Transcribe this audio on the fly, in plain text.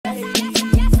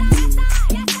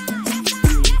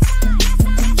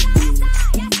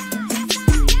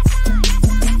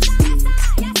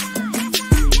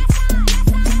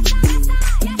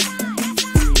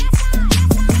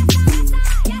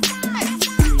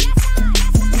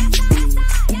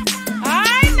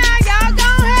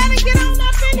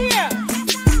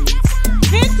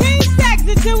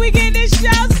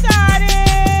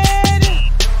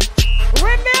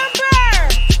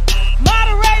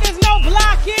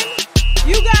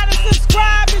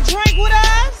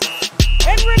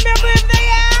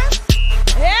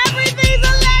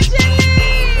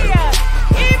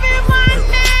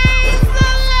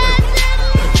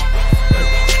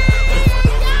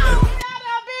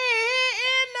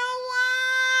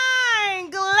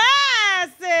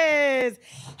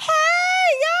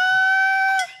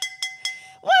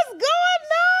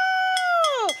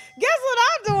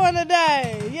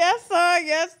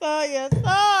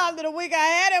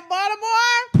in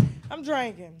Baltimore, I'm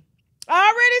drinking.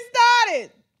 I already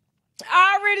started.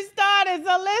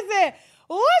 So listen,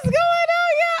 what's going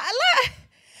on, y'all? Look,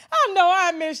 I know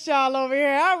I missed y'all over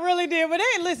here. I really did. But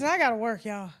hey, listen, I got to work,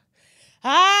 y'all.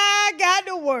 I got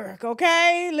to work,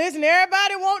 okay? Listen,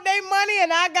 everybody want their money,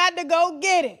 and I got to go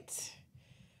get it.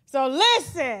 So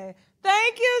listen,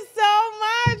 thank you so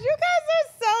much. You guys are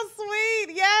so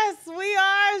sweet. Yes, we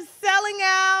are selling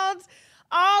out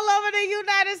all over the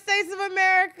United States of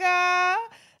America.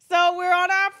 So we're on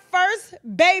our first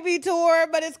baby tour,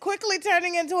 but it's quickly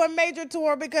turning into a major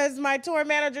tour because my tour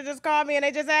manager just called me and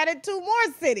they just added 2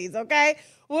 more cities, okay?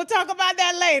 We'll talk about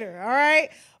that later, all right?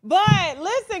 But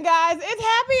listen, guys, it's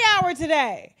happy hour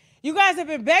today. You guys have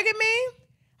been begging me.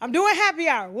 I'm doing happy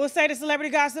hour. We'll say the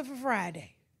celebrity gossip for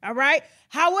Friday, all right?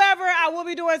 However, I will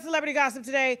be doing celebrity gossip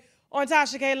today on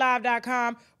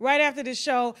tashaklive.com right after this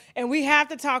show, and we have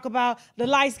to talk about the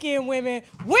light-skinned women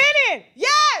winning.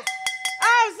 Yes!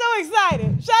 I'm so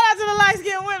excited. Shout out to the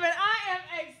light-skinned women. I am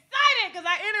excited because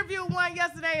I interviewed one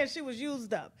yesterday and she was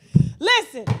used up.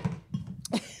 Listen.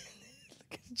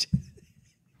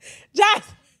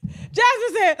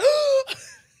 Jasmine said,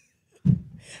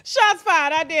 shots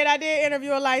fired. I did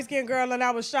interview a light-skinned girl and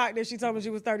I was shocked that she told me she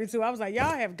was 32. I was like,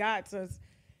 y'all have got to,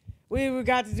 we've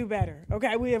got to do better.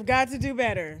 Okay, we have got to do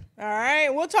better. All right,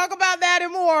 we'll talk about that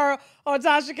and more on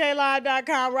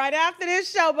TashaKLive.com right after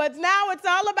this show. But now it's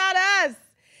all about us.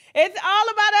 It's all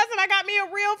about us, and I got me a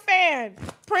real fan.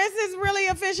 Prince is really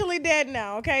officially dead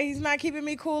now, okay? He's not keeping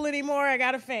me cool anymore. I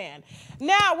got a fan.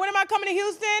 Now, when am I coming to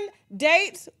Houston?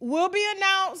 Dates will be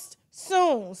announced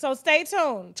soon, so stay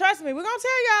tuned. Trust me, we're going to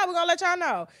tell y'all. We're going to let y'all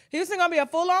know. Houston going to be a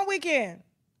full-on weekend,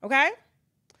 okay?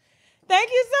 Thank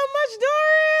you so much,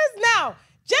 Doris. Now,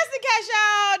 just in case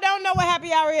y'all don't know what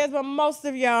happy hour is, but most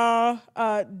of y'all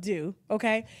do,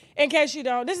 okay? In case you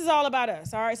don't, this is all about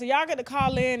us, all right? So y'all get to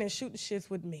call in and shoot the shits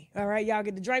with me, all right? Y'all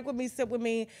get to drink with me, sip with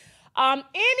me.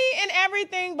 Any and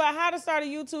everything but how to start a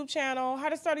YouTube channel. How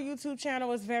to start a YouTube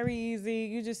channel is very easy.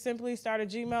 You just simply start a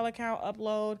Gmail account,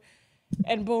 upload,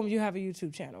 and boom, you have a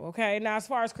YouTube channel, okay? Now, as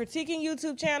far as critiquing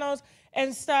YouTube channels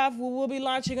and stuff, we will be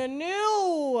launching a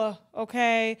new,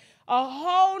 okay, a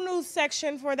whole new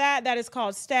section for that is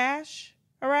called Stash,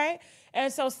 all right? And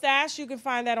so Stash, you can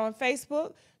find that on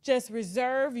Facebook. Just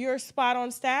reserve your spot on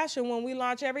Stash, and when we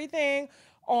launch everything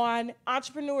on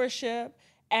entrepreneurship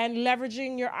and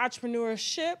leveraging your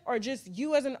entrepreneurship or just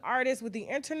you as an artist with the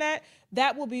internet,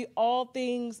 that will be all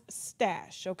things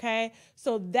Stash, okay?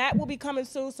 So that will be coming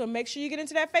soon, so make sure you get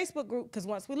into that Facebook group because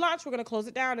once we launch, we're going to close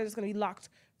it down and it's going to be locked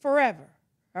forever,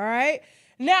 all right?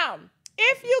 Now,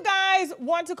 if you guys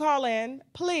want to call in,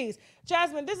 please,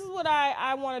 Jasmine, this is what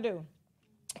I want to do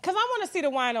because I want to see the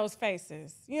winos'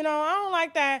 faces. You know, I don't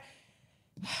like that.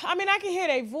 I mean, I can hear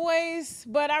their voice,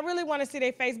 but I really want to see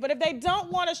their face. But if they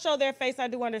don't want to show their face, I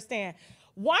do understand.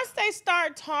 Once they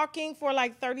start talking for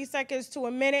like 30 seconds to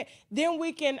a minute, then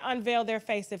we can unveil their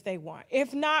face if they want.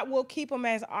 If not, we'll keep them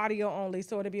as audio only,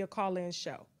 so it'll be a call-in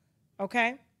show.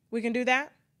 Okay? We can do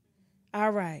that?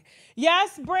 All right.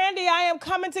 Yes, Brandy, I am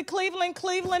coming to Cleveland.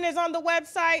 Cleveland is on the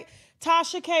website,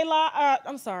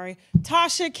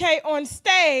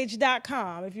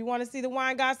 TashaKOnStage.com. If you want to see the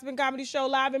Wine Gossip and Comedy Show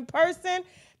live in person,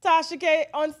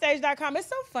 TashaKOnStage.com. It's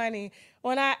so funny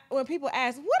when people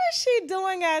ask, what is she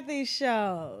doing at these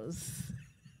shows?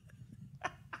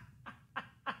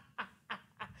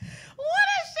 What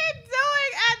is she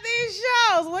doing at these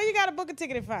shows? Well, you got to book a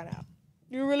ticket and find out.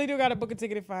 You really do got to book a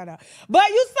ticket and find out. But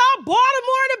you saw Baltimore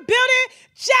in the building.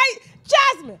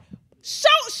 Jasmine, show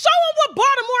them what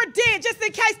Baltimore did just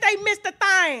in case they missed a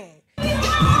thing.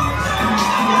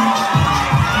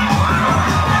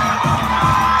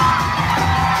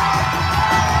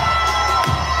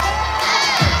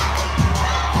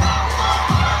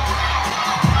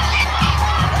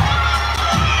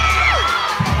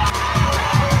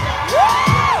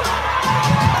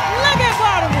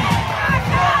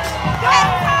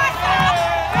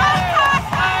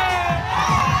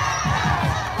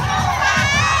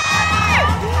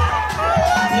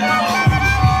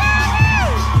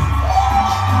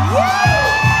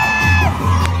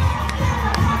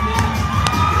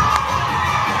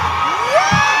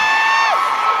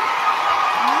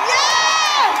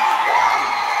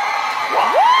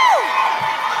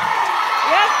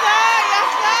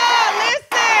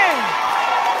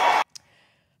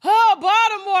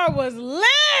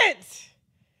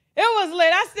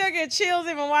 Chills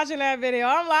even watching that video.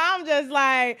 I'm just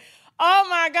like, oh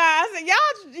my God. I said,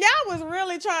 y'all was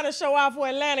really trying to show off for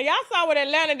Atlanta. Y'all saw what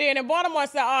Atlanta did, and Baltimore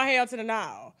said, all hail to the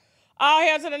now. All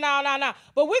here to the no.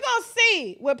 But we're going to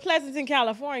see what Pleasanton,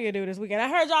 California do this weekend. I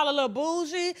heard y'all a little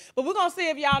bougie, but we're going to see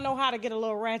if y'all know how to get a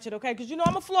little ratchet, okay? Because you know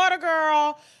I'm a Florida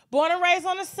girl, born and raised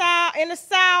in the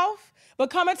South,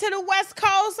 but coming to the West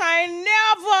Coast, I ain't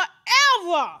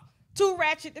never, ever too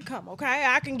ratchet to come, okay?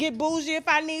 I can get bougie if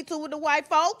I need to with the white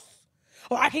folks,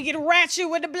 or I can get ratchet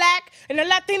with the black and the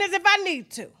Latinas if I need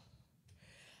to.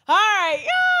 All right,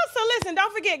 y'all. So listen,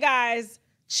 don't forget, guys.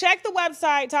 Check the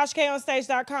website,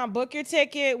 tashakonstage.com. Book your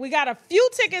ticket. We got a few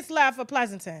tickets left for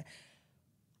Pleasanton.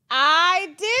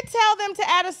 I did tell them to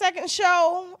add a second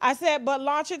show. I said, but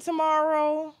launch it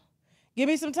tomorrow. Give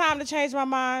me some time to change my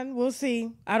mind. We'll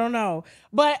see. I don't know.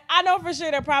 But I know for sure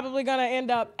they're probably going to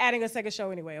end up adding a second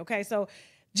show anyway, okay? So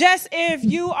just if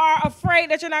you are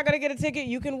afraid that you're not going to get a ticket,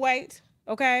 you can wait,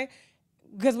 okay?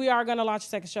 Because we are going to launch a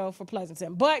second show for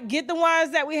Pleasanton. But get the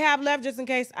ones that we have left just in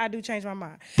case I do change my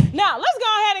mind. Now, let's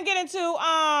go ahead and get into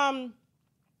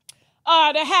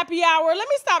the happy hour. Let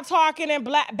me stop talking and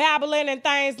babbling and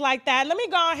things like that. Let me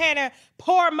go ahead and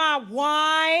pour my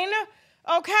wine,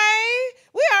 okay?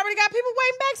 We already got people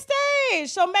waiting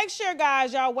backstage. So make sure,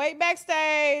 guys, y'all wait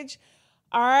backstage,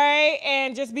 all right?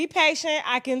 And just be patient.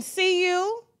 I can see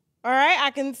you. All right, I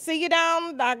can see you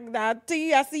down. I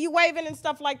see you waving and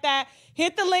stuff like that.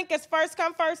 Hit the link. It's first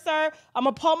come, first serve. I'm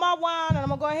going to pour my wine, and I'm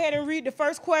going to go ahead and read the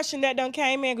first question that done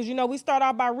came in because, you know, we start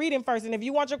off by reading first. And if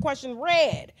you want your question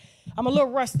read, I'm a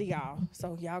little rusty, y'all.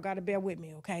 So y'all got to bear with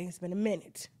me, okay? It's been a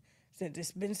minute.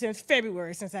 It's been since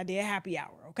February since I did happy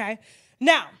hour, okay?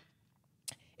 Now,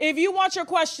 if you want your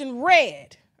question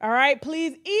read, all right,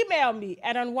 please email me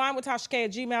at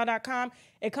unwinewithtashak@gmail.com.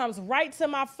 It comes right to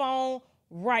my phone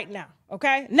right now,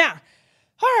 okay? Now,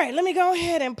 all right, let me go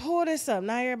ahead and pull this up.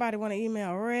 Now everybody want to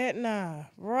email right now.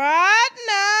 Right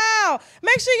now.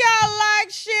 Make sure y'all like,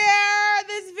 share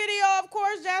this video. Of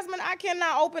course, Jasmine, I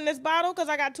cannot open this bottle because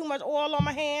I got too much oil on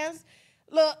my hands.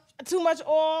 Look, too much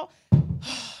oil.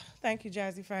 Thank you,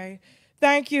 Jazzy Faye.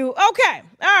 Thank you. Okay,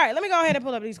 all right, let me go ahead and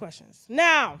pull up these questions.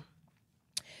 Now,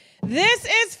 this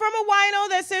is from a wino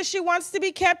that says she wants to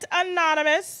be kept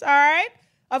anonymous, all right?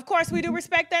 Of course, we do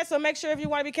respect that, so make sure if you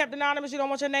want to be kept anonymous, you don't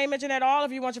want your name mentioned at all.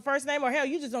 If you want your first name, or hell,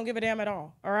 you just don't give a damn at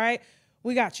all right?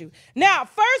 We got you. Now,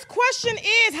 first question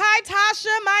is, hi,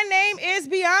 Tasha. My name is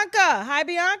Bianca. Hi,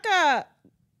 Bianca.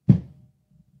 I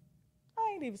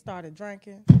ain't even started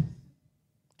drinking.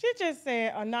 She just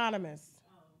said anonymous.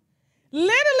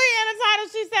 Literally in the title,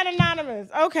 she said anonymous.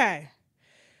 Okay.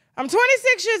 I'm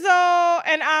 26 years old,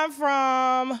 and I'm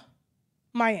from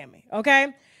Miami,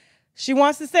 okay? She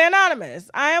wants to stay anonymous.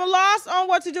 I am lost on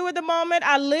what to do at the moment.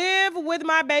 I live with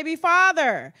my baby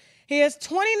father. He is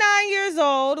 29 years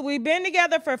old. We've been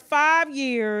together for 5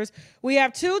 years. We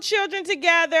have 2 children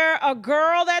together, a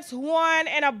girl that's 1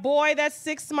 and a boy that's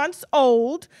 6 months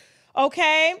old,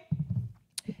 okay?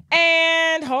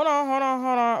 And hold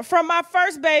on. From my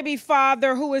first baby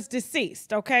father who is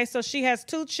deceased, okay? So she has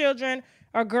 2 children,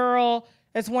 a girl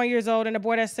that's 1 year old and a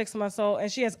boy that's 6 months old.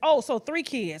 And she has, 3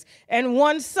 kids and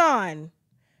 1 son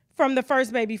from the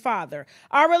first baby father.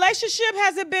 Our relationship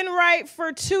hasn't been right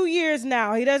for 2 years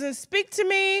now. He doesn't speak to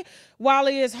me while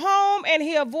he is home, and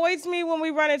he avoids me when we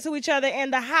run into each other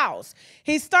in the house.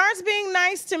 He starts being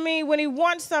nice to me when he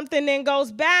wants something, then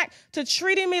goes back to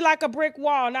treating me like a brick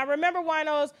wall. Now, remember,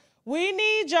 winos, we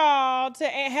need y'all to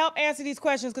help answer these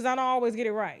questions because I don't always get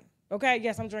it right. Okay?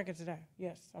 Yes, I'm drinking today.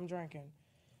 Yes, I'm drinking.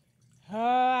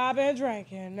 I've been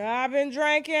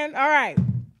drinking. All right.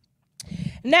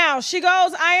 Now, she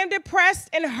goes, I am depressed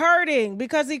and hurting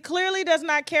because he clearly does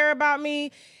not care about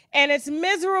me, and it's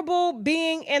miserable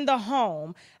being in the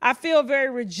home. I feel very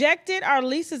rejected. Our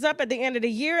lease is up at the end of the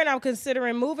year, and I'm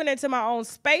considering moving into my own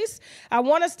space. I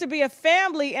want us to be a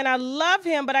family, and I love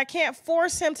him, but I can't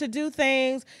force him to do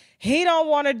things he don't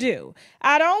want to do.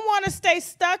 I don't want to stay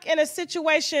stuck in a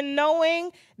situation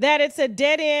knowing that it's a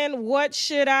dead end. What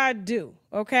should I do?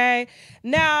 Okay.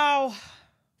 Now,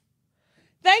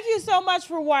 thank you so much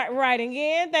for writing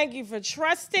in. Thank you for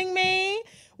trusting me.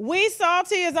 We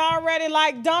Salty is already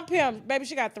like, dump him. Baby,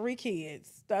 she got 3 kids.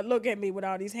 Look at me with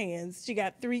all these hands. She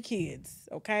got 3 kids,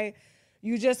 okay?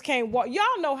 You just can't walk.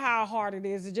 Y'all know how hard it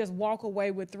is to just walk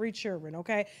away with 3 children,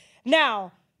 okay?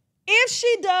 Now, if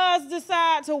she does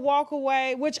decide to walk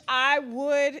away, which I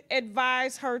would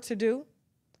advise her to do,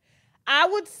 I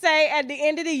would say at the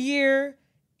end of the year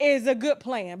is a good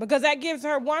plan because that gives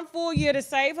her 1 full year to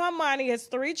save her money, has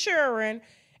 3 children,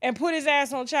 and put his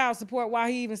ass on child support while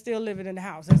he even still living in the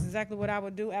house. That's exactly what I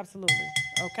would do, absolutely,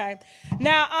 okay?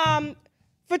 Now, I do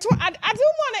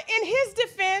want to, in his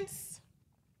defense,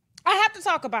 I have to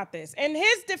talk about this. In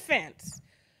his defense,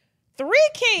 3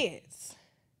 kids.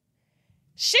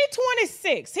 She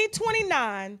 26, he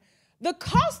 29. The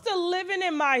cost of living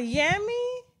in Miami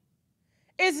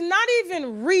is not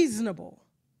even reasonable.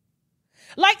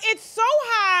 Like, it's so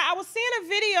high. I was seeing a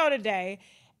video today,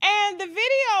 and the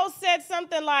video said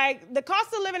something like the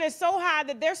cost of living is so high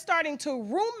that they're starting to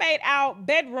roommate out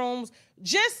bedrooms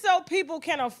just so people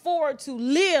can afford to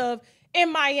live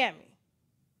in Miami.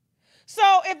 So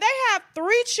if they have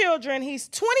 3 children, he's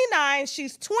 29,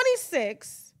 she's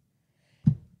 26.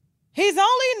 He's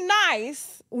only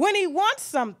nice when he wants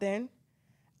something.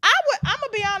 I'm going to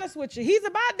be honest with you. He's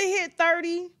about to hit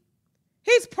 30.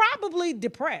 He's probably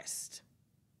depressed.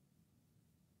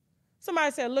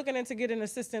 Somebody said looking into getting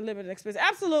assisted living expense.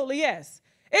 Absolutely, yes.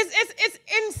 It's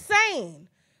insane.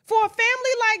 For a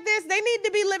family like this, they need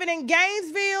to be living in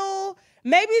Gainesville,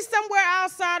 maybe somewhere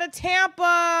outside of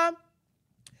Tampa,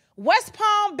 West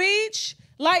Palm Beach,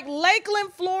 like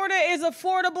Lakeland, Florida is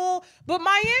affordable, but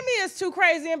Miami is too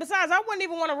crazy. And besides, I wouldn't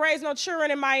even want to raise no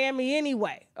children in Miami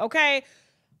anyway, okay?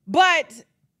 But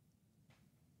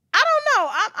I don't know.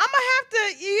 I'm going to have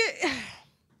to...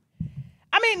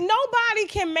 I mean, nobody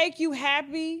can make you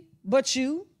happy but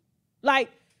you.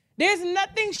 Like, there's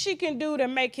nothing she can do to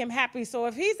make him happy. So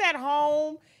if he's at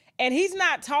home and he's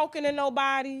not talking to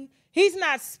nobody, he's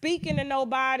not speaking to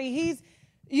nobody, he's,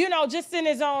 you know, just in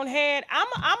his own head, I'm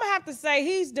going to have to say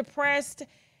he's depressed.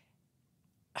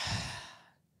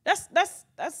 That's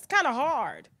kind of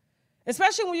hard.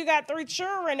 Especially when you got 3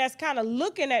 children that's kind of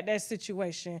looking at that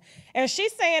situation. And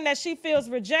she's saying that she feels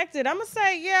rejected. I'm going to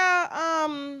say,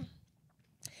 yeah,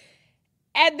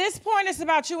 at this point, it's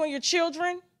about you and your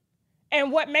children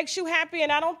and what makes you happy.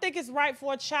 And I don't think it's right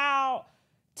for a child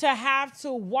to have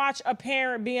to watch a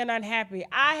parent being unhappy.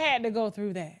 I had to go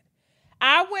through that.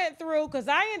 I went through, because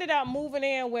I ended up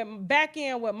moving back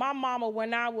in with my mama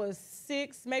when I was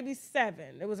 6, maybe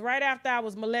 7. It was right after I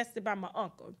was molested by my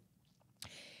uncle.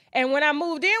 And when I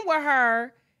moved in with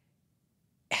her,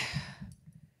 I'm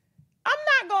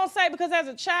not going to say, because as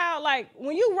a child, like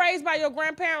when you raised by your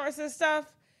grandparents and stuff,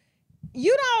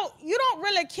 you don't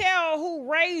really care who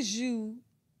raised you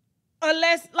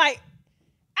unless, like,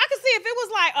 I could see if it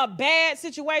was like a bad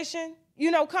situation, you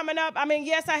know, coming up. I mean,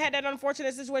 yes, I had that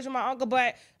unfortunate situation with my uncle,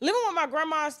 but living with my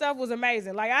grandma and stuff was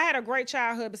amazing. Like, I had a great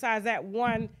childhood besides that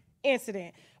one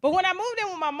incident. But when I moved in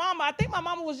with my mama, I think my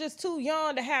mama was just too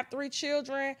young to have 3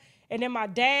 children. And then my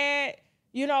dad,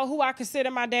 you know, who I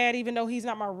consider my dad, even though he's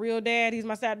not my real dad, he's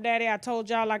my stepdaddy. I told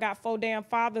y'all I got 4 damn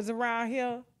fathers around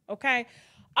here, okay?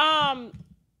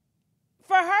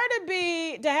 For her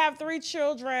to have 3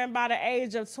 children by the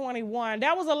age of 21,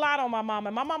 that was a lot on my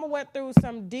mama. My mama went through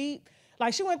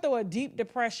she went through a deep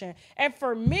depression. And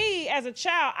for me as a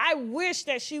child, I wish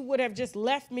that she would have just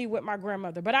left me with my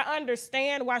grandmother. But I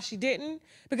understand why she didn't,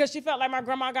 because she felt like my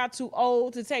grandma got too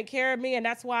old to take care of me. And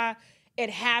that's why it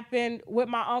happened with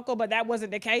my uncle, but that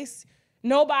wasn't the case.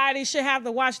 Nobody should have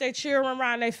to watch their children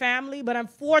around their family, but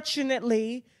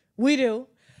unfortunately, we do.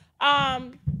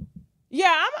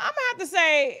 Yeah, I'm gonna have to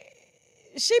say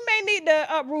she may need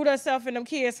to uproot herself and them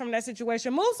kids from that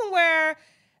situation. Move somewhere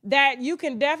that you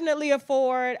can definitely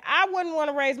afford. I wouldn't want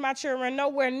to raise my children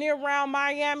nowhere near around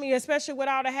Miami, especially with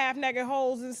all the half-naked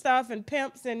hoes and stuff and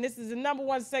pimps, and this is the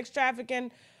 #1 sex trafficking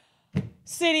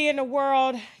city in the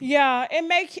world. Yeah, and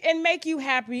make you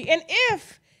happy. And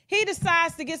if he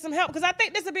decides to get some help, because I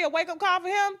think this would be a wake-up call for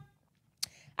him,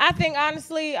 I think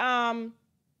honestly,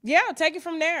 yeah, take it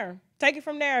from there. Take it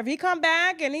from there. If he come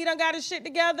back and he done got his shit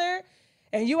together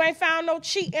and you ain't found no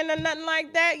cheating or nothing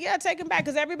like that, yeah, take him back,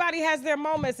 because everybody has their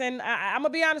moments. And I'm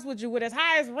going to be honest with you, with as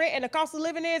high as rent and the cost of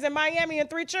living is in Miami and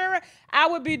 3 children, I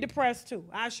would be depressed too.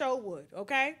 I sure would,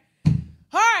 okay?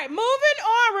 All right, moving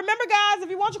on. Remember, guys, if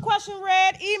you want your question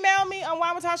read, email me on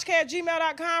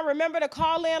unwinewithtashak@gmail.com. Remember, the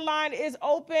call-in line is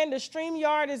open. The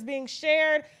StreamYard is being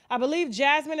shared. I believe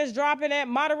Jasmine is dropping it.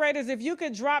 Moderators, if you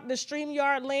could drop the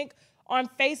StreamYard link on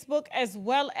Facebook as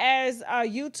well as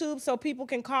YouTube so people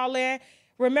can call in.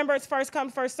 Remember, it's first come,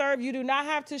 first serve. You do not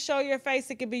have to show your face.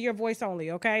 It can be your voice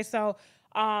only, okay? So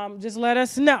just let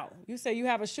us know. You say you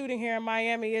have a shooting here in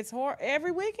Miami. It's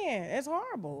every weekend. It's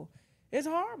horrible. It's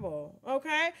horrible,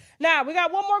 okay? Now, we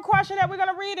got one more question that we're going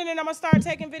to read, and then I'm going to start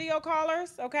taking video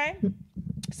callers, okay?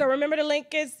 So remember, the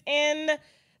link is in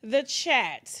the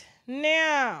chat.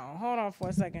 Now, hold on for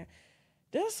a second.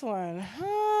 This one,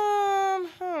 I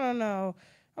don't know.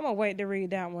 I'm going to wait to read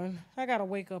that one. I got to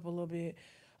wake up a little bit.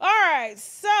 All right,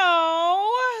 so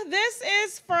this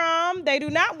is from, they do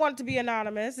not want to be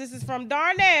anonymous. This is from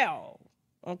Darnell,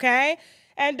 okay?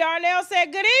 And Darnell said,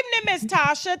 good evening, Miss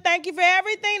Tasha. Thank you for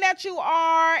everything that you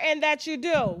are and that you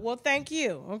do. Well, thank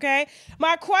you, okay?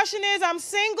 My question is, I'm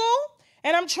single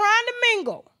and I'm trying to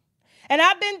mingle. And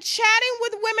I've been chatting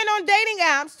with women on dating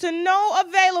apps to no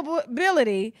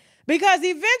availability because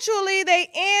eventually they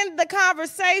end the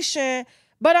conversation,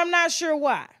 but I'm not sure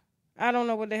why. I don't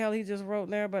know what the hell he just wrote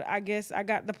there, but I guess I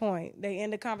got the point. They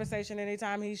end the conversation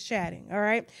anytime he's chatting. All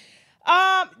right.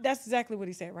 That's exactly what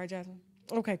he said, right, Jasmine?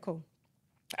 Okay, cool.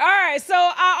 All right, so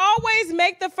I always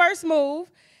make the first move.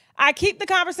 I keep the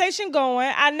conversation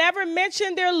going. I never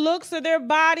mention their looks or their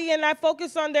body, and I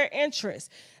focus on their interests.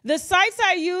 The sites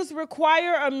I use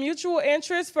require a mutual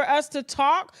interest for us to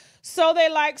talk, so they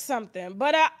like something.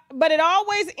 But it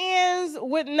always ends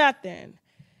with nothing.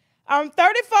 I'm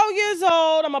 34 years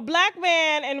old. I'm a black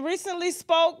man and recently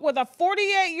spoke with a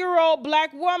 48-year-old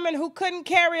black woman who couldn't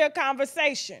carry a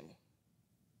conversation.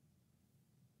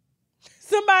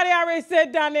 Somebody already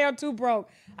said Donnell too broke.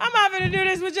 I'm not gonna do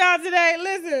this with y'all today.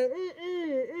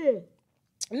 Listen.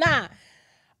 Nah.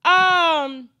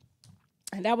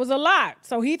 That was a lot.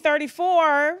 So he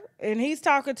 34 and he's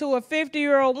talking to a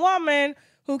 50-year-old woman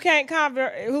who can't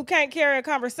carry a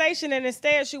conversation, and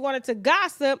instead she wanted to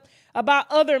gossip about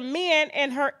other men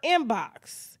in her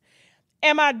inbox.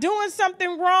 Am I doing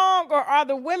something wrong, or are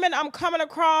the women I'm coming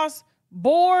across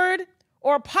bored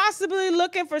or possibly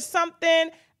looking for something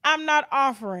I'm not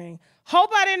offering?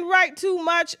 Hope I didn't write too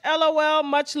much. LOL.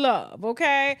 Much love.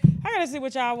 Okay. I gotta see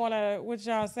what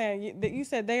y'all saying. You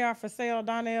said they are for sale,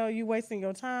 Donnell. You wasting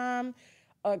your time.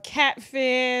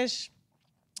 Catfish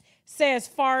says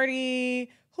farty.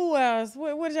 Who else?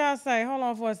 What did y'all say? Hold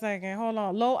on for a second. Hold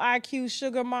on. Low IQ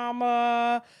sugar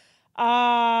mama.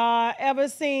 Ever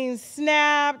seen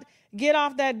Snapped? Get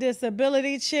off that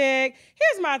disability chick.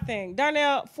 Here's my thing.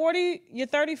 Darnell, you're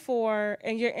 34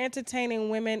 and you're entertaining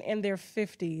women in their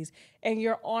 50s and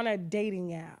you're on a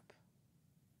dating app.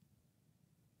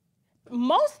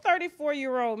 Most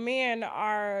 34-year-old men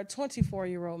are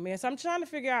 24-year-old men. So I'm trying to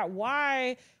figure out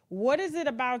what is it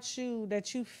about you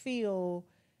that you feel,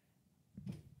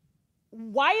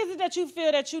 why is it that you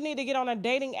feel that you need to get on a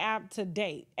dating app to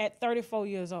date at 34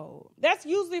 years old? That's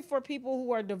usually for people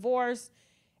who are divorced,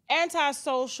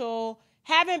 antisocial,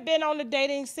 haven't been on the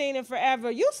dating scene in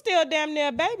forever. You still damn near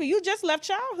a baby. You just left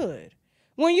childhood.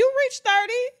 When you reach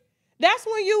 30, that's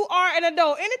when you are an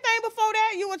adult. Anything before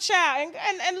that, you a child.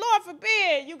 And Lord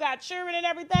forbid, you got children and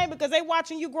everything because they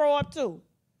watching you grow up too.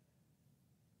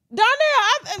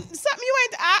 Darnell, something you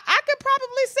ain't, I could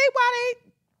probably see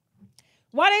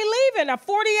why they leaving. A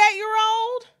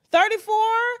 48-year-old, 34.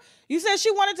 You said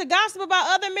she wanted to gossip about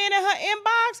other men in her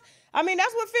inbox. I mean,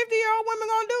 that's what 50-year-old women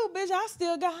gonna do, bitch. I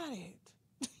still got it.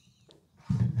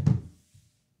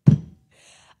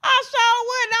 I sure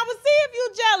would. And I would see if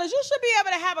you jealous. You should be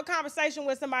able to have a conversation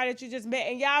with somebody that you just met,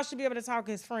 and y'all should be able to talk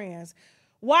as friends.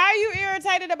 Why are you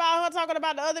irritated about her talking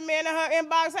about the other men in her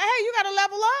inbox? Hey, you gotta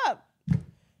level up.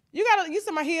 You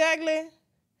said my he ugly.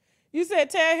 You said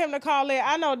tell him to call in.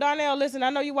 I know, Darnell, listen, I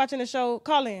know you watching the show.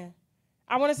 Call in.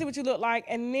 I want to see what you look like,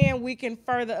 and then we can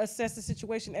further assess the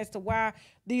situation as to why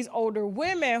these older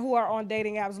women who are on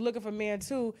dating apps looking for men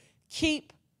too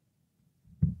keep,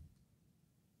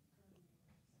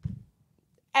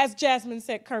 as Jasmine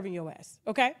said, curving your ass.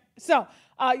 Okay? So,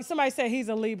 somebody said he's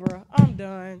a Libra. I'm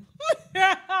done.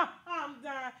 I'm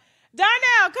done.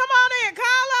 Darnell, come on in.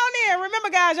 Call on in. Remember,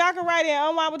 guys, y'all can write in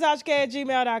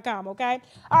unwinewithtashak@gmail.com, okay?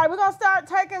 All right, we're going to start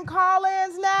taking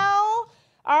call-ins now.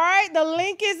 All right, the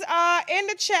link is in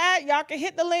the chat. Y'all can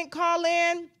hit the link, call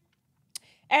in,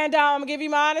 and I'm going to give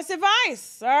you my honest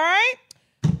advice, all right?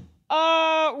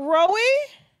 Rowie?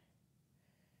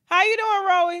 How you doing,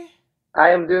 Rowie? I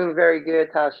am doing very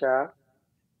good, Tasha.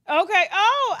 Okay.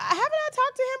 Oh, haven't I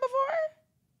talked to him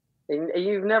before? And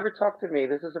you've never talked to me.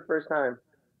 This is the first time.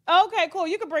 Okay, cool.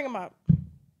 You can bring him up.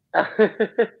 All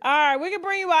right, we can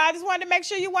bring you out. I just wanted to make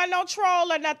sure you weren't no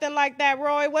troll or nothing like that,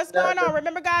 Roy. What's going on?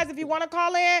 Remember, guys, if you want to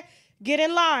call in, get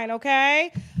in line,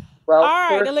 okay? Well, all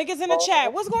right, the first link is in the of chat.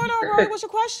 all, What's going on, Roy? What's your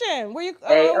question?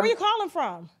 hey, Where you calling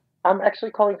from? I'm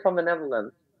actually calling from the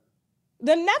Netherlands.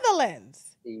 The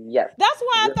Netherlands. Yes. That's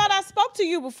why I thought I spoke to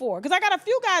you before, because I got a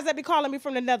few guys that be calling me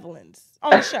from the Netherlands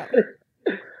on the show.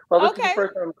 Well, this is the Okay.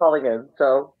 first time I'm calling in.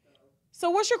 So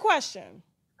what's your question?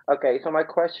 okay. So my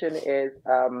question is,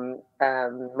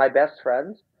 my best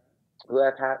friend, who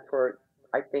I've had for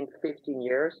I think 15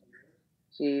 years,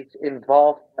 she's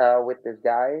involved with this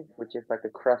guy, which is like a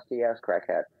crusty ass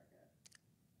crackhead.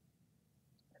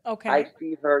 I Okay.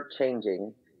 see her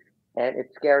changing, and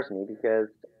it scares me because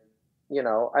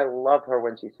I love her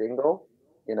when she's single.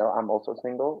 I'm also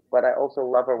single, but I also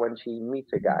love her when she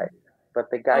meets a guy. But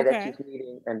the guy that Okay. she's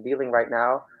meeting and dealing right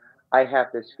now, I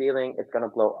have this feeling it's gonna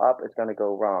blow up, it's gonna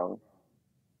go wrong.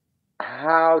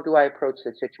 How do I approach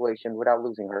the situation without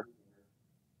losing her?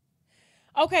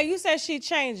 Okay, you said she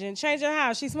changing. Changing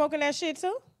how? She smoking that shit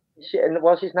too?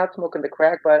 Well, she's not smoking the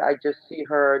crack, but I just see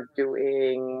her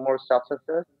doing more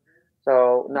substances.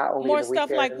 So not only in More the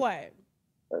stuff like weekend, what?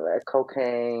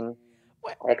 cocaine,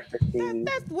 What? ecstasy,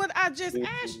 That's what I just DT.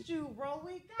 asked you,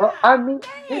 Roey. Well, I God mean,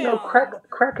 crack damn.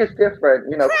 crack is different.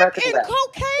 Crack Crack is and less.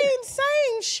 cocaine,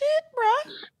 same shit,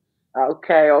 bruh.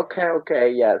 Okay, okay,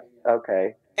 okay. Yes,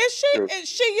 okay. True. Is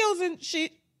she using she's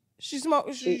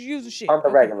She using shit.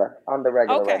 on the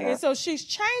regular right Okay, and now. so she's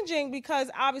changing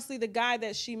because obviously the guy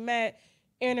that she met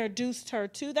introduced her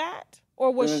to that,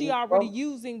 or was she already Well,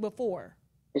 using before?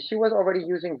 she was already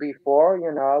using before,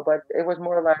 but it was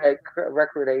more like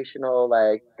recreational,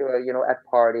 like at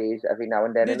parties every now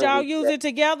and then in Did a y'all week. use it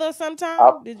together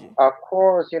Of sometime? Did you? of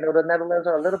course, the Netherlands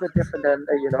are a little bit different than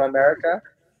America.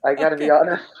 I gotta be Okay.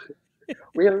 honest.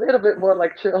 We're a little bit more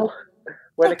like chill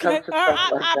when it comes Okay. to All right. stuff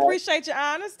like I that. appreciate your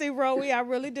honesty, Rowie. I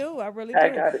really do. I really I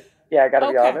do. got it. Yeah, I gotta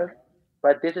be Okay. honest.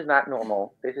 But this is not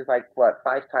normal. This is like what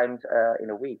 5 times in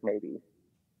a week maybe,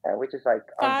 which is like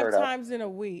Five unheard of. times in a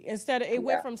week. Instead of it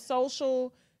went Yeah, from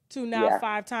social to now yeah,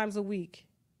 5 times a week.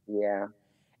 yeah.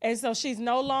 And so she's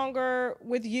no longer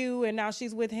with you and now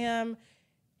she's with him.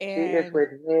 She is And with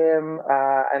him,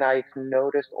 and I've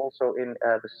noticed also in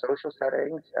the social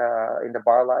settings, in the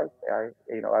bar life.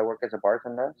 I work as a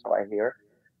bartender, so I hear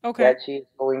okay. that she's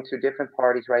going to different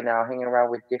parties right now, hanging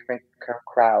around with different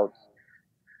crowds.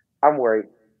 I'm worried.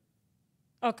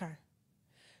 Okay.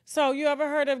 So you ever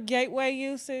heard of gateway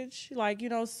usage? Like,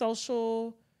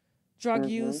 social drug Hmm.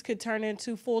 use could turn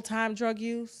into full-time drug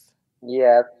use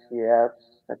Yes, yes.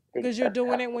 I think because you're that's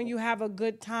doing it when happening. you have a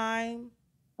good time.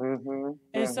 Hmm.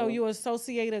 And so Hmm. you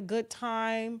associate a good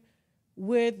time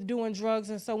with doing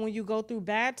drugs. And so when you go through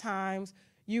bad times,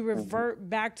 you Hmm. revert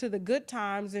back to the good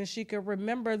times and she could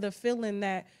remember the feeling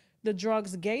that the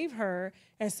drugs gave her.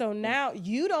 And so now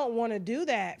you don't want to do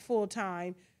that full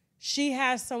time. She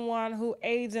has someone who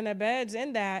aids and abets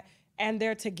in that and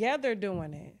they're together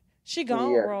doing it. She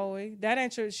gone, Yeah. Roy. That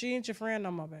ain't your she ain't your friend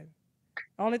no more, baby.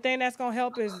 Only thing that's gonna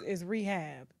help is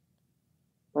rehab.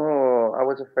 Oh, I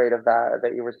was afraid of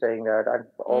that you were saying that. I've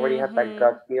already had that Mm-hmm.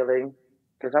 gut feeling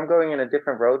because I'm going in a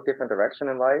different road, different direction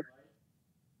in life.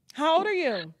 How old are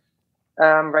you?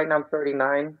 Right now I'm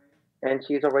 39, and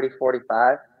she's already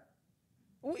 45.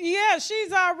 Yeah,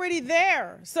 she's already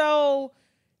there. So,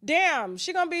 damn,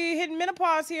 she gonna be hitting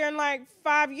menopause here in like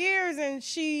 5 years, and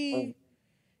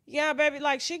yeah, baby,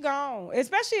 like she gone.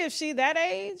 Especially if she that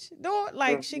age, do it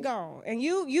like she Mm-hmm. gone. And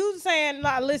you saying,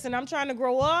 like, listen, I'm trying to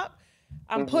grow up.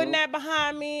 I'm putting Mm-hmm. that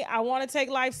behind me. I want to take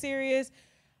life serious.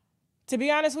 To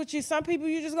be honest with you, some people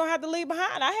you just gonna have to leave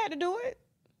behind. I had to do it.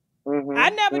 I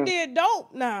never Mm-hmm. did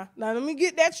dope. Now let me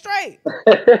get that straight.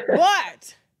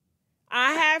 But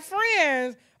I had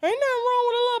friends. Ain't nothing wrong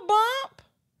with a little bump.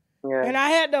 Yeah. And I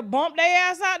had to bump their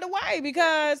ass out the way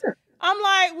because I'm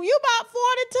like, well, you about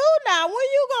 42 now. When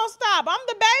you gonna stop? I'm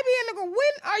the baby in the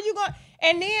when are you gonna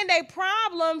and then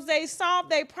they solve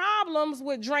their problems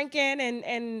with drinking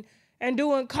and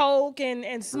doing coke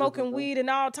and smoking Mm-hmm. weed and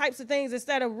all types of things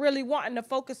instead of really wanting to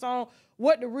focus on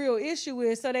what the real issue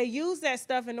is. So they use that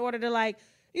stuff in order to like,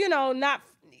 not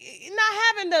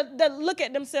having to look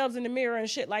at themselves in the mirror and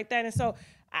shit like that. And so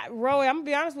Roy, I'm gonna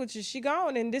be honest with you. She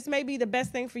gone, and this may be the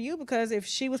best thing for you because if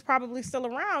she was probably still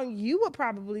around, you would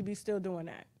probably be still doing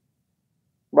that.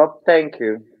 Well,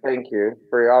 thank you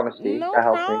for your honesty. No That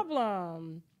helps me.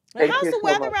 problem. And Thank how's you the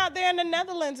so weather much. out there in the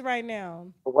Netherlands right now?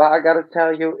 Well, I gotta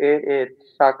tell you, it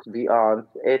sucks beyond.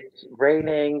 It's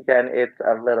raining, then it's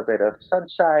a little bit of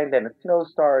sunshine, then a snow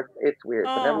starts. It's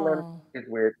weird. The Netherlands Oh, is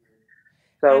weird.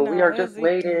 I So we know. are just It,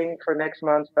 waiting for next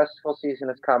month. Festival season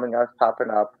is coming up,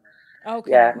 popping up.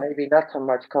 Yeah, okay, maybe not so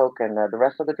much coke and the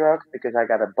rest of the drugs because I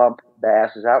gotta bump the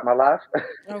asses out my life.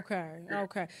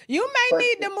 okay. You may But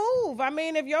need to move. I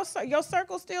mean, if your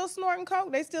circle's still snorting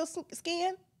coke, they still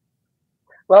skiing.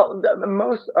 well,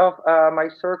 most of my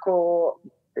circle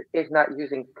is not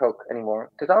using coke anymore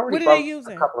because I already What are they bumped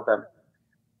a using? couple of them.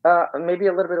 Maybe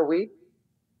a little bit of weed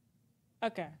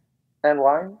Okay, and all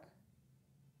wine. right.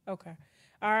 Okay,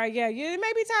 all right. Yeah, it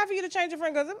may be time for you to change your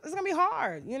friend because it's gonna be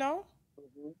hard.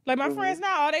 Hmm. Like my Hmm. friends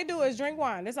now, all they do is drink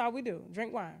wine. That's all we do.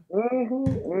 Drink wine. Hmm.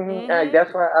 Hmm. And Mm-hmm.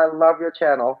 that's why I love your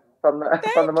channel from the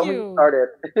from the Thank moment you you. started.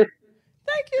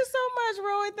 Thank you so much,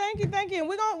 Roy. Thank you. And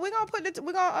we're gonna put it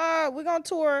we're gonna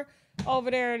tour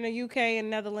over there in the UK and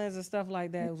Netherlands and stuff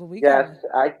like that. So we Yes, coming.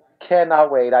 I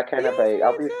cannot wait. I cannot Yes, wait.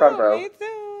 I'll me be front too. row. Me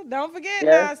too. Don't forget Yes,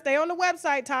 now, stay on the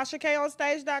website,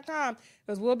 TashaKOnStage.com,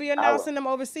 because we'll be I will. announcing them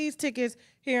overseas tickets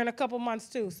here in a couple months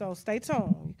too. So stay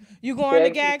tuned. You going to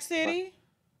Thank you Gag so much. City?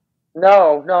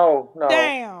 No, no,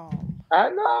 no. Damn. I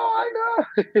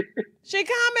know. She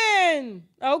coming.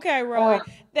 Okay, Oh, Roy.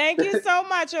 Thank you so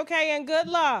much, okay, and good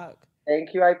luck.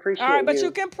 thank you. I All right, appreciate but you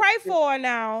you. can pray for her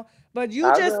now, but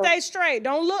you I just will. stay straight.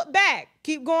 Don't look back.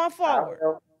 Keep going I forward.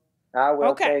 will. I will.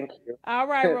 Okay. Thank you. All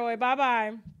right, Roy. Bye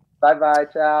bye. Bye bye.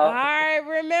 All Ciao. right,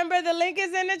 remember the link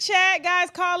is in the chat. Guys,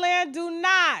 call in. Do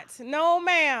not. No,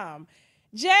 ma'am.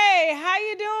 Jay, how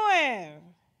you doing?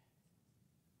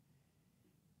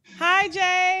 Hi,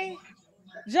 Jay.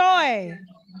 Joy.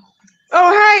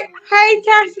 Oh, hey,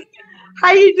 Tasha.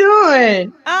 How you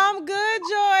doing? I'm good,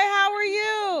 Joy. How are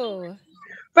you?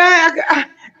 But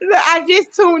look, I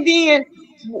just tuned in.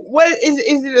 What is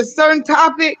it a certain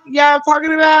topic y'all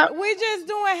talking about? We just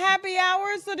doing happy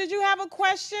hours. So did you have a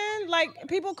question? Like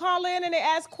people call in and they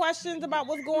ask questions about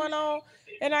what's going on,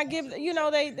 and I give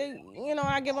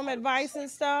I give them advice and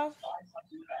stuff.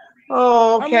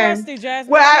 Oh, I'm okay. rusty, Jasmine.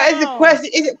 Well, Leave me it's a alone. question.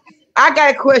 I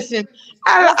got a question.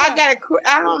 What's I up? got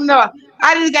I don't know.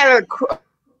 I just got a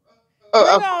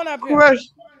Bring her on up crush here.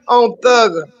 on Thugger.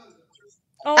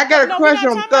 I got a No, crush we're on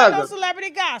not talking about Thugger. no celebrity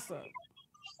gossip.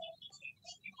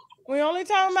 We only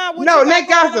talking about what you No, got not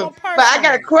going gossip. on But I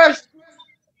got a personally. crush.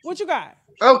 What you got?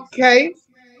 Okay.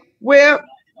 Well,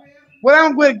 what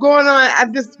I'm with going on,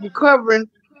 I'm just recovering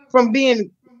from being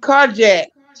carjacked.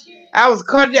 I was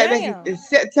carjacked back Damn. in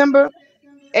September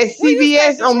at Where you stay?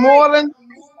 CBS on Detroit? Moreland.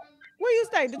 Where you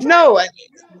stay? Detroit? No,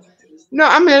 no,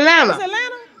 I'm in It's Atlanta.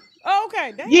 Atlanta? Oh,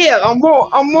 okay. Yeah, Damn. on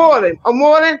Moreland. On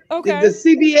Moreland, the Okay.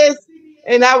 CBS,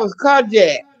 and I was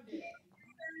carjacked.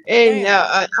 And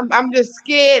Damn. I'm just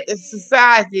scared of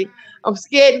society. I'm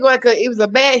scared to go because it was a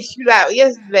bad shootout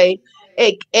yesterday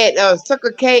at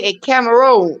Circle K at Camera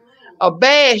Road. A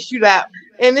bad shootout.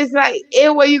 And it's like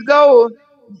everywhere you go,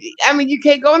 I mean, you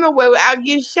can't go nowhere without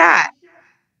getting shot.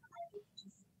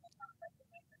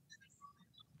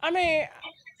 I mean,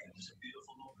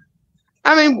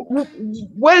 I mean,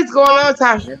 what is going on,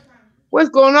 Tasha? What's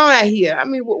going on out here? I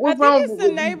mean, I what's think wrong it's the with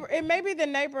neighbor. It may be the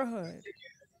neighborhood.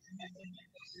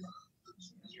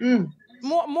 mm.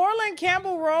 Moreland,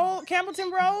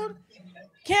 Campbellton Road,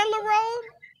 Candler Road,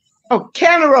 Oh,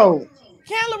 Camera Road?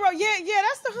 Candler Road. Yeah, yeah,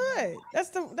 that's the hood. That's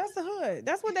the hood.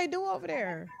 That's what they do over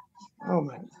there. Oh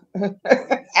my!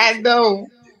 I know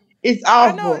it's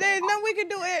I know. awful. There's nothing we can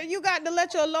do. You got to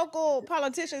let your local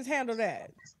politicians handle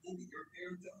that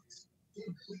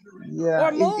Yeah, or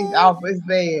it's move. awful. It's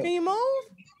bad. Can you move?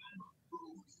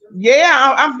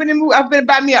 Yeah, I'm finna move. I'm finna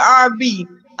buy me an RV.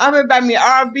 I'm finna buy me an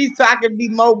RV so I can be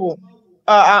mobile.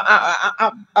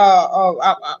 I'm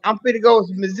finna go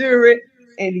to Missouri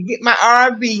and get my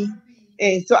RV,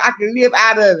 and so I can live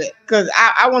out of it. Cause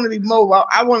I want to be mobile.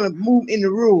 I want to move in the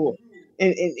rural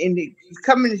and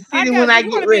come in the I city when got you. I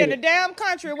You want get to be in ready. the damn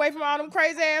country away from all them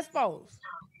crazy ass folks.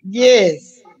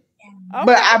 Yes.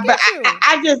 Okay, I But get you.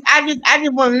 I just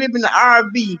want to live in the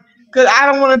RV because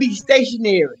I don't want to be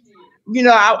stationary. You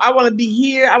know, I want to be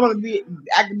here. I want to be.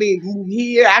 I can be move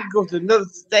here. I can go to another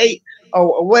state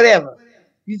or whatever.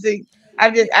 You see, I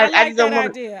I like just that don't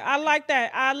want to. idea. I like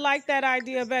that. I like that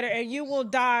idea better. And you will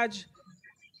dodge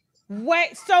way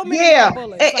so many more Yeah,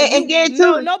 bullets. Like and you, then no,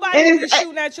 too, nobody and will it's be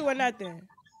shooting at you or nothing.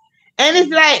 and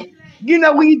it's like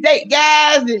when you date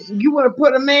guys and you want to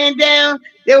put a man down,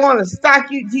 they want to stalk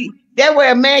you. That way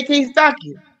a man can't stalk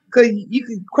you because you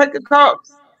can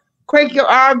crank your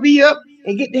RV up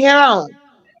and get the hell on.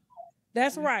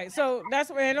 That's right. So that's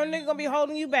where and no nigga gonna be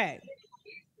holding you back.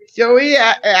 So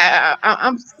yeah,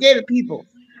 I'm scared of people.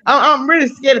 I'm really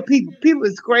scared of people. People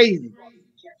is crazy.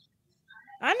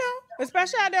 I know,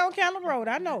 especially out there on Candler Road.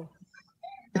 I know.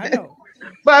 I know.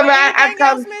 But But I anything call,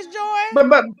 else, Miss Joy?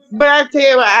 but I tell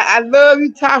you, I love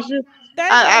you, Tasha.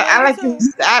 Thank you. I love I you like your too.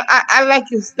 I like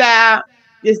your style.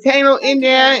 Just hang on in Thank you, there,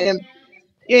 baby.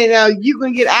 and you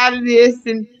can get out of this.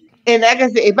 And like I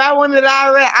said, if I won the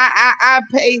lottery, I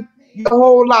pay your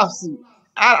whole lawsuit.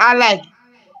 I like it.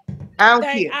 I don't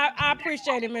care. I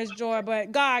appreciate it, Miss Joy,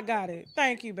 but God got it.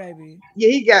 Thank you, baby. Yeah,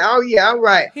 he got. Oh yeah, all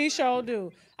right. He sure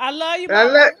do. I love you, But I look.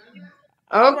 mama.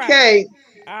 All right. Okay.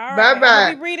 All Bye right.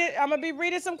 bye. I'm gonna be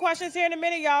reading some questions here in a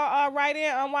minute. Y'all write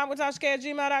in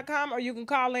unwinewithtashak@gmail.com or you can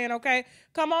call in, okay?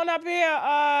 Come on up here,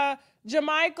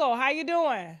 Jamichael. How you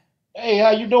doing? Hey,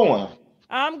 how you doing?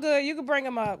 I'm good. You can bring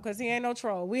him up because he ain't no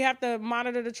troll. We have to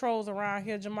monitor the trolls around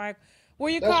here, Jamichael.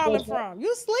 Where you That's calling what's from?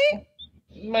 You sleep?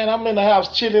 man. I'm in the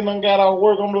house chilling. I got off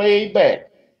work. I'm laid back.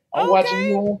 I'm watching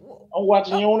you. Okay. I'm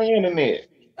watching Uh, you on the internet.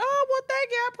 oh well,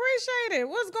 thank you. I appreciate it.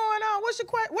 What's going on? What's your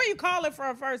Where you calling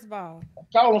from? First of all.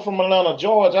 Calling from Atlanta,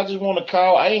 Georgia. I just want to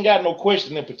call. I ain't got no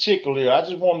question in particular. I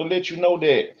just want to let you know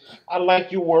that I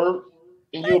like your work.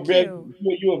 And Thank you.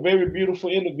 you're a very beautiful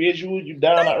individual. You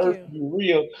down to Thank earth. you. You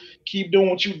real. Keep doing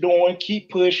what you're doing. Keep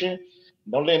pushing.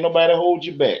 Don't let nobody hold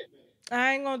you back.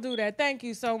 I ain't gonna do that. Thank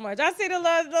you so much. I see the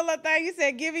little thing you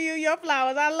said, giving you your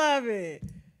flowers. I love it.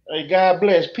 Hey, God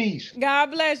bless. Peace. God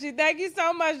bless you. Thank you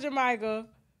so much, Jermichael.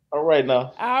 All right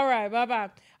now. All right, bye bye.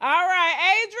 All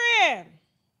right, Adrian.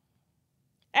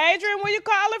 Adrian, where you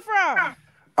calling from?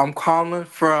 I'm calling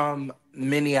from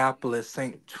Minneapolis,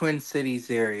 St. Twin Cities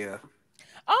area.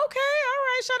 Okay, all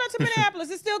right. Shout out to Minneapolis.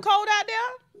 It's still cold out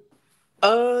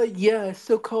there? Yeah, it's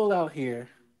still cold out here,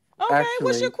 Okay,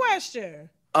 what's your actually. question?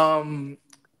 Um,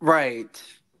 right.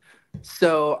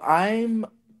 So I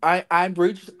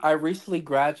recently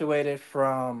graduated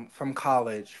from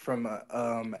college from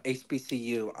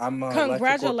HBCU. I'm a electrical.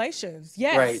 Congratulations. Right.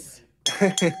 Yes.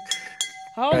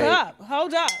 Hold Right. up.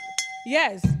 Hold up.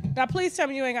 Yes. Now, please tell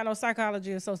me you ain't got no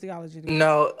psychology or sociology degree.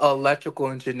 No, electrical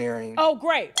engineering. Oh,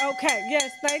 great. Okay.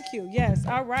 Yes. Thank you. Yes.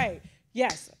 All right.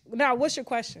 Yes. Now, what's your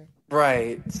question?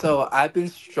 Right. So I've been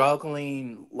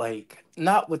struggling, like,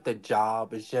 not with the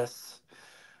job. It's just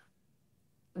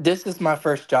this is my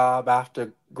first job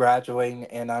after graduating,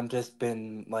 and I'm just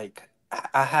been like,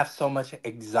 I have so much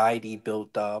anxiety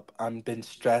built up. I've been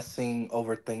stressing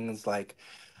over things like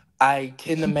I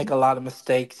tend to make a lot of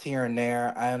mistakes here and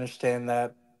there. I understand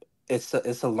that it's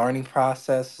a learning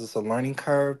process, it's a learning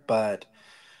curve, but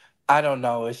I don't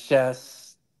know. It's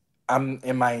just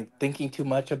am I thinking too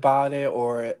much about it,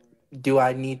 or do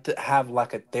I need to have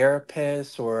like a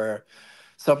therapist or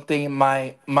something?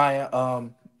 My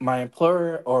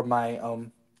employer or my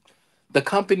the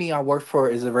company I work for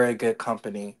is a very good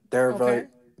company. They're very Okay.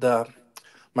 the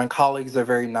my colleagues are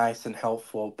very nice and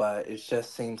helpful, but it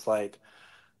just seems like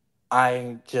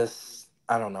I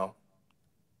don't know.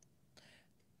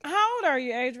 How old are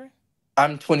you, Adrian?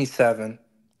 I'm 27.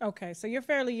 Okay. So you're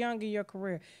fairly young in your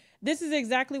career. This is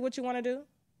exactly what you want to do?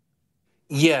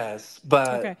 Yes,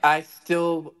 but Okay.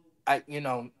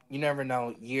 you never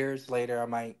know. Years later, I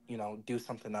might, do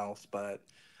something else, but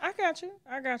I got you.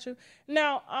 I got you.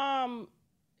 Now,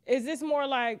 is this more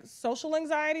like social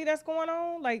anxiety that's going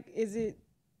on? Like, is it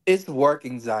it's work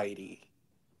anxiety.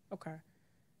 okay?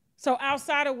 So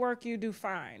outside of work, you do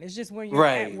fine. It's just when you're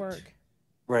at Right, work.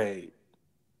 right.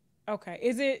 Okay.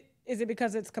 Is it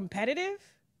because it's competitive?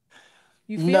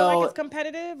 You feel like it's No,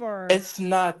 competitive, or it's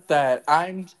not that.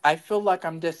 I feel like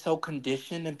I'm just so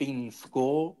conditioned to being in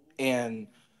school and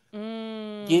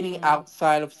getting mm,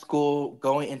 outside of school,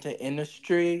 going into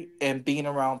industry and being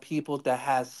around people that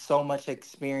has so much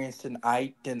experience than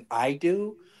I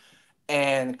do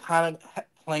and kind of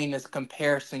playing this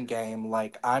comparison game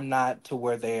like I'm not to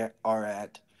where they are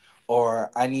at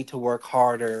or I need to work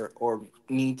harder or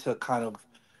need to kind of,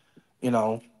 you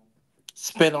know,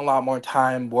 spend a lot more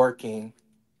time working.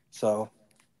 So,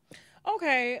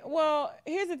 okay? Well,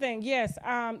 here's the thing. Yes.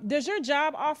 Does your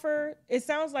job offer? It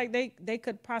sounds like they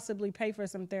could possibly pay for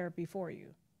some therapy for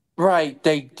you. right,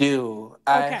 they do.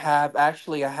 Okay.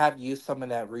 I have used some of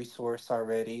that resource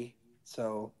already.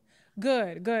 So,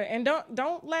 Good, good. And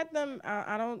don't let them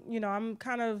I don't, I'm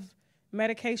kind of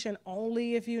medication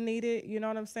only if you need it, you know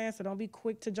what I'm saying? So don't be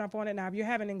quick to jump on it. Now, if you're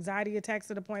having anxiety attacks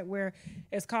to the point where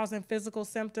it's causing physical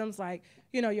symptoms like,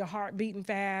 your heart beating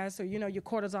fast or your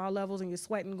cortisol levels and your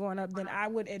sweating going up, then I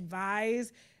would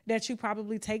advise that you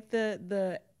probably take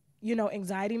the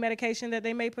anxiety medication that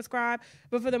they may prescribe.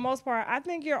 But for the most part, I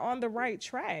think you're on the right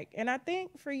track. And I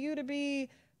think for you to be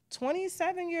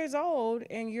 27 years old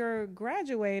and you're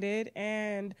graduated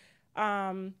and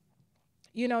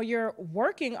you're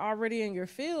working already in your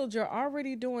field, you're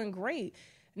already doing great.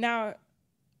 Now,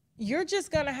 you're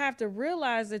just going to have to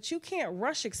realize that you can't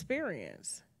rush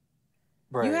experience.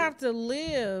 You right. have to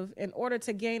live in order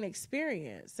to gain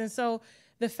experience. And so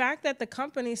the fact that the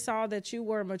company saw that you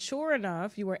were mature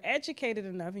enough, you were educated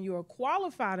enough, and you were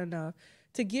qualified enough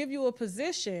to give you a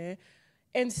position,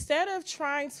 instead of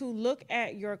trying to look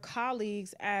at your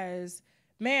colleagues as,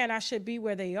 man, I should be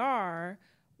where they are,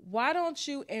 why don't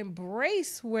you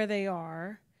embrace where they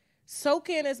are, soak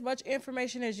in as much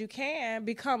information as you can,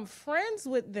 become friends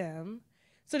with them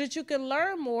so that you can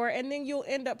learn more, and then you'll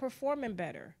end up performing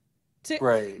better.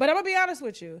 Right. But I'm going to be honest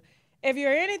with you. If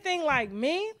you're anything like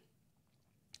me,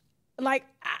 like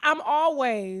I'm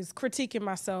always critiquing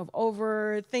myself,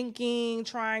 overthinking,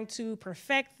 trying to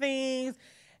perfect things,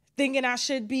 thinking I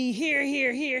should be here,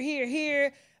 here, here, here,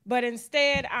 here. But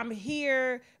instead, I'm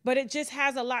here. But it just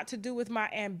has a lot to do with my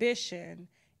ambition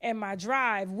and my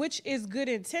drive, which is good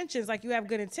intentions. Like you have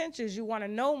good intentions. You want to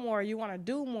know more. You want to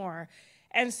do more.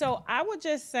 And so I would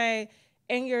just say,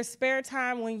 in your spare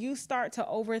time when you start to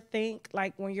overthink,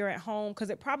 like when you're at home, because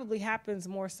it probably happens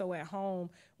more so at home,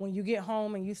 when you get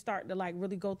home and you start to like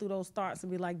really go through those thoughts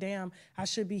and be like, damn, I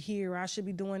should be here, or I should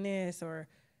be doing this, or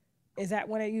is that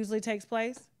when it usually takes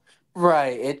place?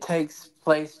 Right. It takes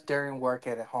place during work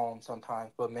and at home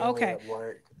sometimes, but mainly Okay. at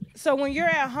work. So when you're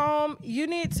at home, you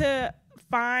need to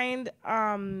find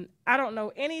I don't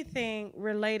know, anything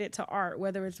related to art,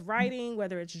 whether it's writing,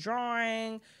 whether it's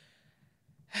drawing,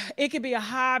 it could be a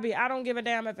hobby. I don't give a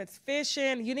damn if it's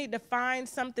fishing. You need to find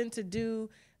something to do,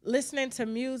 listening to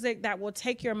music that will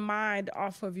take your mind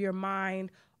off of your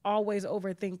mind always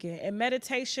overthinking. And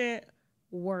meditation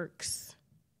works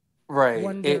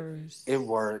Right. It wonders.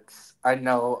 works. I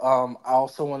know. I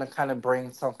also want to kind of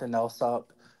bring something else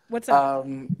up. What's up?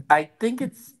 I think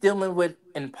it's dealing with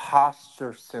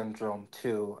imposter syndrome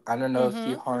too. I don't know if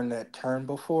you Mhm. heard that term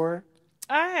before.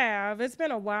 I have. It's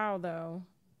been a while though.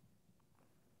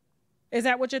 Is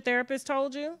that what your therapist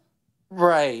told you?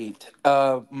 Right.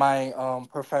 My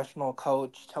professional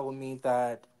coach told me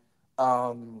that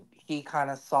he kind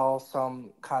of saw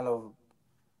some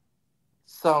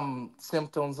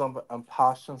symptoms of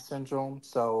imposter syndrome.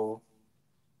 So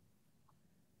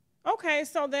Okay,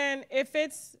 so then if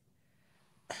it's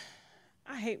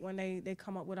I hate when they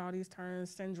come up with all these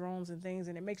terms, syndromes and things,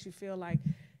 and it makes you feel like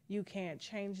you can't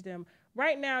change them.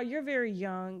 Right now, you're very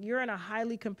young. You're in a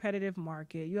highly competitive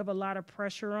market. You have a lot of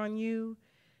pressure on you.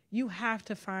 You have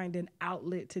to find an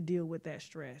outlet to deal with that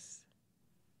stress.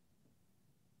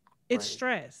 It's right,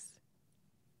 stress.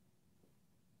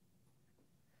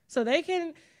 So they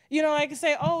can, like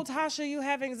say, oh, Tasha, you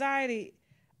have anxiety.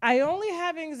 I only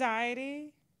have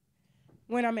anxiety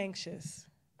when I'm anxious.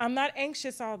 I'm not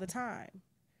anxious all the time.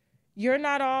 You're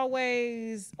not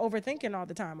always overthinking all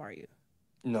the time, are you?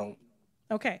 no,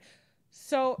 Okay.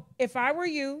 So if I were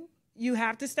you, you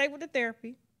have to stay with the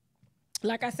therapy.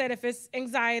 Like I said, if it's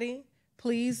anxiety,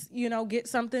 please, get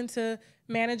something to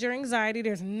manage your anxiety.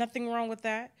 There's nothing wrong with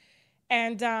that.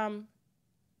 And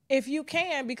if you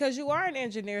can, because you are an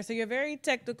engineer, so you're very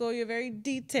technical, you're very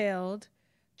detailed,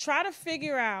 try to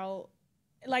figure out,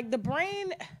 like the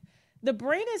brain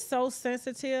is so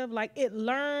sensitive, like it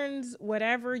learns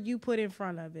whatever you put in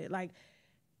front of it. Like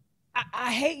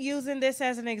I hate using this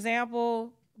as an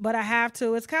example, but I have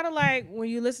to. It's kind of like when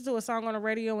you listen to a song on the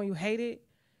radio and you hate it,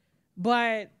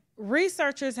 but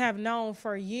researchers have known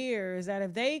for years that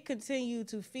if they continue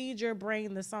to feed your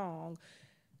brain the song,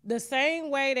 the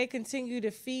same way they continue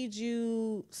to feed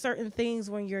you certain things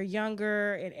when you're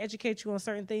younger and educate you on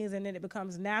certain things and then it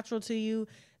becomes natural to you,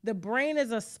 the brain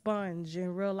is a sponge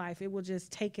in real life. It will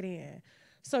just take it in.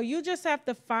 So you just have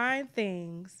to find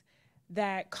things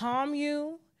that calm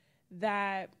you,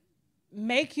 that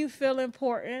make you feel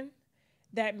important,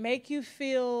 that make you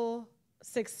feel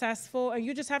successful, and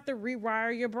you just have to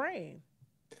rewire your brain.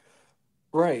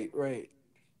 right, right.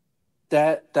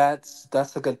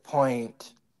 That's a good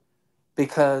point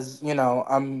because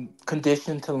I'm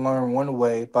conditioned to learn one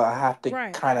way, but I have to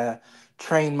Right. kind of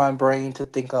train my brain to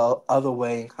think a other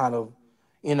way and kind of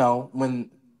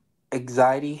when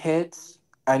anxiety hits,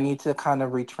 I need to kind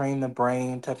of retrain the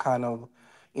brain to kind of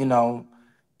you know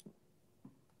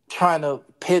trying to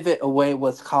pivot away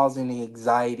what's causing the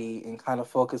anxiety and kind of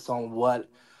focus on what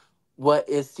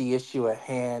is the issue at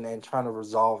hand and trying to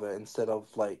resolve it instead of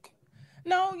like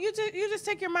No, you just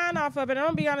take your mind off of it. And I'm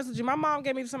gonna be honest with you. My mom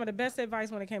gave me some of the best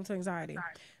advice when it came to anxiety.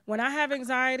 When I have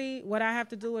anxiety, what I have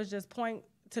to do is just point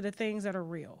to the things that are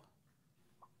real.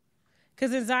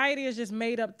 Because anxiety is just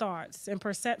made up thoughts and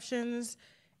perceptions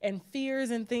and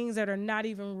fears and things that are not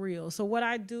even real. So what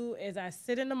I do is I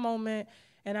sit in the moment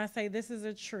and I say, this is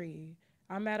a tree.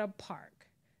 I'm at a park.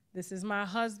 This is my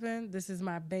husband. This is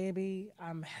my baby.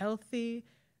 I'm healthy.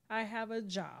 I have a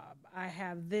job. I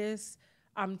have this.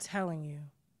 I'm telling you,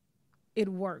 it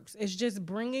works. It's just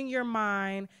bringing your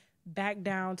mind back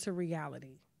down to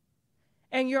reality.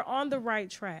 And you're on the right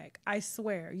track. I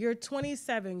swear. You're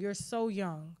 27. You're so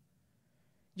young.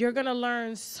 You're going to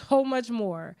learn so much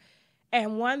more.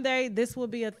 And one day, this will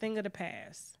be a thing of the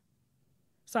past.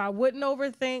 So I wouldn't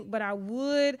overthink, but I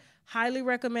would highly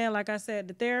recommend, like I said,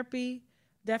 the therapy,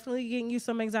 definitely getting you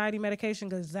some anxiety medication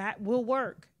because that will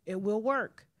work. It will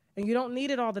work. And you don't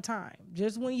need it all the time.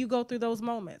 Just when you go through those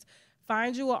moments.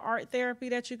 Find you an art therapy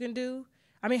that you can do.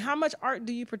 I mean, how much art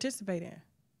do you participate in?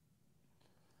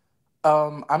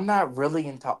 I'm not really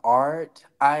into art.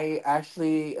 I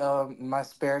actually in my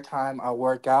spare time I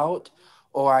work out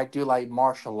or I do like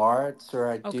martial arts or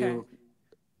I Okay. do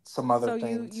some other So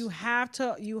you things. have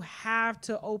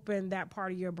to open that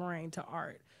part of your brain to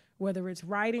art, whether it's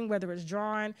writing, whether it's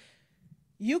drawing.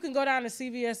 You can go down to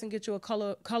CVS and get you a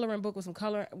coloring book with some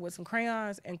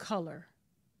crayons and color.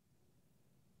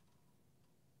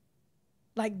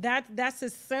 Like that's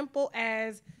as simple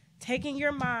as taking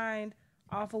your mind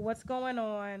off of what's going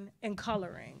on and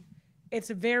coloring. It's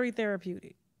very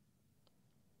therapeutic.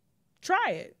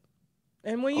 Try it.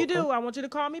 And when you Okay. do, I want you to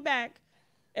call me back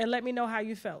and let me know how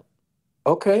you felt.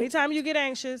 Okay. Anytime you get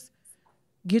anxious,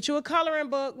 get you a coloring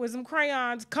book with some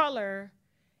crayons, color,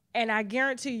 and I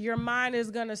guarantee your mind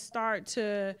is going to start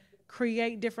to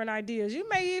create different ideas. You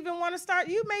may even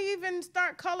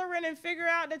start coloring and figure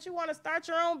out that you want to start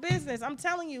your own business. I'm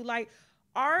telling you, like,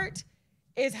 art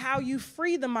is how you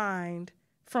free the mind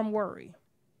from worry.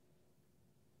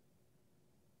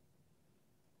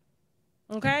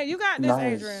 Okay? You got this,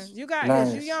 Adrian. Nice. You got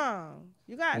this. You Nice. young.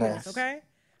 You got this, Nice. okay?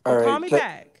 All But call right. me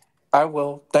back. I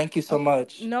will. Thank you so Oh,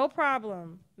 much. no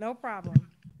problem. No problem.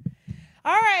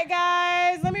 All right,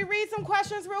 guys, let me read some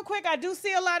questions real quick. I do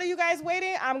see a lot of you guys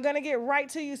waiting. I'm going to get right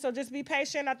to you, so just be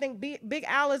patient. I think Big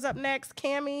Al is up next,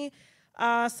 Cammie,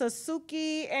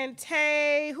 Sasuke, and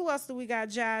Tay. Who else do we got?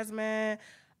 Jasmine.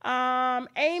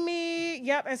 Amy,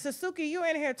 yep, and Sasuke, you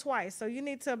in here twice, so you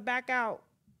need to back out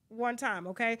one time,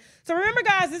 okay? So remember,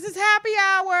 guys, this is happy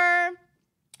hour.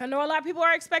 I know a lot of people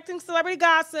are expecting celebrity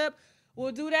gossip.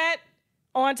 We'll do that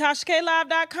on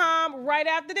tashaklive.com right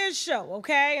after this show,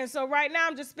 okay? And so right now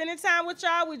I'm just spending time with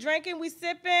y'all. We drinking, we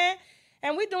sipping,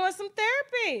 and we doing some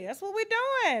therapy. That's what we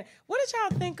doing. What did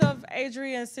y'all think of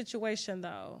Adrian's situation,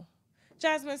 though?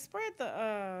 Jasmine, spread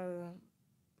the,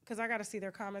 because I got to see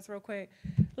their comments real quick.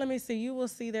 Let me see. You will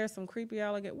see there's some creepy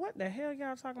alligator. What the hell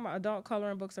y'all talking about? Adult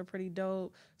coloring books are pretty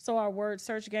dope. So are word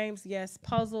search games. Yes,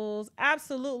 puzzles.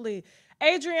 Absolutely.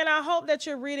 Adrian, I hope that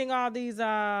you're reading all this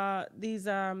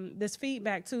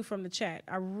feedback too from the chat.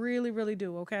 I really, really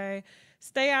do, okay?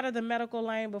 Stay out of the medical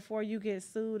lane before you get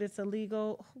sued. It's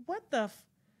illegal. What the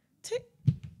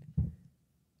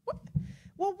what?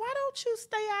 Well, why don't you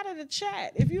stay out of the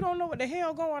chat if you don't know what the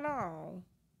hell going on?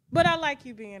 But I like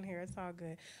you being here. It's all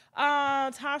good.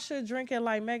 Tasha drinking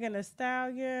like Megan Thee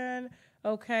Stallion.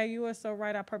 Okay, you are so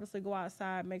right. I purposely go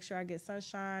outside, make sure I get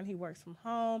sunshine. He works from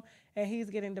home, and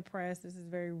he's getting depressed. This is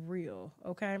very real,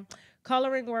 okay?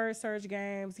 Coloring word search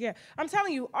games. Yeah, I'm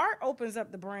telling you, art opens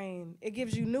up the brain. It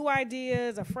gives you new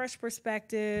ideas, a fresh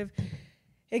perspective.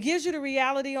 It gives you the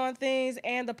reality on things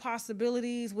and the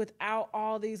possibilities without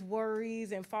all these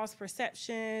worries and false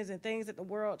perceptions and things that the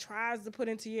world tries to put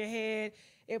into your head.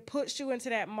 It puts you into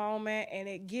that moment, and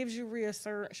it gives you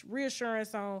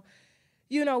reassurance on,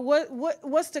 you know,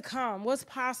 what's to come, what's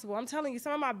possible. I'm telling you,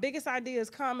 some of my biggest ideas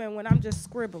coming when I'm just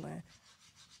scribbling.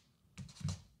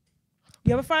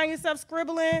 You ever find yourself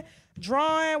scribbling,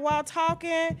 drawing while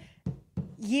talking?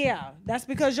 Yeah, that's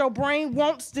because your brain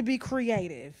wants to be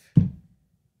creative.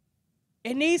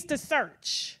 It needs to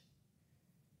search.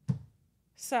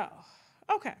 So,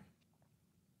 okay.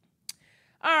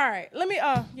 All right, let me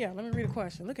read a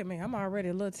question. Look at me, I'm already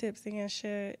a little tipsy and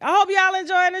shit. I hope y'all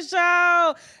enjoying the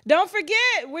show. Don't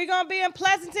forget, we're gonna be in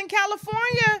Pleasanton,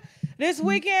 California this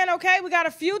weekend, okay? We got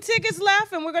a few tickets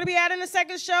left, and we're gonna be adding a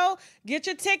second show. Get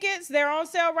your tickets, they're on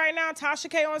sale right now,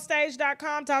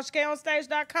 tashakonstage.com,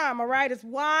 tashakonstage.com, all right? It's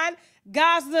wine,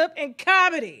 gossip, and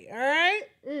comedy, all right?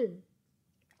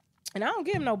 And I don't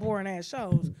give no boring ass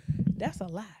shows. That's a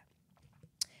lie.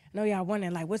 I know y'all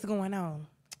wondering, like, what's going on?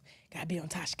 Gotta be on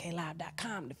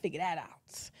tashaklive.com to figure that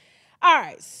out. All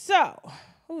right, so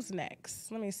who's next?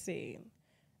 Let me see.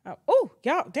 Oh,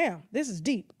 y'all, damn, this is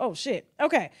deep. Oh, shit.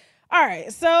 Okay. All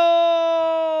right, so,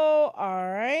 all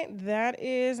right, that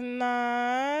is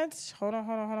not, hold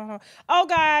on. Oh,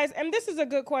 guys, and this is a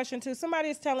good question, too. Somebody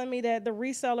is telling me that the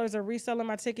resellers are reselling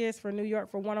my tickets for New York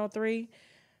for 103.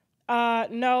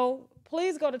 No,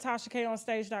 please go to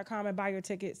tashakonstage.com and buy your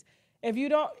tickets. If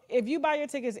you buy your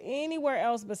tickets anywhere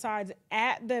else besides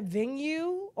at the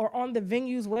venue or on the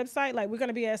venue's website, like we're going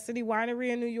to be at City Winery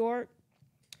in New York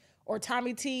or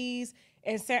Tommy T's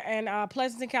in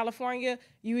Pleasanton, California,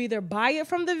 you either buy it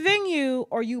from the venue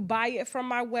or you buy it from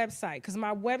my website, because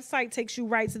my website takes you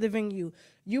right to the venue.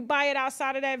 You buy it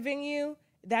outside of that venue,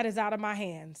 that is out of my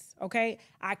hands, okay?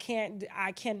 I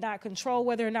cannot control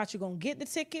whether or not you're going to get the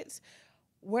tickets,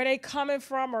 where they coming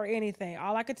from, or anything.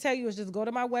 All I can tell you is just go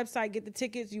to my website, get the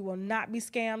tickets. You will not be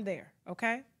scammed there,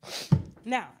 okay?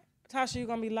 Now, Tasha, you're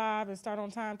gonna be live and start on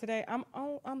time today. I'm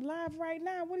live right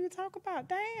now. What are you talking about?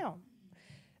 Damn.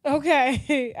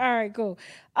 Okay. All right, cool.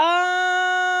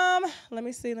 Let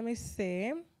me see. Let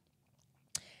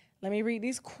me read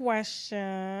these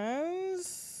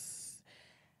questions.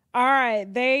 All right,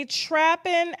 they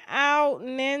trapping out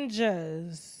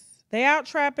ninjas. They out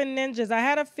trapping ninjas. I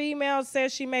had a female say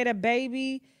she made a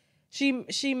baby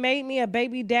She made me a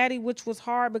baby daddy, which was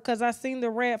hard because I seen the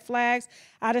red flags.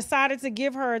 I decided to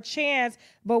give her a chance,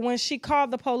 but when she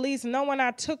called the police, knowing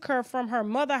I took her from her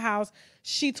mother house,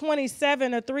 she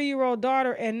 27, a 3-year-old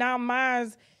daughter, and now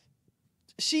mine's,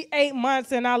 she 8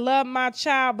 months, and I love my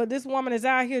child, but this woman is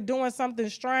out here doing something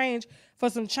strange for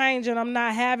some change, and I'm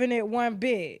not having it one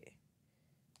bit.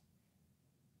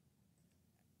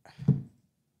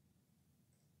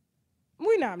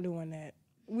 We're not doing that.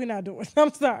 We're not doing it.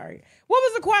 I'm sorry. What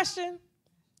was the question?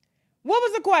 What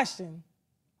was the question?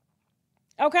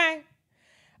 Okay.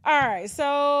 All right.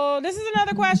 So this is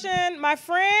another question. My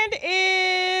friend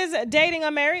is dating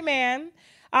a married man.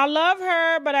 I love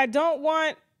her, but I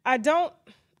don't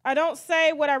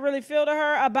say what I really feel to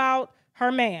her about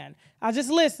her man. I just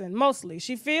listen mostly.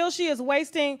 She feels she is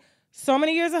wasting so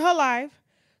many years of her life.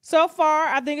 So far,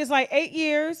 I think it's like 8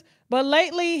 years. But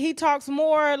lately, he talks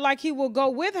more like he will go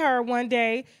with her one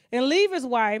day and leave his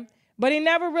wife, but he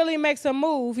never really makes a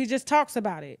move. He just talks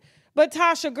about it. But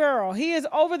Tasha, girl, he is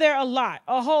over there a lot,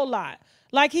 a whole lot.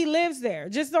 Like he lives there,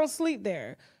 just don't sleep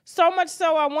there. So much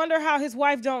so, I wonder how his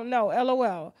wife don't know,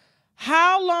 LOL.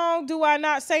 How long do I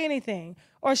not say anything?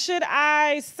 Or should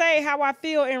I say how I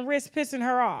feel and risk pissing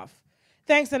her off?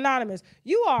 Thanks, Anonymous.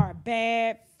 You are a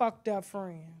bad, fucked up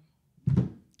friend.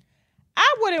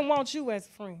 I wouldn't want you as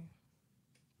a friend.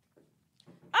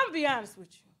 I'm going to be honest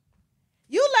with you.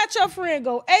 You let your friend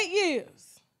go 8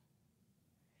 years.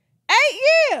 8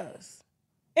 years.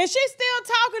 And she's still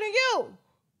talking to you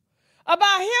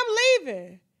about him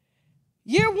leaving.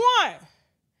 Year 1,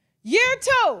 year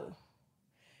 2,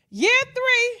 year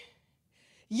 3,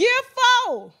 year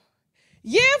 4,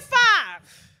 year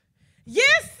 5, year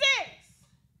 6,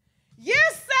 year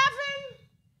 7,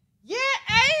 year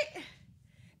 8,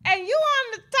 and you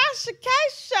on the Tasha K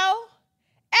show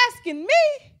asking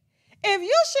me if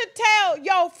you should tell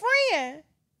your friend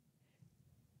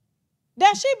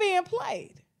that she being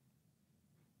played.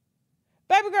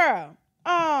 Baby girl,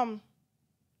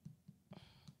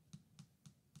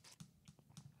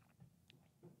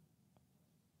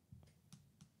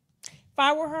 if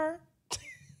I were her,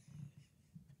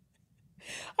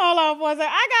 hold on for a second.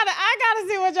 I gotta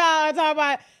see what y'all are talking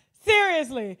about.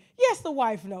 Seriously. Yes, the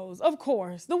wife knows, of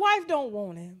course. The wife don't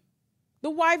want him. The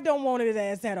wife don't want his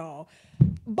ass at all.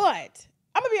 But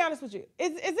I'm gonna be honest with you.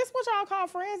 Is this what y'all call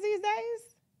friends these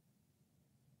days?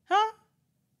 Huh?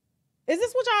 Is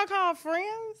this what y'all call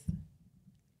friends?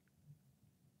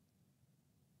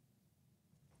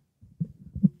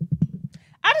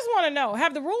 I just want to know,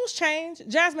 have the rules changed?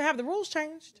 Jasmine, have the rules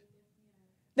changed?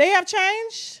 They have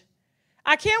changed?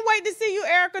 I can't wait to see you,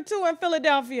 Erica, too, in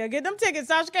Philadelphia. Get them tickets,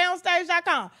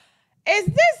 SashaKOnStage.com. Is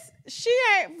this, she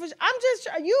ain't, I'm just,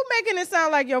 you making it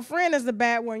sound like your friend is the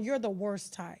bad one. You're the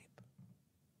worst type.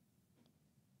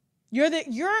 You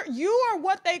are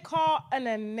what they call an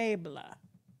enabler.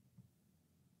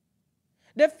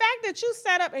 The fact that you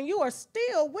sat up and you are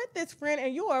still with this friend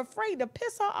and you are afraid to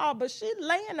piss her off, but she's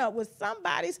laying up with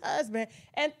somebody's husband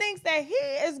and thinks that he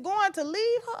is going to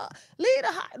leave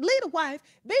a wife,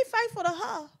 be faithful to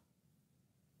her.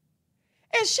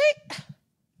 And she,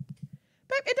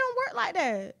 babe, it don't work like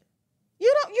that.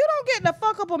 You don't get to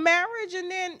fuck up a marriage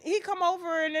and then he come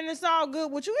over and then it's all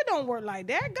good with you. It don't work like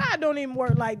that. God don't even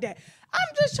work like that.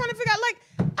 I'm just trying to figure out,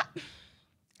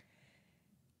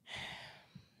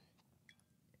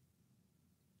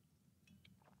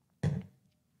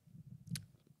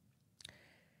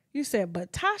 you said,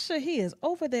 but Tasha, he is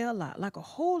over there a lot, like a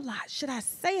whole lot. Should I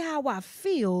say how I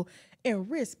feel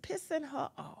and risk pissing her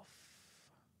off?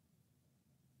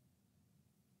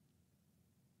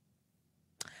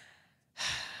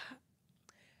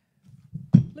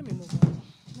 Let me move on.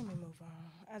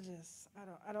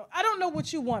 I don't know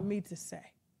what you want me to say.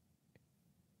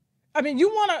 I mean,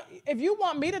 if you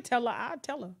want me to tell her, I'll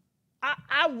tell her.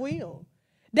 I will.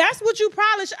 That's what you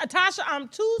probably should. Tasha, I'm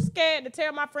too scared to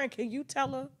tell my friend, can you tell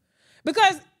her?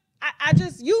 Because I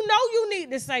just, you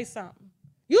need to say something.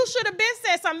 You should have been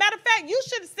said something. Matter of fact, you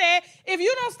should have said, if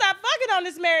you don't stop fucking on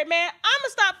this married man, I'm going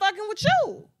to stop fucking with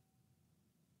you.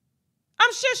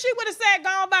 I'm sure she would have said,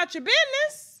 go about your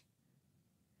business.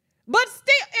 But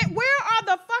still, where are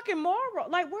the fucking morals?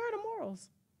 Like, where are the morals?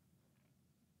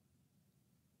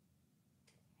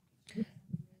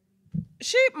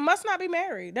 She must not be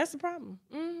married. That's the problem.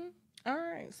 Mm-hmm. All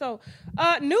right. So,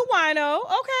 new wino.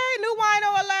 Okay, new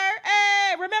wino alert.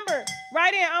 Hey, remember,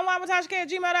 write in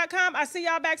unwinewithtashak@gmail.com. I see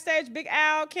y'all backstage. Big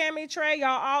Al, Cammy, Trey, y'all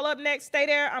all up next. Stay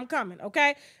there. I'm coming,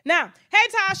 okay? Now, hey,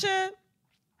 Tasha.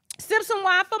 Sip some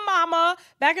wine for mama.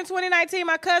 Back in 2019,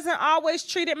 my cousin always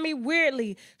treated me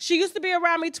weirdly. She used to be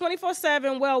around me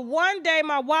 24/7. Well, one day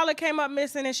my wallet came up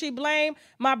missing and she blamed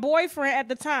my boyfriend at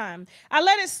the time. I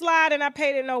let it slide and I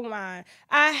paid it no mind.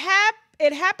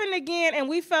 It happened again and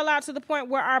we fell out to the point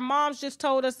where our moms just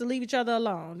told us to leave each other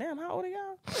alone. Damn, how old are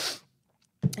y'all?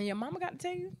 And your mama got to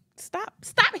tell you, stop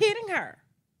hitting her.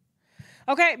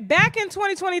 Okay, back in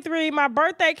 2023, my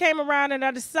birthday came around and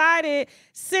I decided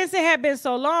since it had been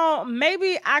so long,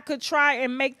 maybe I could try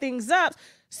and make things up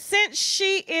since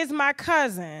she is my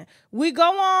cousin. We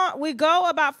go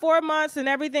about 4 months and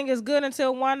everything is good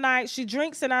until one night she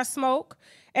drinks and I smoke.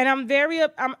 And I'm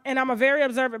a very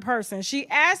observant person. She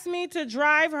asked me to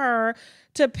drive her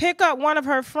to pick up one of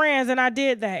her friends, and I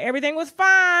did that. Everything was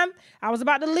fine. I was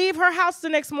about to leave her house the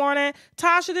next morning.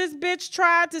 Tasha, this bitch,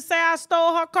 tried to say I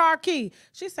stole her car key.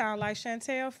 She sounded like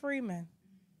Chantel Freeman.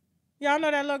 Y'all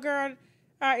know that little girl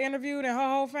I interviewed and her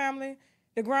whole family?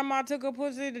 The grandma took her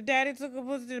pussy, the daddy took her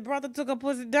pussy, the brother took her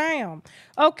pussy. Damn.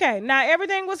 Okay, now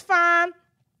everything was fine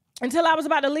until I was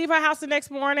about to leave her house the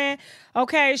next morning.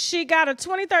 Okay, she got a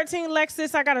 2013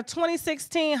 Lexus. I got a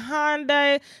 2016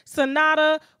 Hyundai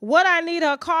Sonata. What I need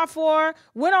her car for?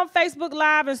 Went on Facebook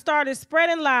Live and started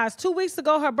spreading lies. 2 weeks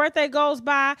ago, her birthday goes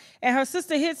by, and her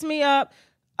sister hits me up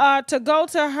to go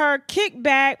to her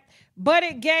kickback, but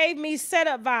it gave me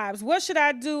setup vibes. What should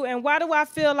I do, and why do I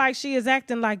feel like she is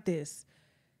acting like this?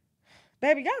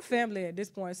 Baby, got family at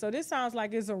this point, so this sounds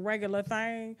like it's a regular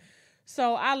thing.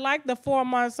 So I like the 4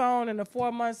 months on and the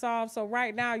 4 months off. So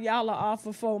right now, y'all are off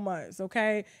for 4 months,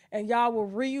 okay? And y'all will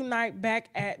reunite back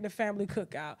at the family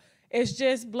cookout. It's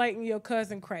just blatant your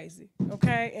cousin crazy,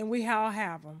 okay? And we all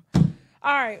have them.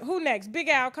 All right, who next? Big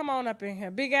Al, come on up in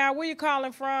here. Big Al, where you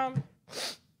calling from?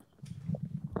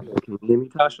 Can you hear me,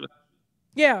 Tasha?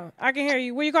 Yeah, I can hear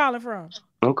you. Where you calling from?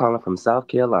 I'm calling from South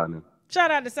Carolina. Shout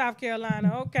out to South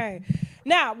Carolina. Okay.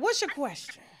 Now, what's your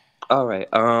question? All right.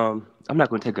 I'm not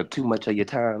going to take up too much of your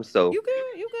time. So You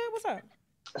good? You good? What's up?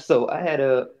 so I had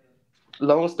a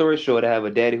long story short. I have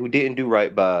a daddy who didn't do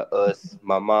right by us,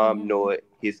 my mom, nor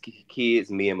his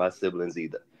kids, me and my siblings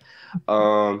either.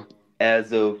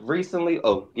 As of recently,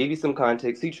 give you some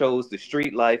context. He chose the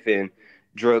street life and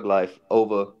drug life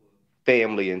over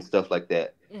family and stuff like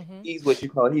that. He's what you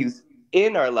call he was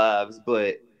in our lives,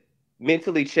 but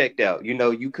mentally checked out. You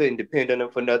know, you couldn't depend on him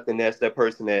for nothing. That's that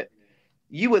person that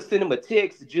you would send them a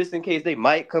text just in case they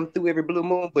might come through every blue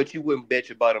moon, but you wouldn't bet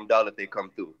your bottom dollar if they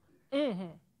come through.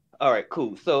 All right,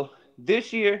 cool. So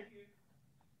this year,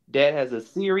 dad has a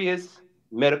serious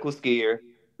medical scare,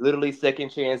 literally second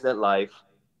chance at life.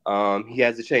 He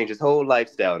has to change his whole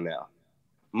lifestyle now.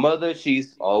 Mother,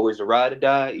 she's always a ride or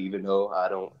die, even though I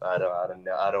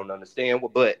don't understand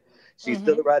what, but she's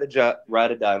still a ride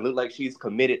or die. And look like she's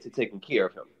committed to taking care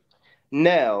of him.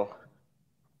 Now,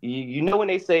 you know when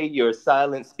they say your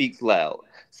silence speaks loud.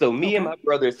 So me and my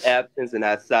brother's absence and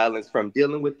our silence from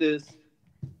dealing with this,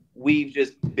 we've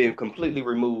just been completely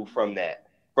removed from that.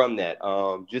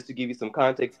 Just to give you some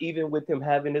context, even with him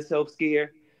having this health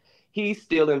scare, he's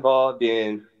still involved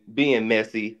in being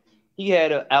messy. He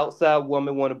had an outside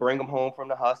woman want to bring him home from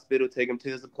the hospital, take him to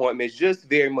his appointments, just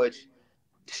very much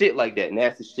shit like that,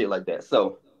 nasty shit like that.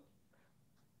 So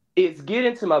it's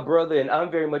getting to my brother, and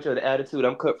I'm very much of the attitude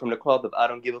I'm cut from the cloth of I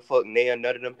don't give a fuck. None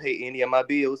of them pay any of my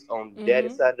bills on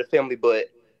daddy's side of the family, but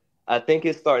I think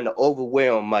it's starting to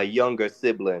overwhelm my younger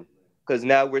sibling because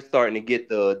now we're starting to get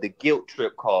the guilt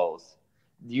trip calls.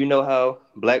 You know how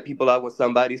black people are when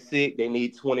somebody's sick, they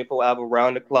need 24-hour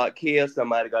round the clock care.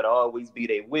 Somebody got to always be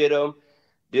there with them.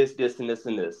 This, and this,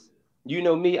 and this. You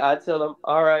know me, I tell them,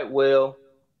 all right, well,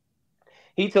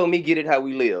 he told me get it how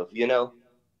we live, you know?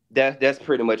 That's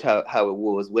pretty much how it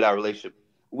was with our relationship.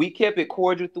 We kept it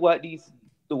cordial throughout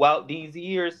these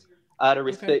years out of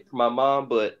respect for my mom,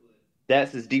 but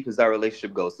that's as deep as our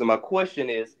relationship goes. So my question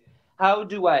is, how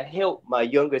do I help my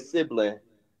younger sibling,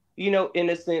 you know, in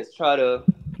a sense, try to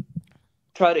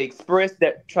express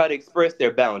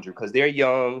their boundary because they're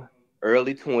young,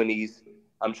 early 20s.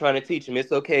 I'm trying to teach them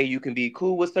it's okay. You can be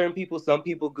cool with certain people. Some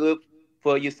people good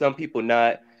for you, some people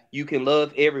not. You can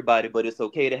love everybody, but it's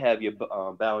okay to have your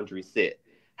boundaries set.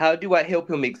 How do I help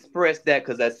him express that?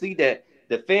 Because I see that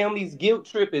the family's guilt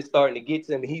trip is starting to get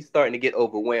to him. And he's starting to get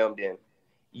overwhelmed. And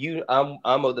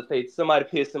I'm of the faith. Somebody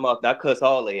pissed him off. And I cuss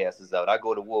all their asses out. I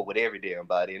go to war with every damn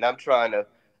body. And I'm trying to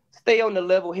stay on the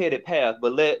level-headed path,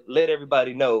 but let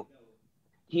everybody know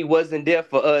he wasn't there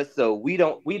for us. So we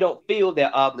don't feel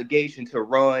that obligation to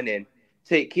run and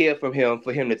take care from him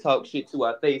for him to talk shit to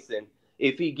our face. And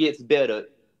if he gets better,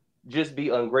 just be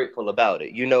ungrateful about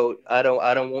it. You know, I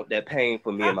don't want that pain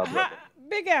for me and my brother.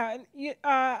 Big Al,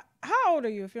 how old are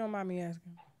you, if you don't mind me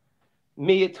asking?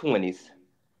 Mid 20s.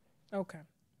 Okay.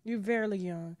 You're very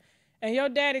young. And your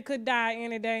daddy could die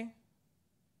any day.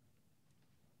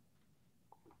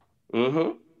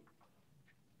 Mm-hmm.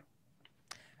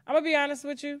 I'm going to be honest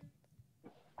with you.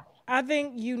 I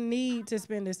think you need to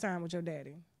spend this time with your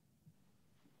daddy.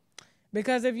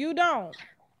 Because if you don't,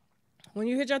 when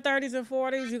you hit your 30s and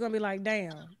 40s, you're going to be like,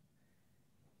 damn.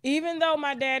 Even though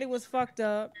my daddy was fucked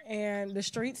up and the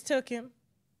streets took him,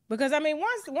 because I mean,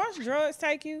 once drugs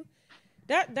take you,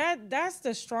 that's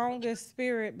the strongest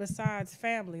spirit besides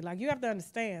family. Like you have to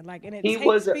understand. Like, and it He takes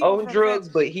wasn't people on from family. drugs,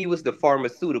 but he was the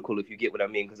pharmaceutical, if you get what I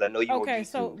mean, because I know you on Okay, YouTube.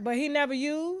 so but he never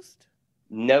used,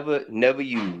 Never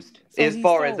used. so As he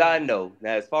far as I sold. know.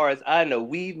 Now, as far as I know,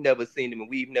 we've never seen him, and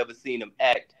we've never seen him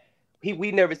act.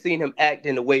 We never seen him act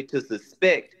in a way to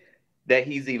suspect that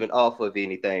he's even off of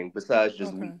anything besides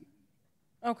just Okay, weed.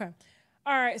 okay,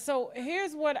 all right. So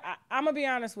here's what I'm gonna be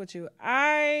honest with you.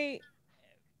 I'm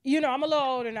a little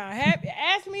older now.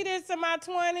 Ask me this in my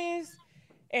 20s,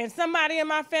 and somebody in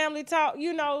my family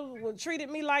treated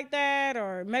me like that,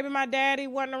 or maybe my daddy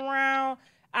wasn't around,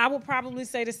 I would probably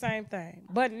say the same thing.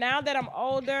 But now that I'm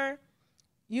older,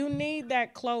 you need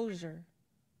that closure.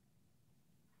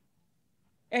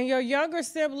 And your younger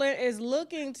sibling is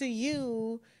looking to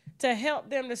you to help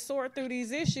them to sort through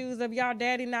these issues of y'all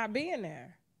daddy not being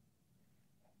there.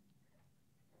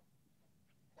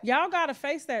 Y'all gotta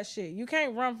face that shit. You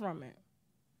can't run from it.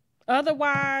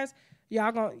 Otherwise, he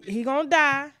gonna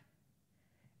die.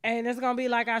 And it's gonna be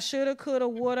like I shoulda, coulda,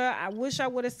 woulda. I wish I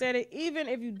would have said it. Even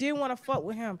if you didn't want to fuck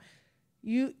with him,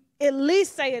 you at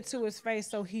least say it to his face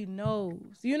so he knows.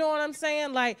 You know what I'm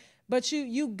saying? Like, but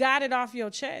you got it off your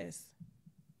chest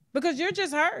because you're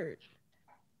just hurt.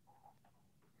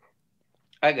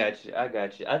 I got you. I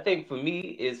got you. I think for me,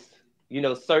 it's,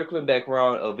 circling back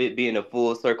around of it being a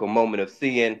full circle moment of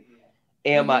seeing,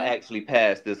 am I Mm-hmm. actually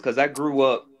past this? Because I grew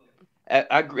up,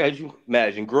 as you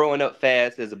imagine, growing up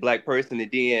fast as a black person, and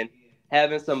then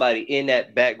having somebody in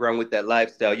that background with that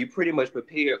lifestyle, you pretty much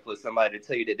prepared for somebody to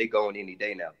tell you that they're going any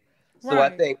day now. So I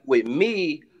Right. think with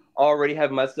me already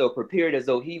having myself prepared as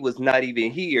though he was not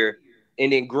even here,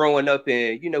 and then growing up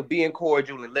and being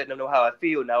cordial and letting them know how I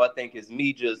feel, now I think it's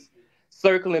me just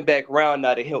circling back around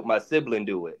now to help my sibling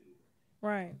do it.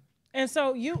 Right. And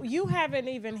so you haven't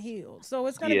even healed. So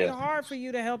it's gonna be Yeah, hard for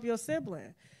you to help your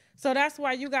sibling. So that's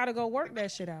why you gotta go work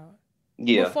that shit out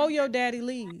yeah. before your daddy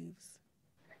leaves.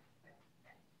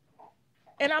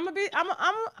 And I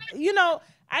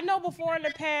know before in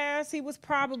the past he Still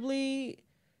probably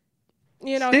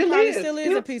is, still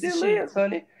is a still piece of still shit. is,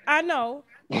 honey. I know.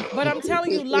 But I'm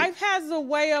telling you, life has a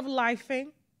way of lifing.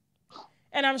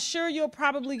 And I'm sure you'll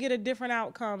probably get a different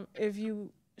outcome if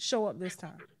you show up this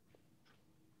time.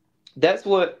 That's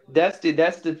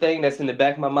the thing that's in the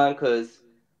back of my mind, because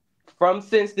from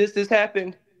since this has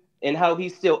happened and how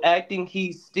he's still acting,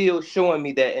 he's still showing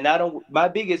me that. And I don't. My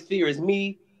biggest fear is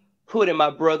me putting my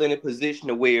brother in a position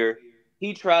to where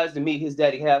he tries to meet his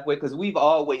daddy halfway, because we've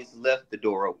always left the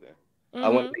door open. I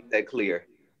want to Mm-hmm. make that clear.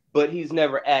 But he's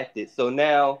never acted. So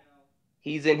now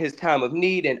he's in his time of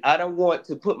need, and I don't want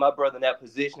to put my brother in that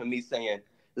position of me saying,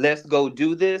 "Let's go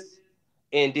do this,"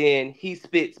 and then he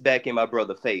spits back in my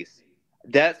brother's face.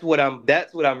 That's what I'm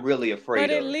really But afraid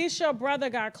at of. least your brother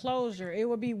got closure. It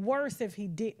would be worse if he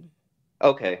didn't.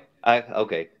 Okay.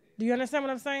 Do you understand what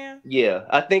I'm saying? Yeah,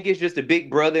 I think it's just a big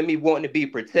brother in me wanting to be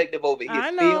protective over his I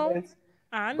know. feelings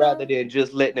I rather know. than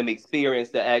just letting him experience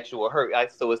the actual hurt.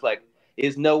 So it's like,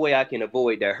 there's no way I can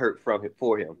avoid that hurt from him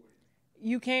for him.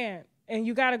 You can't. And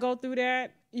you got to go through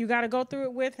that. You got to go through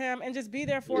it with him and just be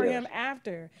there for Yeah, him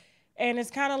after. And it's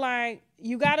kind of like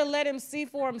you got to let him see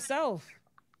for himself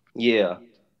yeah,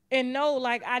 and know,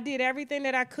 like, I did everything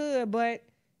that I could, but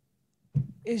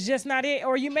it's just not it.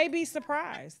 Or you may be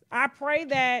surprised. I pray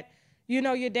that,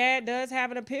 your dad does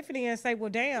have an epiphany and say, well,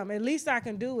 damn, at least I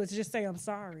can do is just say, I'm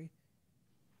sorry.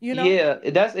 You know? yeah.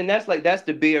 That's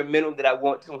the bare minimum that I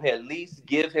want to at least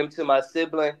give him to my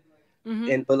sibling.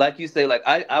 Mm-hmm. And but like you say, like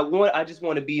I just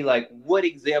want to be like, what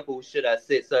example should I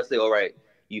set? So I say, all right,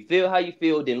 you feel how you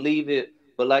feel, then leave it.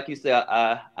 But like you say,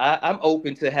 I'm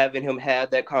open to having him have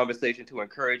that conversation, to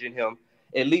encouraging him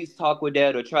at least talk with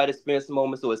dad or try to spend some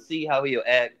moments or see how he'll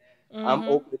act. I'm Mm-hmm.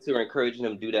 open to encouraging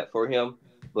him to do that for him.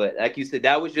 But like you said,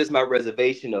 that was just my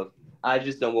reservation of, I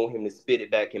just don't want him to spit it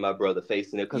back in my brother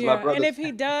facing it, because my Yeah. And brother's if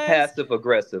he does, passive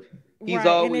aggressive. He's right.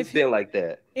 always been like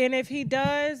that. And if he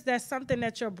does, that's something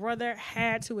that your brother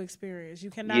had to experience.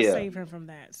 You cannot Yeah. save him from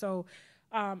that. So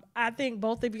I think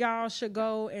both of y'all should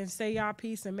go and say y'all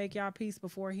piece and make y'all peace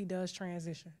before he does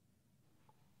transition.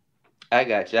 I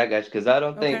got you. Because I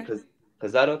don't think, Okay? because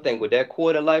Because I don't think with that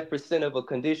quarter life percent of a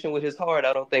condition with his heart,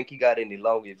 I don't think he got any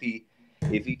longer if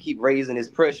he keep raising his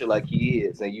pressure like he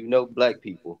is. And you know black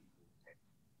people.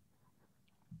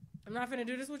 I'm not finna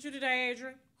do this with you today,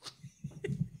 Adrian.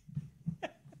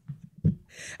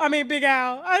 I mean, Big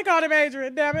Al. I called him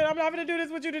Adrian. Damn it. I'm not going to do this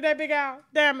with you today, Big Al.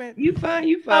 Damn it. You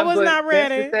I fine, was but not that's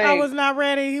the ready. I thing. was not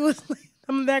ready. He was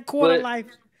I'm that quarter But life.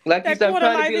 like you That said, I'm quarter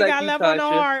trying to life be he like got you, left on the Tasha.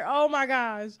 heart. Oh my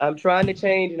gosh. I'm trying to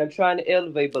change and I'm trying to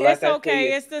elevate. But It's like I say,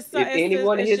 okay. if any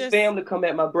one of It's his just family come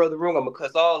at my brother wrong, I'm gonna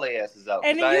cuss all their asses out.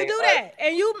 and Cause then you do that.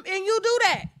 And you do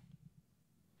that.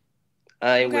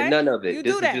 I ain't with Okay? none of it. You do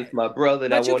This is that. just my brother,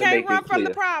 and I But you want to can't make run it from the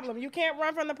clear. problem. You can't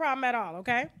run from the problem at all,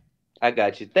 okay? I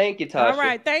got you. Thank you, All Tasha.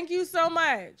 right. Thank you so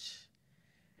much.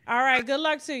 All right. Good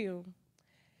luck to you.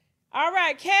 All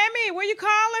right, Cammy, where you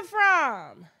calling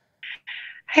from?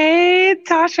 Hey,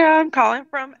 Tasha, I'm calling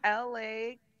from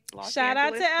LA, Los Shout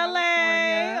out to Angeles,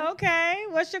 California. LA. Okay.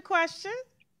 What's your question?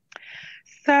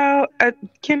 So,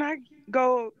 can I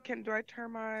do I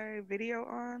turn my video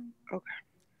on? Okay.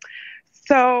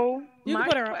 So, You can my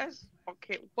put her up. question,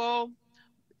 okay, well,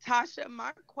 Tasha,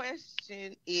 my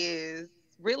question is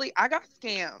really, I got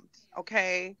scammed,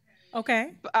 okay,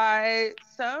 Okay. by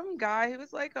some guy who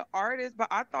was like an artist, but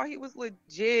I thought he was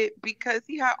legit because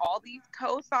he had all these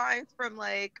cosigns from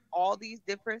like all these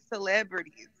different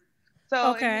celebrities.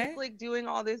 So, and he's Okay. like doing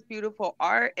all this beautiful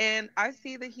art, and I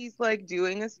see that he's like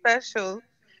doing a special.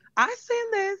 I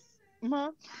send this,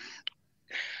 ma-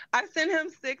 I sent him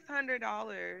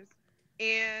 $600,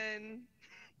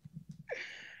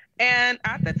 and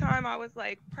at the time I was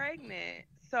like pregnant,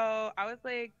 so I was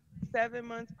like 7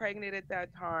 months pregnant at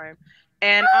that time,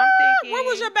 and I'm Where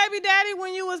was your thinking baby daddy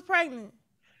when you was pregnant?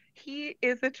 he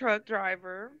is a truck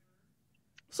driver.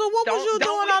 So what was you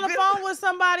Don't doing on wait. the phone with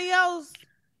somebody else?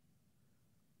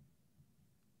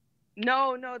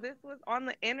 No, no, this was on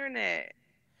the internet.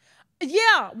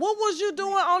 Yeah. What was you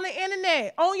doing on the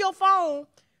internet, on your phone,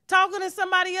 talking to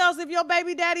somebody else if your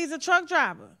baby daddy's a truck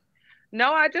driver?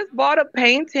 No, I just bought a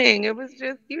painting. It was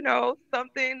just,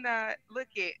 something that look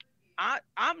it.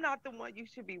 I'm not the one you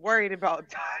should be worried about,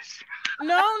 Tosh.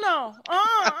 No, no.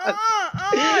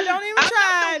 Don't even I'm not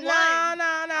try the it. No, one. no,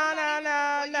 I'm no, not no, even the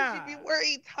no, one you should be no.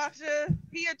 worried, Tasha.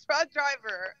 He a truck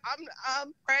driver.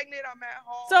 I'm pregnant. I'm at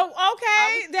home. So, I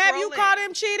was okay, have you caught scrolling.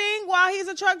 him cheating while he's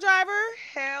a truck driver?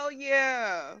 Hell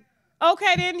yeah.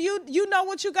 Okay, then you know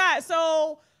what you got.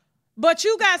 So, but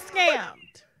you got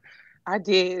scammed. I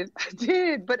did. I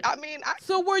did. But I mean,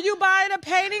 So, were you buying a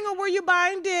painting or were you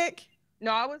buying dick?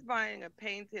 no, I was buying a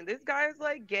painting. This guy is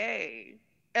like gay.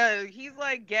 He's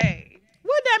like gay.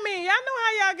 What that mean? Y'all know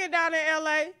how y'all get down in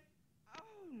LA.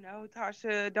 Oh no,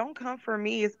 Tasha, don't come for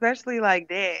me, especially like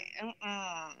that.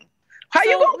 Mm-mm. How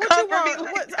you So, gonna what come you for me want?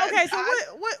 like What? that, Okay, so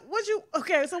Tasha? what you?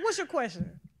 Okay, so what's your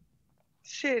question?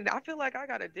 Shit, I feel like I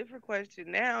got a different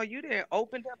question now. You didn't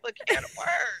open up a can of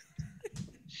worms.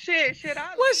 Shit, should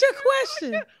I What's your leave,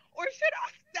 question? Tasha, or should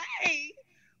I stay?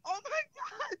 Oh my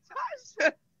God,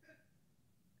 Tasha.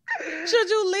 Should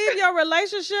you leave your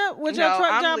relationship with your No, truck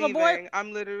I'm driver boy? leaving.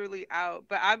 I'm literally out.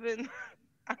 But I've been.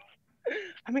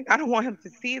 I mean, I don't want him to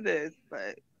see this,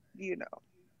 but you know.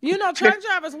 You know, truck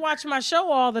drivers watch my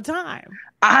show all the time.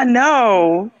 I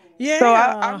know. So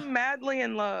Yeah. I'm madly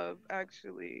in love,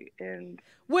 actually, and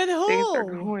With things are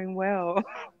who? going well.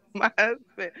 My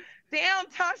husband. Damn,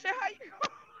 Tasha, how you?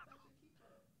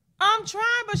 I'm trying,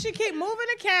 but she keep moving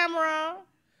the camera.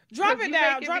 Drop Because it you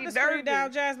down. making Drop me the screen nervous.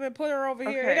 down, Jasmine. Put her over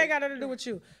here. It ain't Okay. got nothing to do with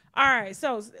you. All right,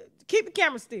 so keep the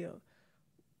camera still.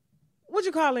 What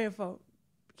you call in for?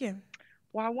 Kim.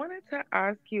 Well, I wanted to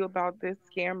ask you about this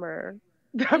scammer.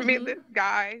 I mean, Mm-hmm. this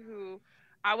guy who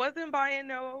I wasn't buying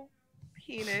no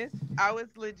penis. I was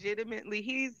legitimately.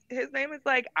 His name is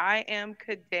like I am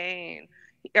Kadane,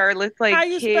 or it's How like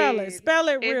you spell it? kid. Spell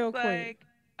it It's real quick. like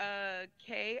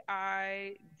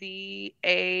Kidane.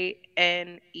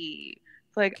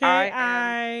 It's like K I am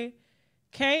I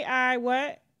K I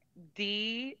what?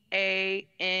 Dane.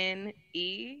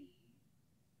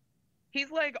 He's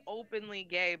like openly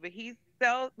gay, but he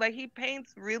sells like he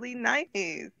paints really nice.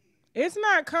 It's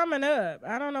not coming up.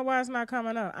 I don't know why it's not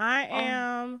coming up. I Oh,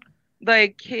 am.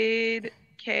 like kid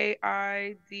Kid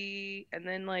and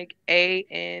then like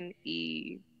Ane.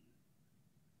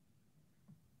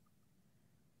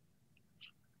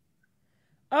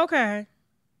 Okay.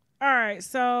 All right.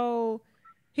 So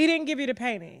he didn't give you the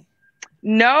painting.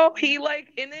 No, he like,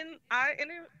 and then I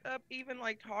ended up even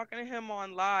like talking to him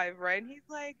on live, right? And he's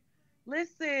like,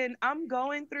 "Listen, I'm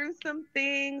going through some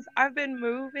things. I've been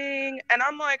moving," and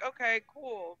I'm like, "Okay,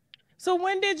 cool." So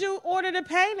when did you order the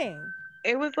painting?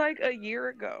 It was like a year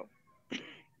ago.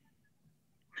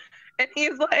 And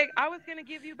he's like, I was gonna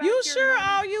give you back You your sure money.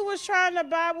 all you was trying to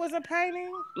buy was a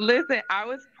painting? Listen, I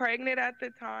was pregnant at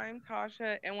the time,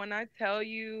 Tasha, and when I tell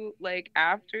you, like,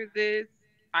 after this,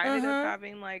 I ended up Uh-huh.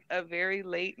 having like a very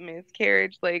late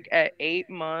miscarriage, like at 8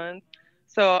 months.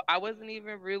 So I wasn't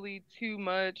even really too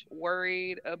much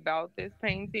worried about this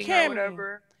painting or Cammy,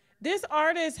 whatever. this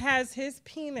artist has his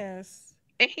penis.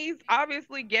 And he's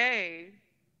obviously gay.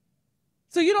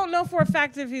 So you don't know for a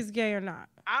fact if he's gay or not.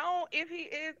 I don't, if he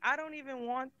is, I don't even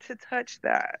want to touch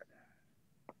that.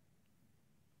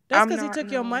 That's I'm because he not,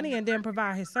 took your no. money and didn't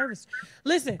provide his service.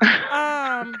 Listen,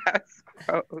 um, That's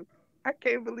gross. I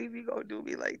can't believe you gonna do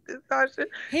me like this, Tasha.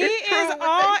 he It's is true what they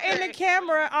all in the say.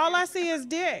 camera. All I see is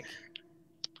dick.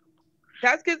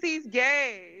 That's because he's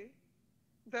gay.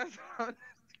 That's how.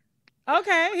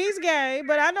 Okay, he's gay,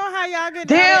 but I know how y'all get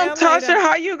down in Damn, LA. Tasha,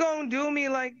 how you gonna do me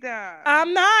like that?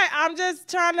 I'm not. I'm just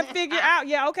trying to figure out.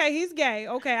 Yeah, okay, he's gay.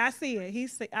 Okay, I see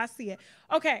it. I see it.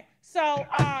 Okay, so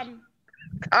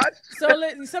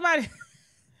Tasha, somebody, you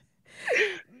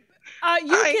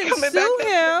I ain't can coming back sue up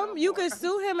here him. no You more. can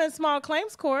sue him in small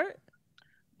claims court.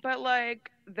 But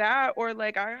like that, or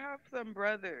like I have some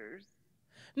brothers,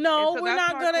 and No, so we're that's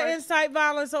not my gonna question. incite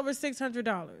violence over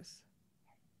 $600.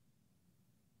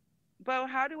 But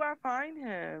how do I find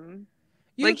him?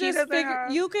 You Like he just doesn't figure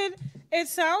have. you could. It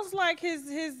sounds like his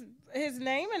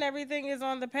name and everything is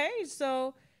on the page,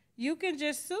 so you can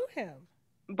just sue him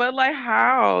But like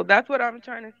how? That's what I'm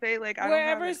trying to say. Like I don't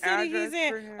have wherever an city he's address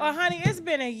in. for Oh, him. honey, it's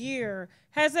been a year.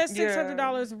 Has that six hundred Yeah.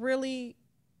 dollars really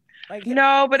like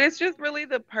No, but it's just really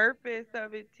the purpose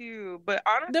of it too. But the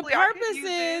honestly, I could purpose use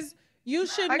it. is you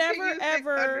should I could never use six hundred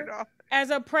ever, dollars. as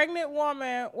a pregnant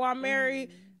woman while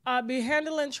married, Mm. be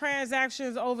handling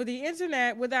transactions over the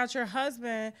internet without your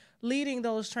husband leading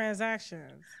those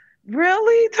transactions.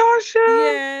 Really, Tasha?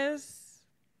 Yes.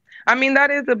 I mean, that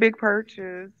is a big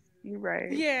purchase. You're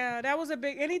right. Yeah, that was a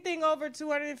big anything over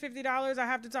 $250 I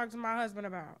have to talk to my husband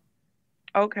about.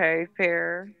 Okay,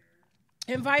 fair.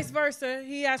 And vice versa,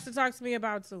 he has to talk to me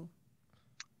about too.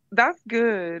 That's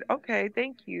good. Okay,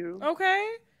 thank you. Okay?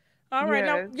 All right.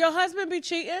 Now, Yes. your husband be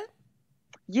cheating?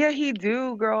 Yeah, he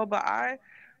do, girl, but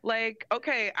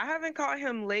okay, I haven't caught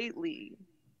him lately,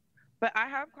 but I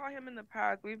have caught him in the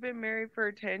past. We've been married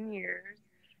for 10 years,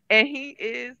 and he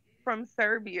is from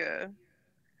Serbia.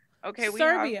 Okay,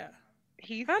 Serbia.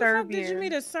 he's How the fuck did you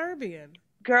meet Serbian. a Serbian?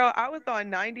 Girl, I was on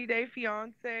 90 Day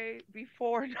Fiance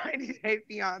before 90 Day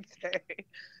Fiance.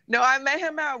 No, I met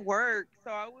him at work. So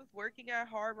I was working at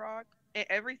Hard Rock, and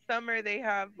every summer they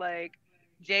have like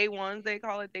J1s, they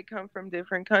call it. They come from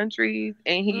different countries,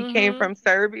 and he came Mm-hmm. from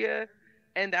Serbia,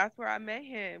 and that's where I met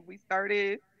him. We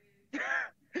started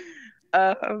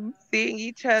seeing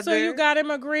each So you other. got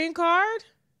him a green card?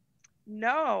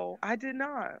 No, I did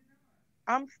not.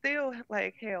 I'm still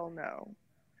like, hell no.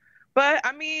 But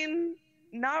I mean,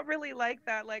 not really like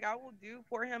that. Like I will do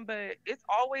for him, but it's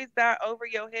always that over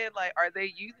your head. Like, are they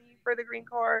using you for the green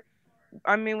card?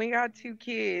 I mean, we got two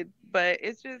kids, but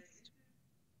it's just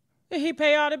Did he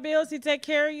pay all the bills? He take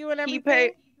care of you and he paid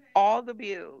everything? all the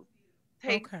bills,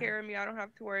 takes Okay. care of me. I don't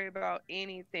have to worry about I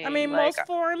anything. mean, Like, most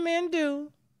foreign men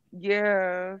do.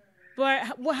 yeah. But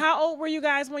how old were you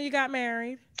guys when you got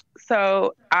married?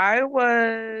 So I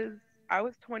was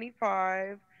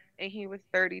 25 and he was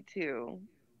 32.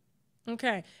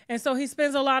 Okay. And so he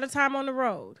spends a lot of time on the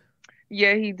road.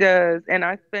 Yeah, he does, and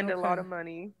I spend a lot Okay. of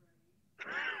money.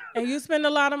 And you spend a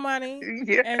lot of money.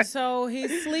 Yeah, And so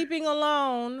he's sleeping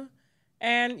alone.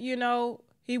 And,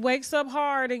 he wakes up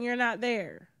hard and you're not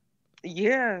there.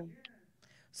 yeah.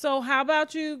 So how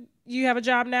about you? You have a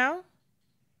job now?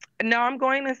 No, I'm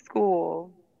going to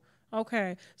school.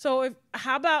 Okay. So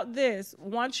how about this?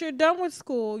 Once you're done with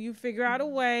school, you figure out a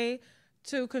way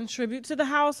to contribute to the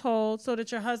household so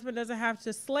that your husband doesn't have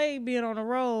to slave being on the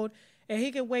road and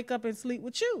he can wake up and sleep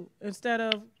with you instead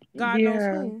of God knows Yeah.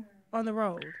 who on the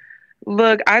road.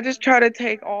 Look, I just try to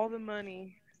take all the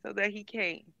money so that he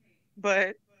can't.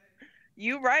 But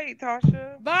you right,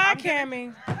 Tasha. Bye, I'm gonna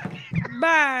Cammy.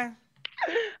 Bye.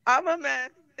 I'm a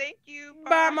mess. Thank you. Bye,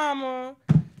 Bye. mama.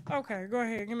 Okay, go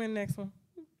ahead. Give me the next one.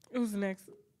 Who's the next?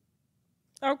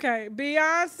 Okay,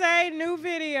 Beyonce, new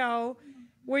video.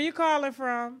 Where you calling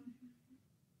from?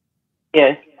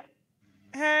 Yes.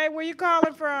 Hey, where you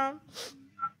calling from?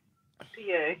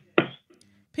 PA.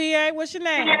 PA, what's your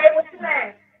name? What's your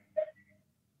name?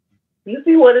 You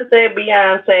see what it said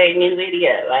Beyonce new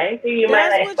video, right? See you my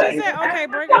That's next what you time. said. Okay,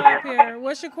 bring her up here.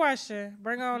 What's your question?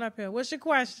 Bring her on up here. What's your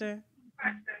question?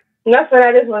 Nothing,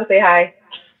 I just want to say hi.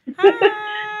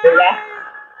 Hi.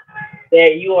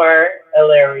 That you are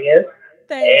hilarious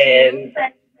Thank you. and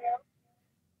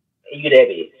you that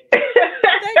bitch.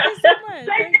 Thank you so much.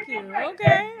 Thank you.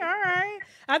 Okay. All right.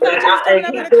 I thought you was coming And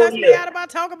up here keep to cuss doing me you. out about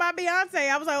talking about Beyonce.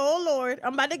 I was like, oh Lord,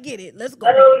 I'm about to get it. Let's go.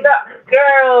 Oh, no,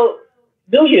 girl,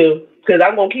 do you? Because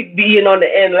I'm gonna keep being on the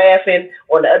end laughing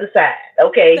on the other side.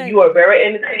 Okay, you Thank you, are very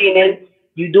baby. entertaining.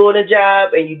 You doing a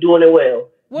job and you doing it well.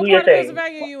 Do What your part of thing.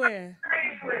 Pennsylvania you in?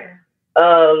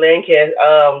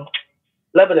 Lancaster,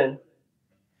 Lebanon.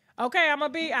 Okay, I'm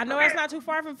gonna be. I know that's not too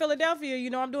far from Philadelphia. You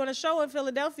know, I'm doing a show in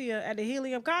Philadelphia at the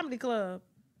Helium Comedy Club.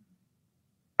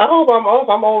 I hope I'm off.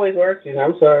 I'm always working.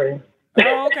 I'm sorry.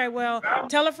 Oh, okay. Well,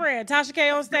 tell a friend.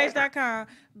 TashaKOnStage.com.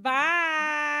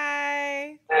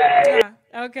 Bye. Mwah.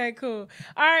 Okay, cool.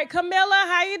 All right, Camilla,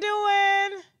 how you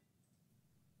doing?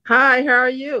 Hi, how are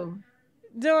you?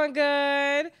 Doing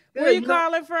good. Where Good. you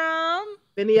calling from?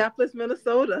 Minneapolis,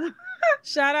 Minnesota.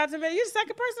 Shout out to me. You the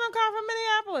second person to call from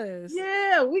Minneapolis.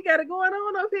 Yeah, we got it going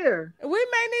on up here. We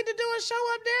may need to do a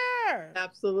show up there.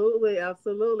 Absolutely,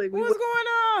 absolutely. What's going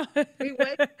on? We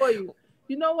wait for you.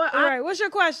 You know what? All right. What's your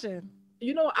question?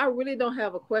 I really don't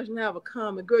have a question. I have a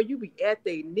comment. Girl, you be at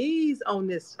their knees on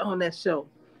that show,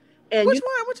 and Which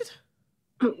one? What you?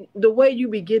 The way you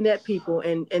be getting at people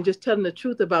and just telling the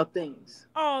truth about things.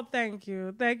 Oh, thank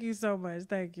you. Thank you so much.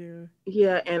 Thank you.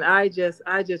 Yeah, and I just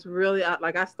really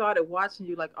I started watching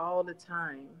you like all the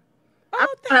time. I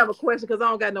Oh, don't have a question because I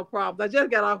don't got no problems. I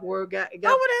just got off work. Oh,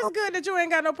 well, that's good that you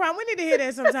ain't got no problem. We need to hear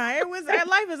that sometime.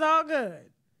 Life is all good.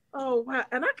 Oh wow!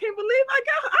 And I can't believe I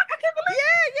can't believe.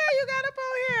 Yeah, you got up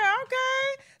on here.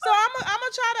 Okay. So I'm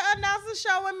gonna try to announce the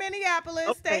show in Minneapolis.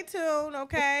 Okay. Stay tuned,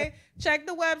 okay? Check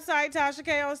the website,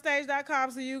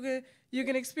 TashaKOnStage.com, so you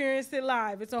can experience it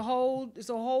live. It's a whole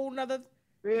nother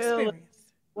Really? experience.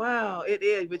 Wow, it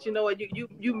is. But you know what?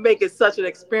 You make it such an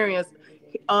experience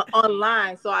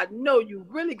online, so I know you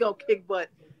really gonna kick butt.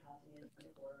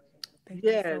 Thank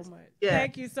you so much. Yes.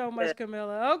 Thank you so much,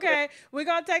 Camilla. Okay, we're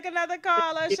gonna take another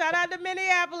caller. Shout out to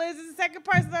Minneapolis. It's the second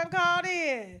person that called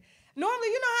in. Normally,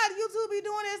 you know how YouTube be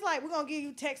doing this? Like, we're gonna give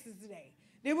you Texas today.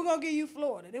 Then we're gonna give you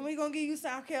Florida. Then we're gonna give you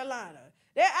South Carolina.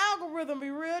 That algorithm be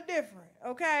real different.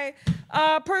 Okay.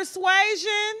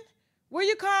 Persuasion. Where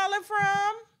you calling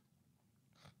from?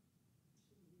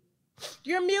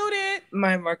 You're muted.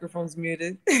 My microphone's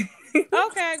muted.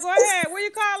 Okay, go ahead. Where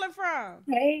you calling from?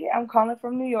 Hey, I'm calling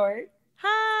from New York.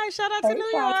 Hi, shout out to Hey,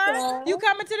 New York. Tasha. You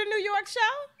coming to the New York show?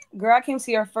 Girl, I came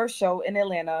to your first show in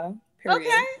Atlanta.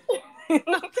 Period. Okay.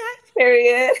 Okay.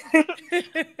 Period.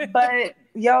 But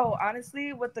yo,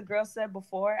 honestly, what the girl said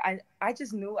before, I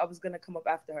just knew I was gonna come up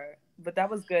after her. But that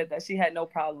was good that she had no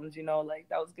problems, like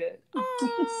that was good.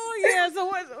 Oh yeah. So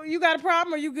what? You got a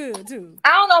problem or you good too?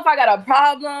 I don't know if I got a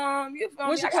problem. You feel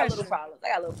What's me? your I got question?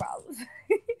 little problems.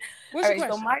 What's All your right,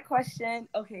 question? so my question,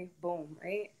 okay, boom,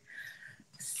 right?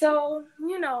 So,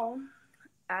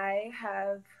 I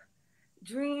have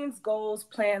dreams, goals,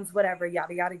 plans, whatever,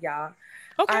 yada, yada, yada.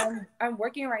 Okay. I'm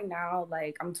working right now.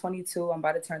 Like, I'm 22. I'm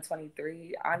about to turn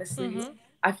 23. Honestly,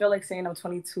 I feel like saying I'm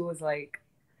 22 is like,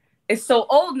 it's so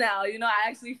old now. I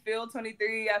actually feel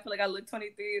 23. I feel like I look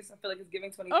 23. So I feel like it's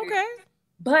giving 23. Okay.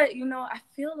 But, I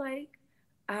feel like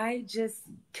I just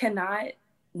cannot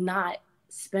not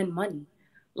spend money.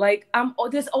 Like,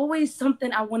 there's always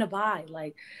something I want to buy.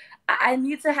 Like, I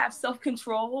need to have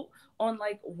self-control on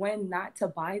like when not to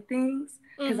buy things,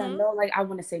 because I know like I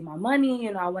want to save my money,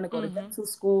 I want to go to dental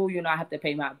school, I have to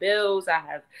pay my bills, I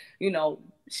have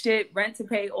rent to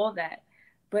pay, all that,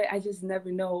 but I just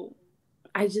never know.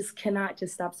 I just cannot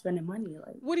just stop spending money.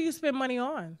 Like, what do you spend money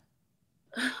on?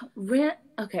 Rent.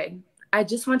 Okay, I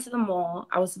just went to the mall.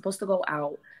 I was supposed to go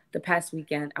out the past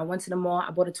weekend. I went to the mall.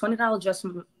 I bought a $20 dress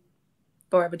from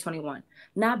Forever 21.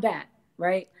 Not bad,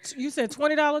 right? You said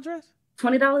 $20 dress?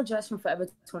 $20 dress from Forever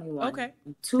 21. Okay.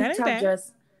 Two top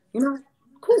dress.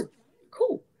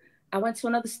 Cool. I went to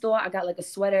another store. I got like a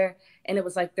sweater and it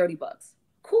was like $30.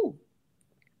 Cool.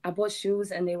 I bought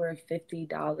shoes and they were $50.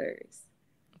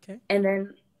 Okay. And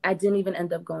then I didn't even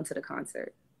end up going to the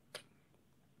concert.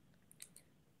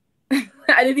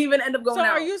 I didn't even end up going out.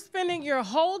 So are you spending your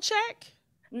whole check?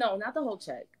 No, not the whole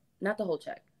check. Not the whole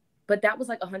check. But that was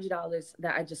like $100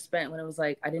 that I just spent when it was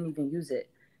like I didn't even use it.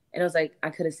 And it was like I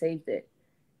could have saved it.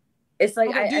 It's like,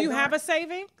 okay, do you have a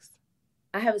savings?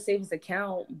 I have a savings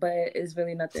account, but it's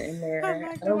really nothing in there. I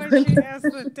like the way she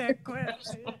answered that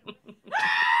question.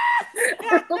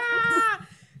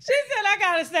 She said I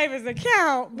got a savings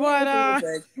account, but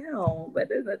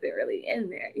there's nothing really in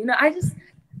there.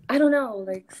 I don't know.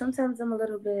 Like sometimes I'm a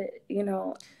little bit,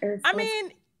 you're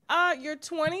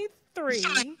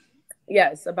 23.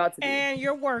 Yes, about to be. And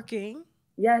you're working.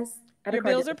 Yes. Your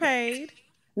bills are paid.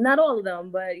 Not all of them,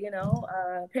 but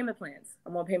payment plans.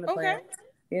 I'm on payment plans.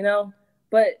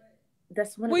 But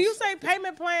That's one of When the you say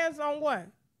payment plans on what?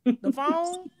 The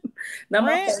phone? not my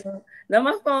Rent? phone. Not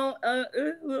my phone. A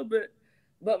little bit.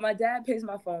 But my dad pays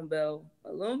my phone bill.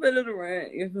 A little bit of the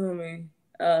rent, you feel me?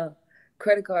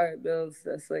 Credit card bills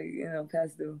that's like,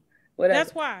 past due. Whatever.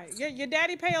 That's why. Your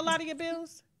daddy pay a lot of your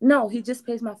bills? No, he just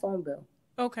pays my phone bill.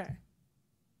 Okay.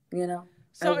 You know?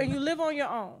 So and you live on your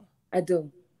own? I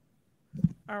do.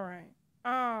 All right.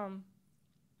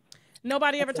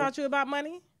 Nobody ever taught you about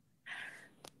money?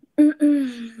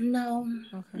 No.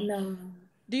 Okay. No.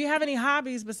 Do you have any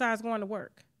hobbies besides going to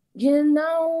work?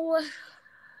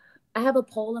 I have a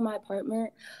pole in my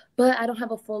apartment, but I don't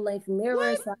have a full-length mirror,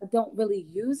 What? so I don't really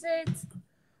use it.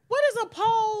 What does a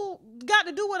pole got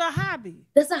to do with a hobby?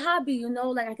 That's a hobby,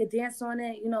 like I could dance on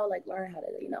it, like learn how to,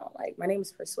 like my name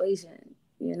is Persuasion,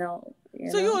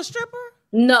 So you a stripper?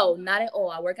 No, not at all.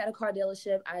 I work at a car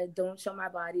dealership. I don't show my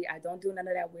body. I don't do none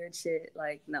of that weird shit.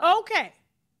 Like, no. Okay.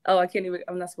 Oh, I can't even.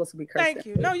 I'm not supposed to be cursing. Thank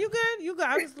you. No, you good. You good.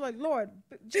 I was like, Lord,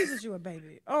 Jesus, you a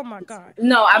baby. Oh my God.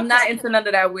 No, I'm not into none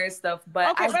of that weird stuff. But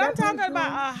okay, but I'm talking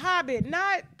about a hobby,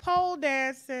 not pole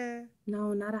dancing.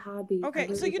 No, not a hobby. Okay,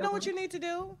 really so you know what you need to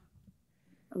do?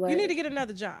 What? You need to get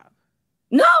another job.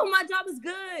 No, my job is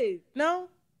good. No,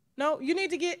 you need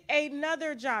to get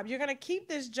another job. You're gonna keep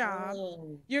this job.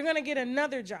 Oh. You're gonna get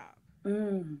another job.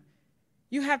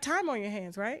 You have time on your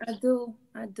hands, right? I do.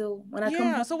 When I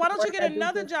come home, so why don't you get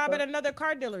another job at another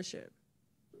car dealership?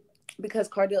 Because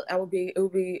it would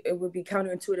be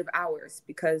counterintuitive hours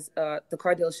because the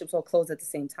car dealerships all close at the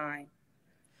same time.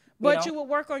 But you would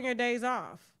work on your days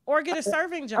off. Or get a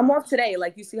serving job. I'm off today.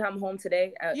 Like, you see how I'm home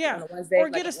today? On a Wednesday. Or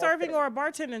get a serving or a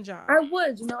bartending job. I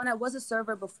would, and I was a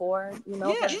server before, Yeah.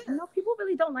 But, people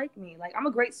really don't like me. Like, I'm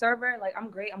a great server. Like, I'm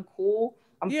great. I'm cool.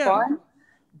 I'm fun.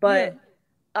 But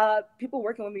people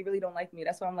working with me really don't like me.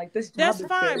 That's why I'm like, this job That's is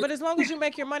fine. good. But as long as you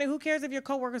make your money, who cares if your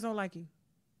coworkers don't like you?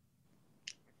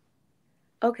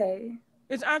 Okay.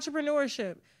 It's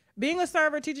entrepreneurship. Being a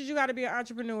server teaches you how to be an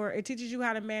entrepreneur. It teaches you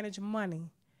how to manage money.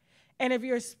 And if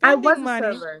you're spending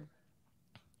money, server.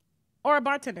 Or a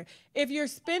bartender, if you're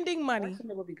spending money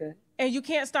would be good. And you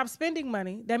can't stop spending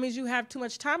money, that means you have too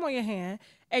much time on your hand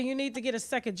and you need to get a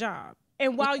second job.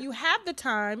 And while you have the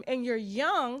time and you're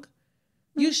young,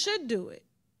 you should do it.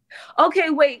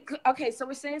 Okay, wait. Okay, so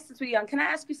we're saying since we're young, can I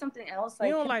ask you something else? Like,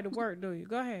 you don't like to work, do you?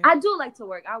 Go ahead. I do like to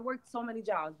work. I worked so many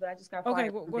jobs, but I just got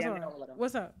fired. Okay,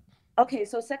 what's up? Okay,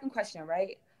 so second question,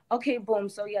 right? Okay, boom.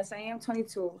 So yes, I am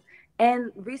 22.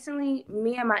 And recently,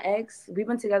 me and my ex, we've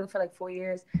been together for like 4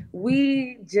 years.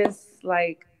 We just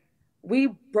we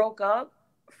broke up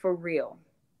for real.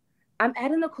 I'm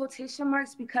adding the quotation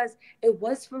marks because it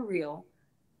was for real.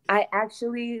 I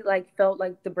actually felt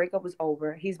like the breakup was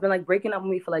over. He's been breaking up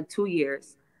with me for 2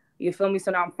 years. You feel me?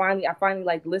 So now I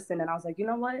finally listened and I was like, you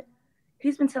know what?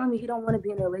 He's been telling me he don't want to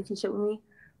be in a relationship with me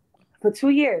for 2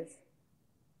 years.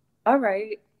 All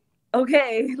right.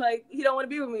 Okay. He don't want to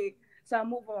be with me. So I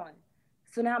move on.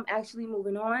 So now I'm actually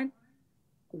moving on.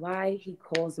 Why? He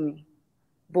calls me.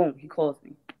 Boom, he calls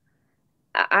me.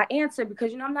 I answer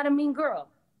because, I'm not a mean girl.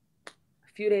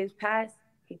 A few days pass,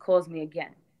 he calls me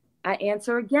again. I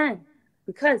answer again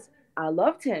because I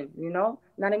loved him,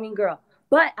 not a mean girl.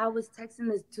 But I was texting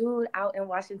this dude out in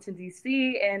Washington,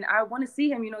 D.C., and I want to see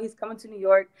him. He's coming to New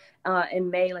York in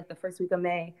May, the first week of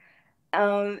May.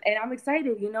 And I'm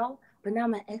excited, But now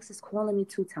my ex is calling me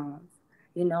 2 times,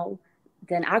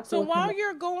 Then I So while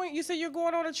you're going, you say you're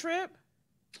going on a trip?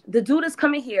 The dude is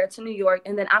coming here to New York,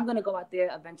 and then I'm going to go out there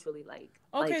eventually.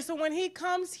 Okay, so when he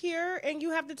comes here and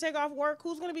you have to take off work,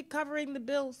 who's going to be covering the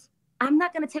bills? I'm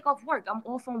not going to take off work. I'm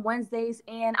off on Wednesdays,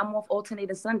 and I'm off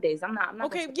alternating Sundays. I'm not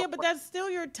okay, yeah, but that's still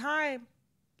your time.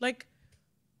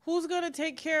 Who's going to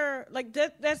take care?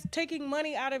 That's taking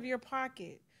money out of your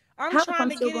pocket. I'm trying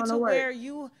to get it to where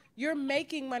you're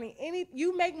making money.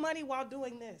 You make money while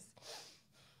doing this.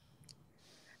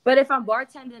 But if I'm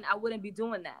bartending, I wouldn't be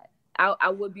doing that. I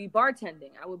would be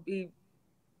bartending. I would be.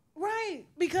 Right.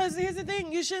 Because here's the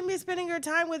thing. You shouldn't be spending your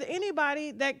time with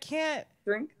anybody that can't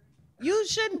drink. You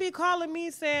shouldn't be calling me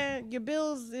saying your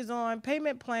bills is on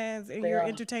payment plans and you're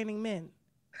entertaining men.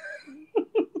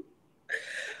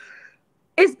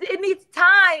 It needs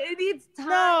time. It needs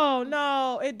time.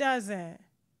 No, it doesn't.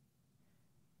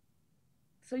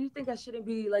 So you think I shouldn't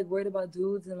be worried about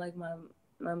dudes and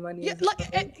my money? Yeah,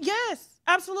 yes,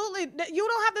 absolutely. You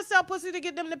don't have to sell pussy to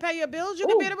get them to pay your bills. You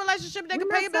can be in a relationship that can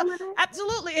pay your bills.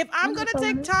 Absolutely. If I'm going to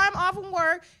take time off from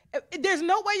work, there's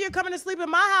no way you're coming to sleep in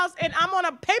my house and I'm on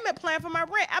a payment plan for my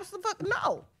rent. Absolutely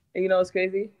no. And you know what's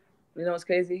crazy?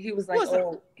 He was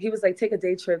take a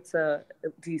day trip to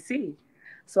DC.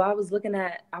 So I was looking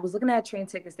at train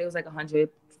tickets. They was 100.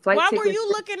 Why were you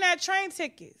looking at train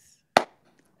tickets?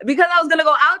 Because I was gonna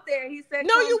go out there. He said,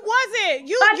 No, you wasn't.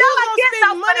 You I know, was I gonna can't spend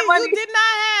stop money spending money. you did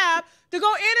not have to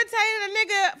go entertain a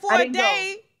nigga for I a didn't go.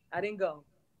 day. I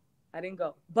didn't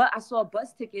go. But I saw a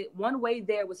bus ticket. One way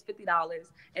there was $50,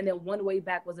 and then one way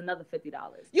back was another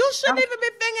 $50. You shouldn't even be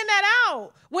thinking that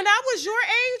out. When I was your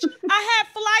age, I had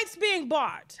flights being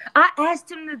bought. I asked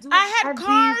him to do it. I had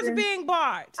cars being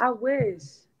bought. I wish.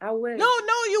 No,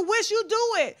 you wish you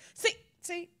do it.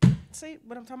 See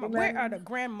what I'm talking about? Where are the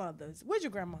grandmothers? Where's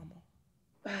your grandmama?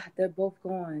 They're both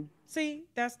gone. See,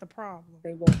 that's the problem.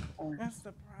 They both gone. That's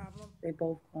the problem. They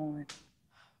both gone.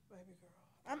 Baby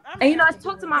girl. And I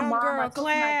talked to my mom. I talked to my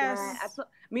dad.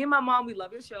 Me and my mom, we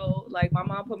love your show. Like, my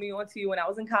mom put me on to you when I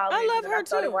was in college. I love her I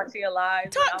started too. watching your live.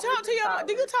 Talk to your mom.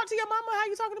 Do you talk to your mama? How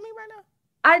you talking to me right now?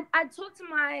 I talked to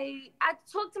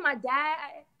my dad.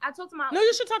 I talked to my. No,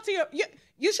 you should talk to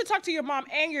you should talk to your mom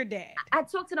and your dad. I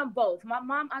talked to them both. My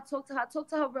mom, I talked to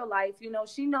her real life. You know,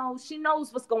 she knows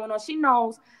what's going on. She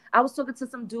knows. I was talking to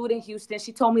some dude in Houston.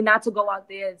 She told me not to go out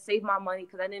there and save my money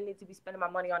because I didn't need to be spending my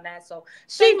money on that. So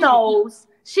she knows.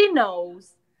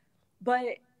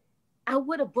 But I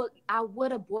would have bought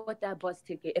that bus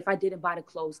ticket if I didn't buy the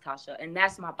clothes, Tasha. And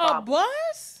that's my problem. A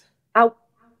bus?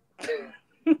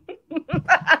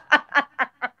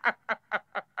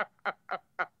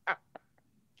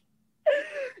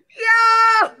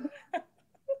 Yeah,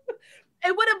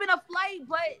 it would have been a flight,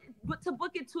 but to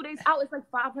book it 2 days out, it's like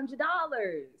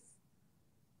 $500.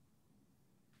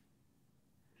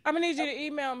 I'm gonna need you to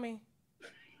email me.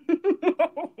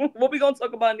 What we gonna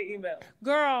talk about in the email?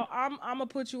 Girl, I'm gonna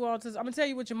put you on to. I'm gonna tell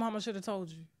you what your mama should have told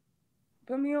you.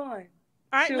 Put me on.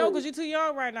 I know, because you're too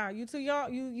young right now. You too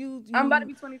young. You. I'm about to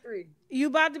be 23. You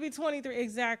about to be 23,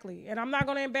 exactly. And I'm not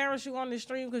gonna embarrass you on the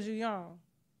stream because you're young.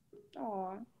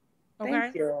 Aw. Okay?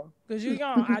 Thank you. Because you're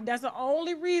young. That's the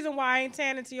only reason why I ain't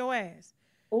tanning to your ass.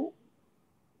 Oh.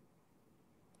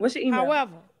 What's your email?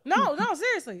 However, no,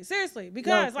 seriously.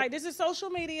 Because, this is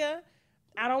social media.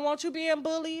 I don't want you being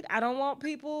bullied. I don't want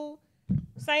people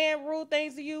saying rude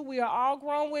things to you. We are all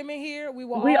grown women here. We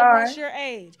all reach your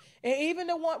age. And even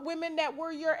the women that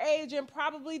were your age and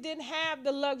probably didn't have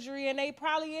the luxury and they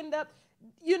probably end up,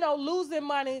 losing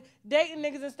money, dating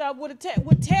niggas and stuff, would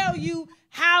tell you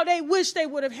how they wish they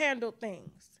would have handled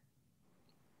things.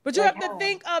 But you have to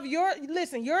think of your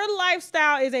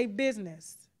lifestyle is a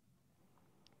business.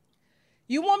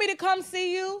 You want me to come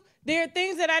see you? There are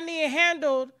things that I need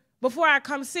handled before I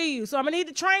come see you. So I'm going to need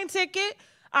the train ticket.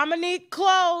 I'm going to need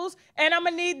clothes. And I'm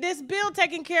going to need this bill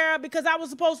taken care of because I was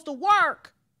supposed to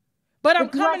work. But I'm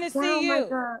coming to see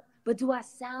you. But do I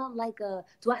sound like a...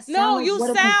 No, you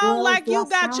sound like you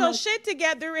got your shit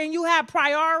together and you have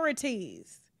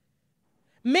priorities.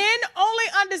 Men only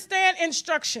understand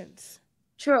instructions.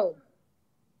 True.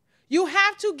 You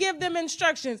have to give them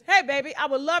instructions. Hey, baby, I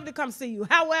would love to come see you.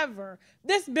 However,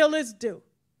 this bill is due.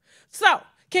 So,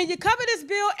 can you cover this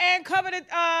bill and cover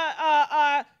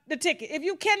the ticket? If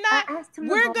you cannot,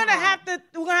 we're gonna have to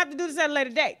do this at a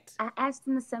later date. I asked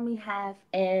him to send me half,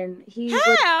 and he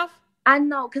I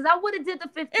know, because I would have did the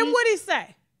 50. And what'd he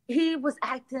say? He was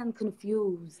acting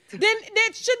confused. Then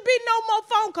there should be no more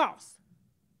phone calls.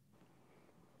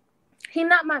 He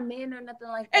not my man or nothing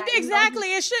like that.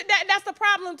 Exactly. It should. That's the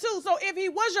problem too. So if he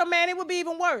was your man, it would be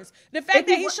even worse. The fact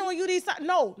that he's showing you these.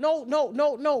 No. You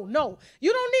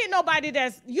don't need nobody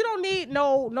you don't need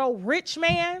no rich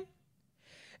man.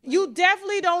 You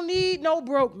definitely don't need no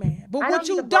broke man. But what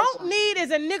you don't need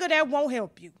is a nigga that won't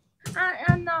help you.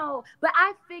 I know, but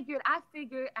I figured,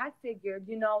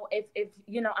 if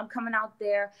I'm coming out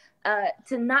there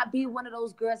to not be one of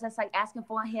those girls that's like asking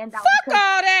for a handout. Fuck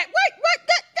all that. Wait,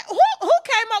 who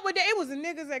came up with that? It was the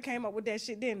niggas that came up with that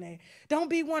shit, didn't they? Don't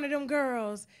be one of them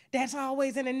girls that's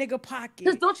always in a nigga pocket.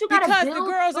 Because the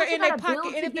girls are in their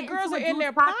pocket, and if the girls are in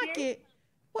their pocket,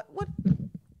 what?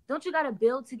 Don't you got to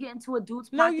build to get into a dude's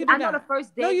pocket? No, you do not. I know the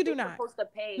first day you're supposed to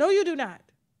pay. No, you do not.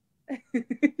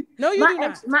 No, you do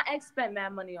not. My ex spent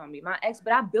mad money on me. But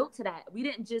I built to that. We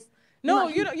didn't just. No,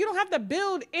 you don't have to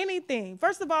build anything.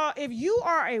 First of all, if you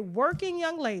are a working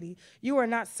young lady, you are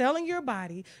not selling your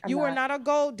body. You are not a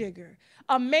gold digger.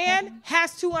 A man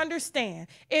has to understand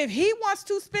if he wants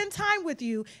to spend time with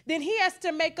you, then he has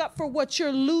to make up for what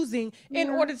you're losing in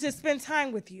order to spend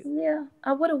time with you. Yeah,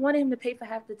 I would have wanted him to pay for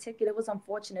half the ticket. It was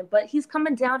unfortunate, but he's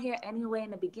coming down here anyway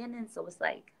in the beginning, so it's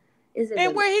like, is it?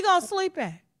 And where he gonna sleep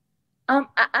at? I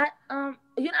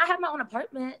have my own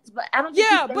apartment, but I don't.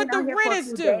 Yeah, but the rent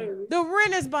is due. The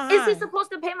rent is behind. Is he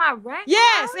supposed to pay my rent?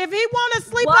 Yes, if he want to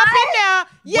sleep up in there,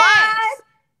 yes.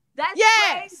 That's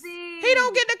Yes. crazy. He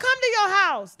don't get to come to your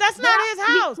house. That's not his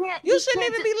house. You shouldn't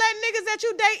even be letting niggas that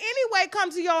you date anyway come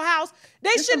to your house.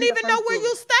 They shouldn't even know where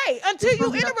you stay until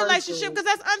you in a relationship because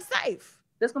that's unsafe.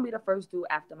 This gonna be the first dude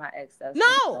after my ex.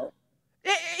 No.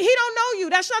 He don't know you.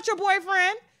 That's not your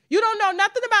boyfriend. You don't know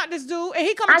nothing about this dude, and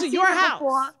he coming to your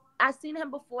house. I've seen him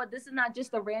before. This is not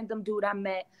just a random dude I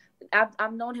met.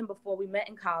 I've known him before. We met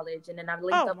in college, and then I've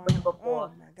linked up with him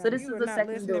before. So this is the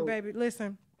second dude. Baby,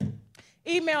 listen.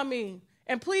 Email me,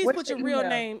 and please put your real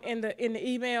name in the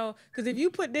email, because if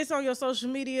you put this on your social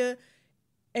media,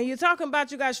 and you're talking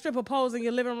about you got stripper poles in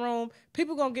your living room,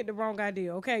 people gonna get the wrong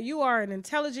idea. Okay, you are an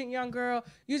intelligent young girl.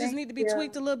 You just need to be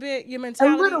tweaked a little bit, your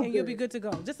mentality, and you'll be good to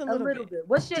go. Just a little bit.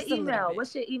 What's your email?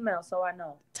 What's your email so I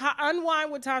know?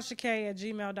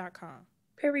 UNWINEWITHTASHAK@gmail.com.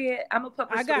 Period. I'm gonna put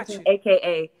I got you.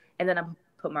 AKA, and then I'm gonna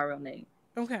put my real name.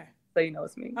 Okay. So you know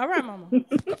it's me. All right, mama.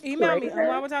 Email me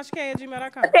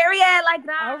unwindwithtashak@gmail.com. Period, like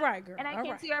that. All right, girl. And I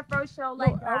came to your first show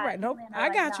like that. All right, nope. I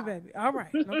got you, baby. All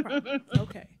right, no problem.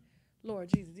 Okay. Lord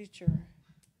Jesus, these children.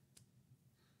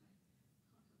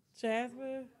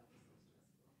 Jasmine,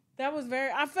 that was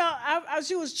very. I felt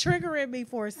she was triggering me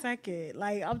for a second.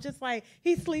 Like I'm just like,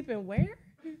 he's sleeping where?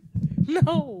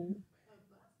 No.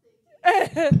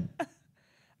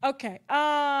 Okay.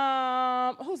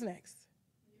 Who's next?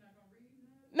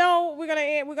 No,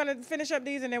 we're gonna finish up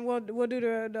these and then we'll do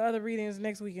the other readings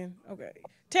next weekend. Okay.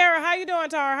 Tara, how you doing,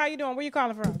 Tara? How you doing? Where you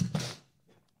calling from?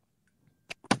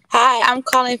 Hi, I'm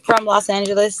calling from Los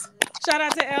Angeles. Shout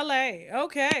out to LA.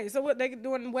 Okay. So what they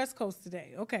doing in the West Coast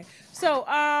today? Okay. So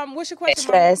what's your question?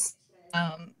 Stress.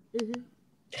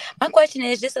 My question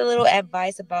is just a little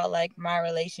advice about like my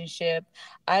relationship.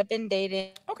 I've been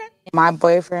dating my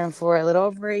boyfriend for a little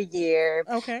over a year.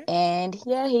 Okay. And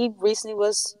yeah, he recently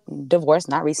was divorced.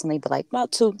 Not recently, but like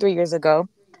about 2-3 years ago.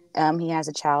 He has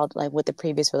a child like with the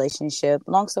previous relationship.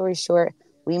 Long story short,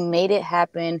 we made it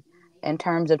happen in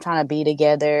terms of trying to be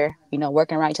together, you know,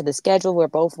 working right to the schedule. We're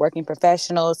both working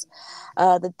professionals.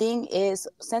 The thing is,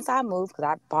 since I moved, because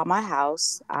I bought my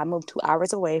house, I moved 2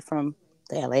 hours away from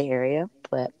the LA area,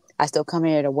 but I still come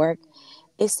here to work.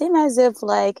 It seemed as if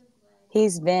like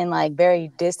he's been like very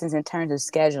distant in terms of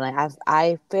scheduling.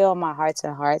 I feel in my hearts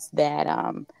of hearts that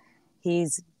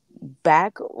he's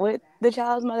back with the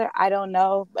child's mother. I don't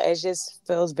know, but it just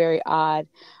feels very odd.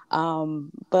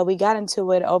 But we got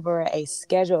into it over a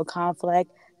schedule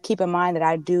conflict. Keep in mind that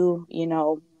I do, you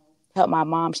know, help my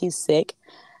mom. She's sick,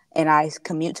 and I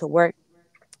commute to work.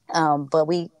 But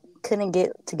we couldn't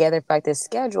get together for like this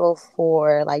schedule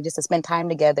for like just to spend time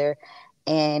together.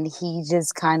 And he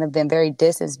just kind of been very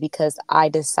distant because I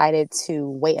decided to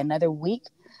wait another week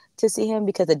to see him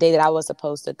because the day that I was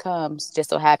supposed to come just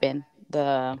so happened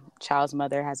the child's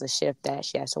mother has a shift that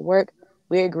she has to work.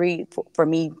 We agreed for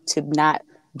me to not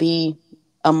be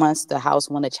amongst the house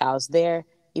when the child's there,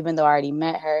 even though I already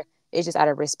met her. It's just out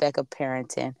of respect of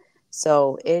parenting.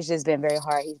 So it's just been very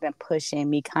hard. He's been pushing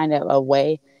me kind of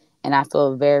away, and I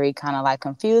feel very kind of like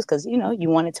confused because, you know, you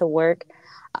want it to work.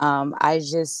 I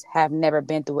just have never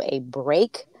been through a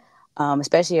break,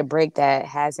 especially a break that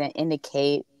hasn't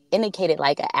indicated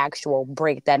like an actual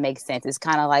break that makes sense. It's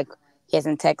kind of like he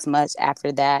hasn't texted much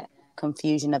after that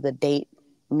confusion of the date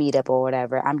meetup or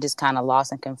whatever. I'm just kind of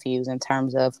lost and confused in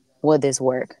terms of will this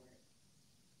work?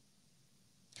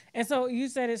 And so you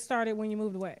said it started when you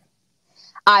moved away.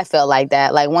 I felt like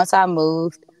that. Like once I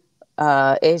moved,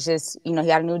 it's just, you know, he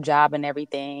got a new job and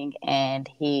everything. And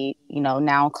he, you know,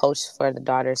 now coached for the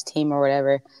daughter's team or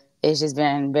whatever. It's just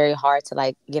been very hard to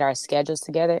like get our schedules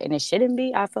together. And it shouldn't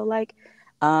be, I feel like.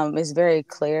 It's very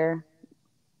clear.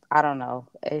 I don't know.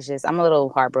 It's just, I'm a little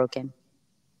heartbroken.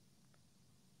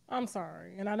 I'm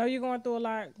sorry. And I know you're going through a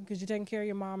lot because you're taking care of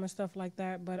your mom and stuff like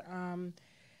that. But,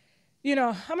 you know,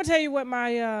 I'm going to tell you what my,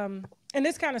 and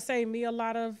this kind of saved me a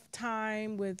lot of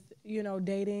time with, you know,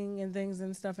 dating and things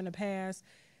and stuff in the past.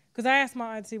 Because I asked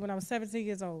my auntie when I was 17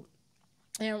 years old,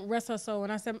 and rest her soul,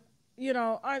 and I said, you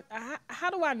know, how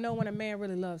do I know when a man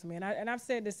really loves me? And I've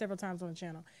said this several times on the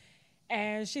channel.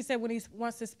 And she said when he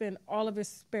wants to spend all of his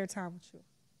spare time with you.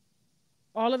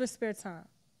 All of his spare time.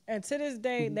 And to this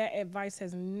day, that advice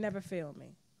has never failed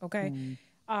me, okay?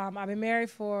 I've been married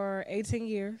for 18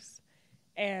 years,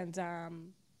 and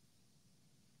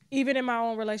even in my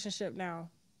own relationship now,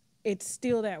 it's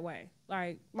still that way.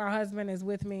 Like, my husband is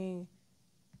with me.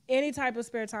 Any type of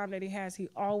spare time that he has, he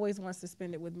always wants to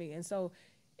spend it with me. And so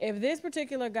if this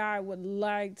particular guy would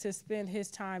like to spend his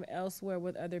time elsewhere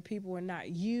with other people and not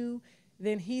you,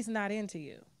 then he's not into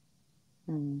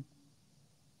you.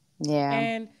 Yeah.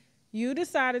 And you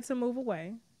decided to move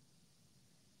away.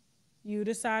 you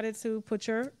decided to put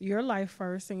your life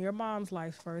first and your mom's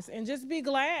life first, and just be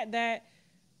glad that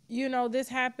this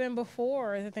happened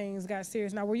before things got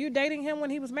serious. Now, were you dating him when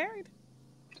he was married?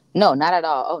 No, not at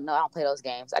all. Oh no, I don't play those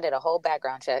games. I did a whole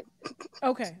background check.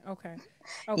 Okay, okay,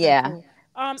 okay, Yeah. cool.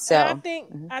 And I So,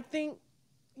 think mhm. I think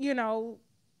you know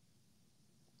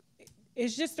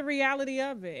it's just the reality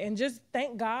of it, and just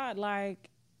thank God, like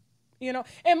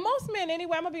and most men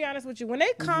anyway. I'm gonna be honest with you. When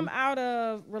they come Mhm. out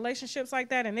of relationships like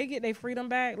that and they get their freedom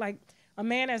back, like a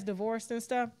man that's divorced and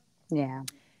stuff, Yeah.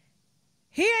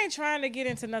 he ain't trying to get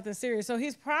into nothing serious. So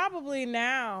he's probably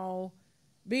now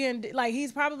being like,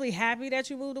 he's probably happy that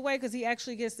you moved away because he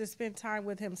actually gets to spend time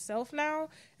with himself now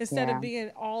instead of Yeah. being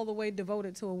all the way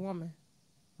devoted to a woman.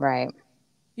 Right.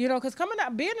 Because coming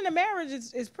out, being in a marriage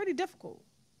is pretty difficult.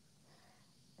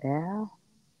 Yeah.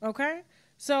 Okay.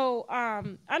 So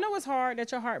I know it's hard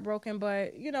that you're heartbroken,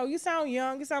 but you sound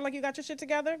young. You sound like you got your shit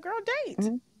together. Girl, date.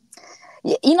 Mhm.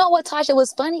 You know what, Tasha?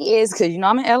 What's funny is because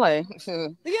I'm in LA,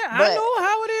 Yeah, I but know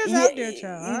how it is yeah, out there,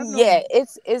 child. I yeah, know.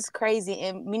 it's crazy.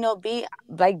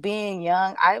 And being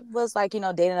young, I was like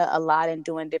dating a lot and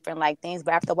doing different like things.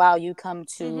 But after a while, you come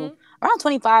to Mm-hmm. around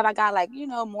 25, I got like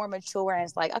more mature, and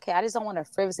it's like, okay, I just don't want to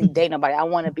frivolously date nobody. I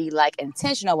want to be like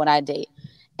intentional when I date.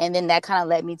 And then that kind of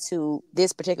led me to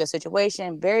this particular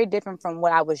situation, very different from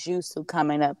what I was used to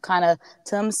coming up, kind of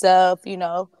to himself,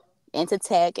 into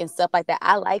tech and stuff like that.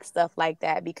 I like stuff like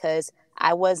that because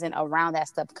I wasn't around that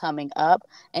stuff coming up.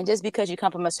 And just because you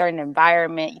come from a certain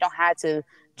environment, you don't have to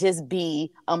just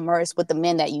be immersed with the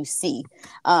men that you see.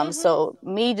 Mm-hmm. So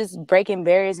me just breaking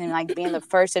barriers and like being the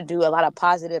first to do a lot of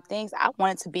positive things, I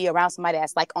wanted to be around somebody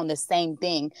that's like on the same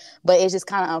thing. But it's just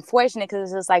kind of unfortunate because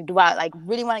it's just like, do I like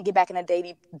really want to get back in a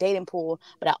dating pool?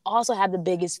 But I also have the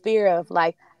biggest fear of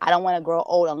like, I don't want to grow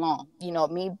old alone.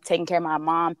 Me taking care of my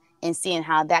mom and seeing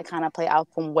how that kind of play out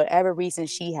from whatever reason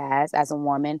she has as a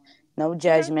woman. No Okay.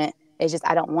 judgment. It's just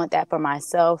I don't want that for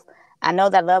myself. I know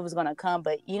that love is gonna come,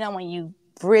 but when you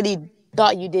really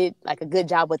thought you did like a good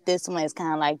job with this one, it's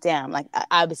kind of like, damn, like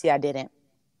obviously I didn't.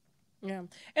 Yeah.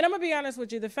 And I'm gonna be honest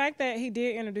with you. The fact that he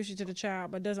did introduce you to the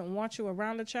child but doesn't want you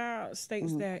around the child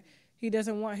states Mm-hmm. that he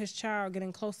doesn't want his child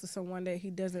getting close to someone that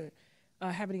he doesn't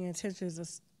have any intentions of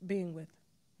being with.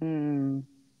 Mm,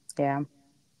 yeah,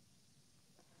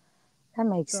 that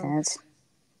makes So sense.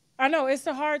 I know it's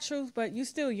the hard truth, but you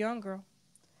still young, girl.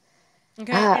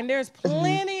 Okay. Ah, And there's mhm.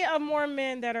 plenty of more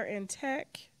men that are in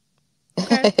tech.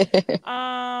 Okay.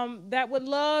 That would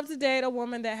love to date a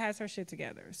woman that has her shit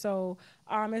together. So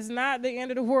it's not the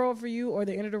end of the world for you or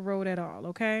the end of the road at all.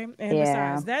 Okay. And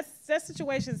Yeah, besides, that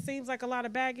situation seems like a lot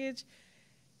of baggage.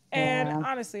 And yeah.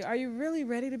 honestly, are you really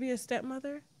ready to be a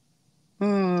stepmother?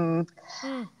 Hmm.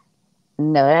 Mm.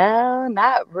 No,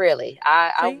 not really.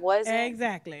 I See, wasn't.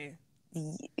 exactly.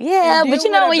 And Yeah, but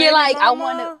deal with a when you're baby like, I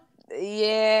want to. mama.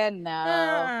 Yeah, no.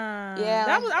 That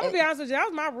Yeah. was. I'm gonna be honest with you. That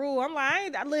was my rule. I'm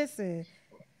like, listen.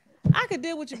 I could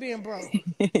deal with you being broke,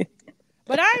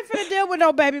 but I ain't finna deal with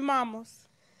no baby mamas.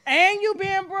 And you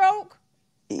being broke.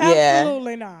 Yeah.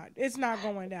 Absolutely not. It's not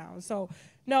going down. So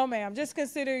no, ma'am. Just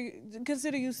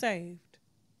consider you saved.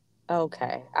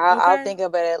 Okay. I'll Okay. think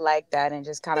about it like that and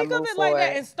just kind of Think of move it like that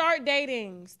forward. and start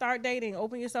dating. Start dating.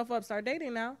 Open yourself up. Start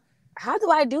dating now. How do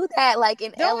I do that? Like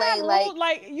in Don't LA, have rules.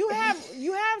 like, Like you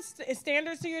have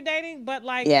standards to your dating, but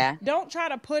like yeah, don't try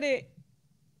to put it.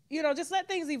 Just let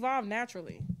things evolve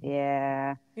naturally.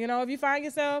 yeah, If you find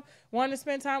yourself wanting to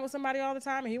spend time with somebody all the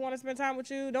time and he want to spend time with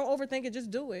you, don't overthink it.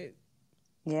 Just do it.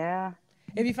 yeah,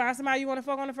 If you find somebody you want to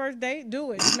fuck on the first date,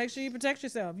 do it. Just make sure you protect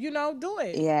yourself. Do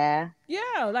it. yeah.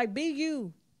 Yeah, like be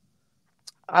you.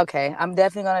 Okay, I'm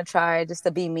definitely gonna try just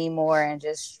to be me more and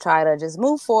just try to just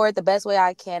move forward the best way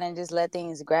I can and just let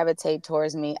things gravitate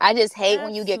towards me. I just hate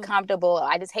when you get Absolutely. comfortable.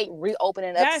 I just hate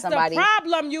reopening up to That's the somebody.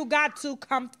 problem. You got too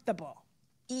comfortable.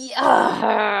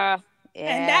 Yeah, And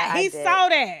yeah, that I he did. saw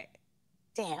that.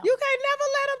 Damn. You can't never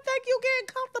let him think you getting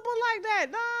comfortable like that.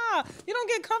 Nah. You don't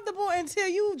get comfortable until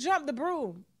you jump the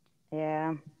broom.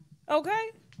 Yeah. Okay?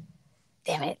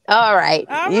 Damn it. All right.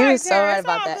 All You're right, so Tara. right It's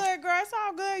about all that. good, girl. It's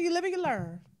all good. You live and you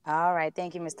learn. All right.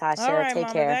 Thank you, Miss All Tasha. right, Take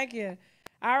mama. care. Thank you.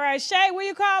 All right, Shay, where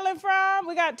you calling from?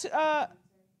 We got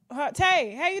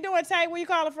Tay. How you doing, Tay? Where you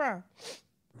calling from?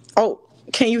 Oh,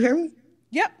 can you hear me?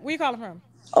 Yep. Where you calling from?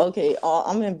 Okay,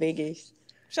 I'm in Vegas.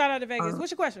 Shout out to Vegas. Uh,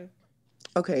 What's your question?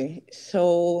 okay,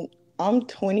 so I'm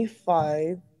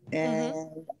 25 Mm-hmm.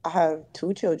 and I have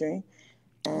two children.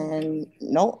 Okay. And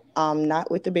no, I'm not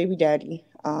with the baby daddy.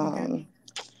 Okay.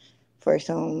 For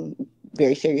some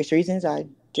very serious reasons, I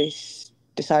just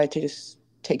decided to just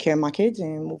take care of my kids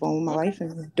and move on with my Okay. life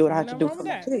and do what I Ain't have to nothing do wrong for with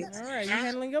my that. kids. All right. You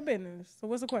handling your business. So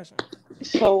what's the question?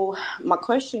 So my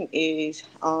question is,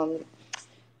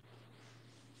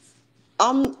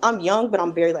 I'm young, but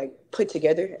I'm very like put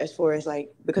together as far as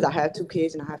like because I have two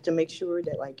kids and I have to make sure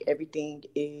that like everything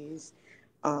is,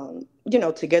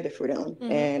 together for them,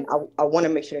 Mm-hmm. and I want to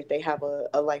make sure that they have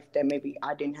a life that maybe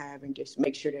I didn't have, and just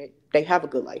make sure that they have a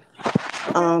good life.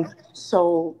 Okay.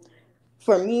 So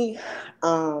for me,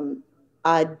 um,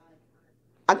 I,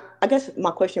 I guess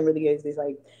my question really is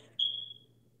like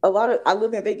a lot of I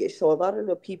live in Vegas, so a lot of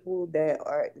the people that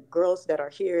are girls that are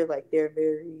here, like they're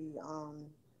very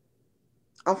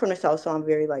I'm from the South, so I'm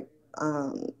very like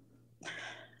um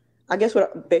I guess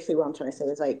what basically what I'm trying to say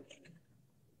is like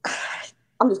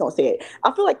I'm just gonna say it.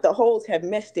 I feel like the hoes have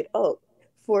messed it up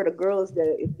for the girls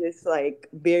that is just like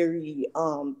very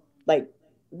like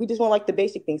we just want like the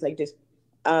basic things like just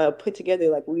put together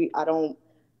like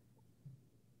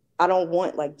I don't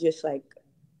want like just like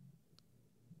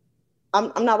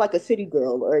I'm not like a city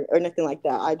girl or nothing like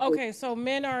that. I just Okay, so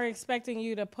men are expecting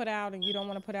you to put out and you don't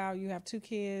want to put out. You have two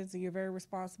kids and you're very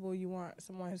responsible. You want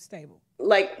someone who's stable.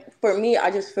 like for me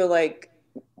I just feel like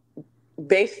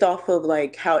based off of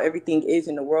like how everything is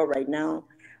in the world right now,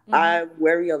 Mm-hmm. I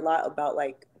worry a lot about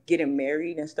like getting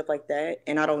married and stuff like that.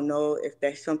 And I don't know if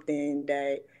that's something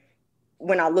that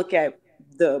when I look at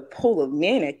the pool of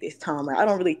men at this time, like, I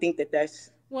don't really think that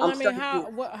that's. Well, I'm I mean, starting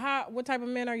to. what type of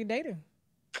men are you dating?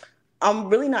 I'm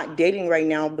really not dating right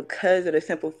now because of the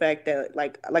simple fact that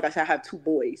like I said, I have two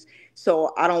boys,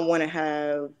 so I don't want to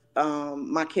have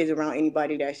my kids around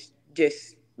anybody that's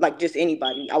just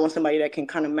anybody. I want somebody that can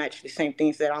kind of match the same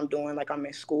things that I'm doing, like I'm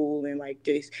in school and like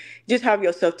just have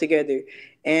yourself together.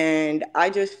 And I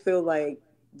just feel like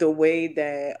the way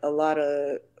that a lot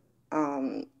of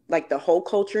like the whole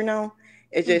culture now,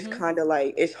 it's just Mm-hmm. kind of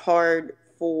like it's hard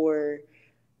for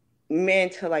men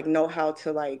to like know how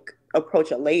to like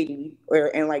approach a lady or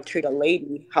and like treat a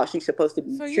lady how she's supposed to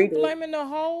be So you treated. blaming the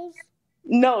hoes?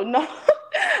 No, no,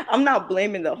 I'm not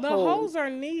blaming the The whole. hoes are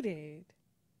needed.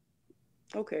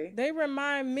 Okay, They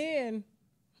remind men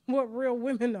what real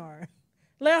women are.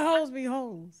 Let hoes be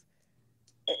hoes.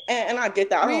 and I get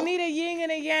that. I We don't. need a yin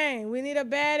and a yang. We need a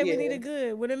bad and we need Yeah, a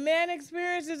good. When a man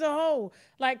experiences a hoe,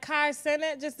 like Kai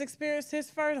Cenat just experienced his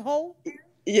first hoe.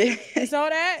 yeah, You saw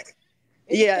that?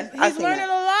 yeah. I He's seen learning that.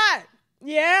 a lot.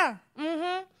 Yeah.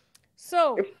 Mm-hmm.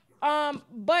 So,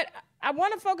 but I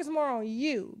want to focus more on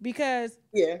you because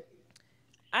Yeah,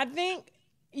 I think,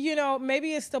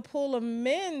 maybe it's the pool of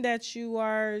men that you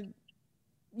are,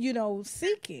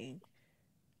 seeking.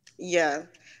 yeah.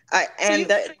 I So and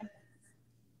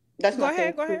that's go my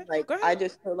ahead, thing go too. ahead, Like go I ahead.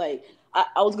 just feel like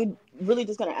I was really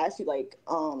just gonna ask you like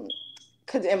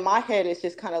because in my head it's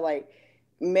just kind of like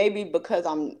maybe because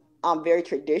I'm very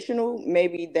traditional.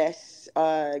 Maybe that's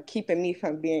keeping me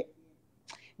from being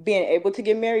able to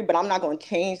get married, but I'm not going to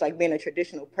change like being a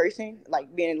traditional person,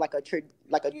 like being like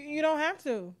like a. You don't have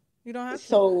to. You don't have to.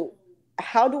 So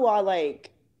how do I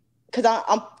like? Because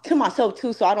I'm to myself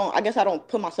too, so I don't. I guess I don't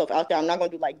put myself out there. I'm not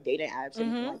going to do like dating apps or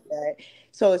anything Mm-hmm. like that.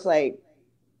 So it's like,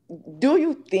 do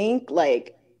you think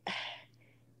like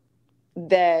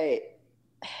that?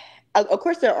 Of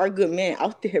course, there are good men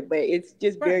out there, but it's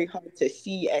just Right. very hard to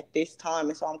see at this time,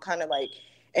 and so I'm kind of like,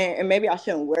 and maybe I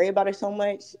shouldn't worry about it so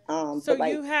much. So But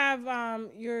like, you have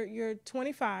you're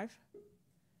 25.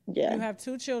 You yeah, have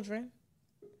two children.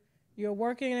 You're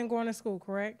working and going to school,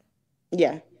 correct?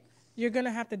 yeah, You're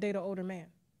gonna have to date an older man.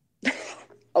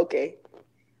 okay,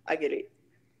 I get it.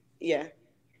 Yeah.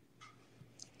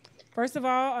 First of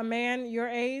all, a man your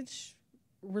age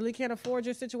really can't afford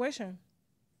your situation.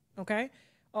 Okay, an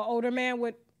older man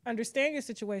would understand your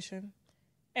situation,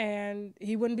 and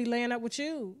he wouldn't be laying up with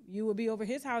you. You would be over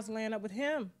his house laying up with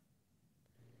him.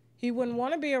 He wouldn't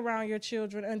want to be around your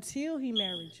children until he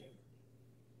married you.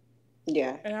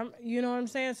 Yeah. And you know what I'm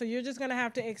saying? So you're just gonna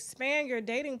have to expand your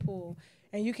dating pool,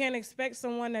 and you can't expect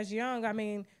someone that's young. I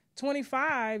mean,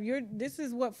 25. This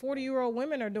is what 40-year-old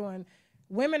women are doing.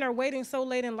 Women are waiting so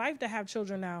late in life to have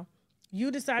children now.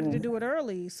 You decided to Mm. do it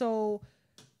early, so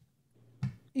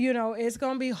it's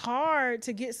gonna be hard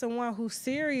to get someone who's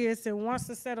serious and wants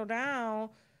to settle down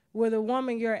with a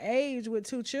woman your age with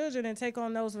two children and take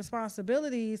on those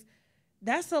responsibilities.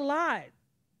 That's a lot.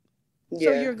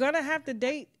 So Yeah. you're gonna have to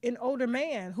date an older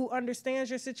man who understands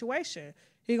your situation.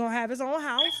 He gonna have his own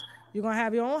house. You're gonna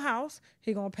have your own house.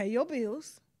 He gonna pay your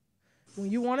bills.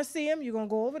 When you want to see him, you're gonna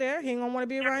go over there. He ain't gonna want to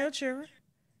be around your children.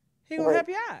 He gonna Right. help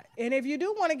you out. And if you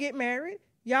do want to get married,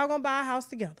 y'all gonna buy a house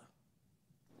together.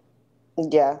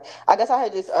 Yeah. I guess I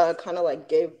had just kind of like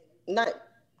gave not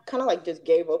kind of like just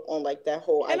gave up on like that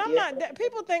whole And I'm idea. not that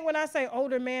people think when I say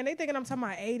older man, they thinking I'm talking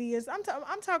about 80s.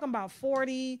 I'm talking about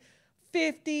 40,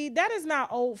 50. That is not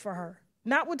old for her.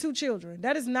 Not with two children.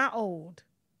 That is not old.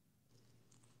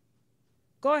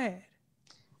 Go ahead.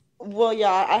 Well,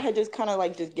 yeah, I had just kind of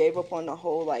like just gave up on the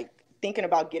whole like thinking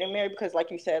about getting married because, like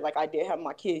you said, like I did have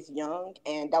my kids young,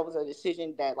 and that was a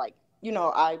decision that like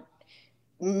I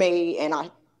made, and I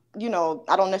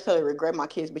don't necessarily regret my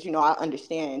kids, but I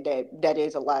understand that that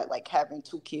is a lot, like having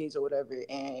two kids or whatever,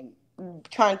 and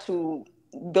trying to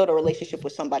build a relationship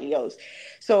with somebody else.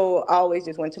 So I always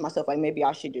just went to myself like maybe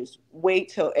I should just wait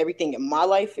till everything in my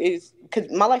life is, because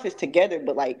my life is together,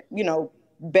 but like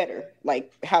better,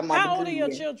 like have my How old are degree your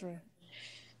and children?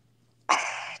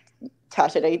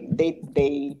 Tasha,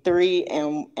 they three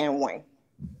and one.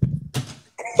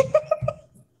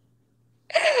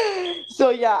 So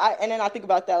yeah, and then I think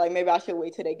about that like maybe I should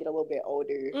wait till they get a little bit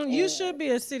older. You And should be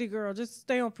a city girl. Just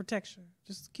stay on protection.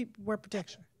 Just keep wear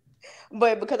protection.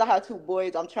 but because I have two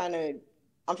boys, I'm trying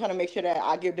to make sure that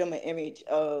I give them an image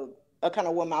of a kind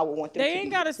of woman I would want them They to ain't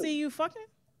be gotta too. see you fucking,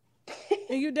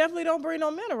 and you definitely don't bring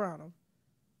no men around them.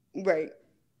 Right.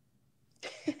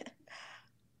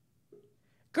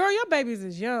 Girl, your babies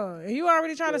is young, and you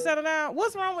already trying to settle down.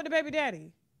 What's wrong with the baby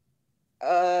daddy?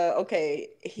 Okay.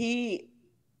 He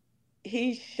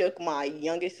shook my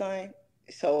youngest son.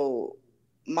 So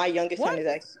my youngest son What? is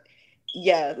actually,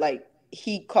 yeah, like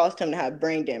he caused him to have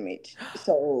brain damage.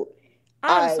 So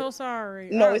I'm I so sorry.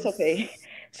 no, it's okay.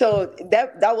 So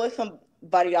that was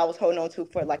somebody I was holding on to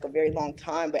for like a very long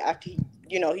time. But after he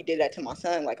did that to my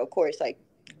son, like of course, like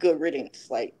good riddance,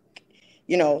 like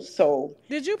so.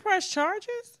 Did you press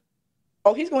charges?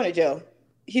 Oh, he's going to jail.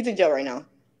 He's in jail right now.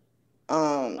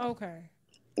 Um, Okay.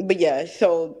 but yeah,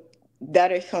 so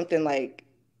that is something like,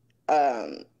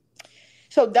 um,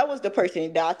 so that was the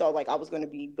person that I thought like I was going to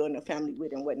be building a family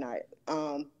with and whatnot.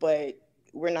 But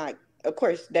we're not. Of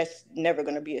course, that's never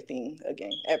going to be a thing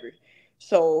again ever.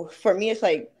 So for me, it's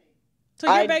like So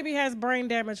your I baby has brain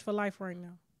damage for life right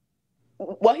now.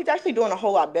 well, he's actually doing a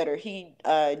whole lot better. He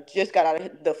just got out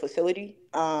of the facility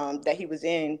that he was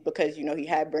in because he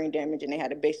had brain damage and they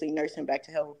had to basically nurse him back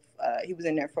to health. He was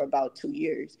in there for about 2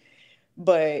 years,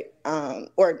 but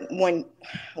or one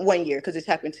year because this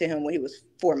happened to him when he was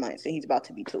 4 months and he's about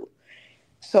to be two.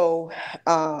 So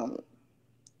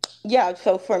yeah,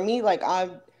 so for me, like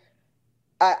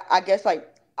I guess like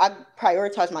I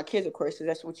prioritize my kids, of course, because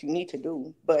that's what you need to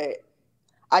do. But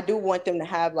I do want them to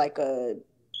have like a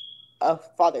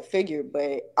father figure,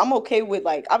 but I'm okay with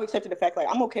like I've accepted the fact like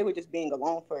I'm okay with just being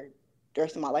alone for the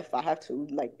rest of my life if I have to,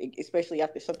 like especially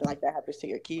after something like that happens to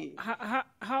your kid.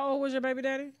 How old was your baby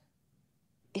daddy?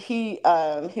 He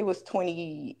was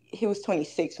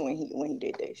 26 when he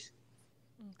did this.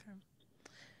 Okay.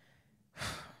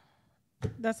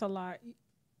 That's a lot.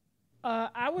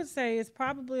 I would say it's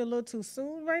probably a little too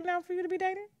soon right now for you to be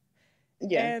dating,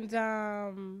 Yeah.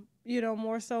 and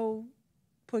more so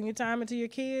putting your time into your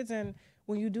kids. And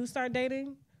when you do start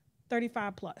dating,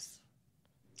 35 plus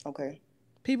Okay.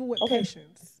 people with Okay.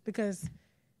 patience because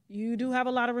you do have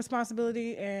a lot of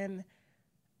responsibility. And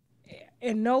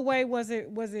in no way was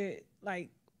it like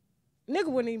nigga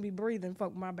wouldn't even be breathing.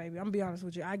 Fuck my baby. I'm gonna be honest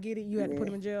with you. I get it. You had to put Yeah.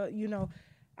 him in jail.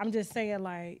 I'm just saying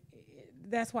like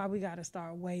that's why we got to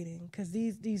start waiting because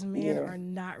these men Yeah. are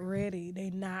not ready. They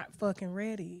not fucking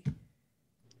ready.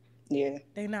 Yeah.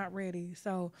 They not ready.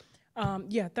 So,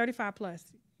 yeah, 35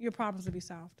 plus. Your problems will be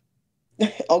solved.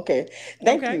 Okay.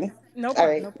 Thank Okay. you. No All problem.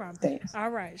 right. No problem. Thanks.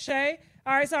 All right, Shay.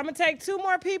 All right, so I'm gonna take two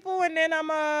more people and then I'm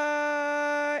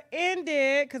end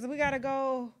it because we gotta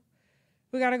go.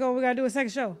 We gotta go. We gotta do a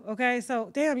second show. Okay. So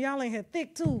damn, y'all ain't here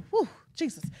thick too. Whew,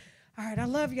 Jesus. All right, I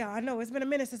love y'all. I know it's been a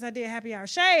minute since I did happy hour.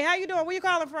 Shay, how you doing? Where you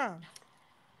calling from?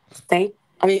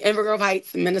 Amber Grove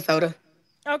Heights, Minnesota.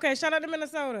 Okay, shout out to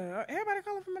Minnesota. Everybody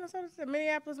calling from Minnesota?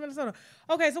 Minneapolis, Minnesota.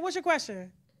 Okay, so what's your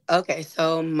question? Okay,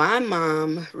 so my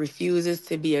mom refuses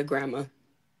to be a grandma.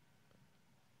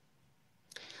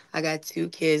 I got two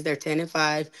kids, they're 10 and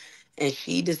 5, and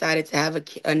she decided to have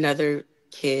another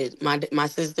kid. My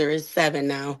sister is 7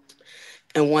 now.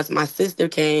 And once my sister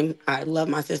came, I love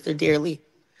my sister dearly.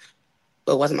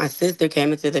 But once my sister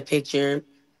came into the picture,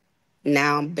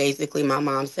 now basically my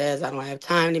mom says I don't have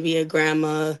time to be a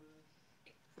grandma.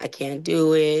 I can't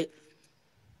do it.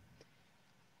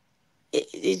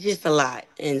 It's just a lot,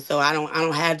 and so I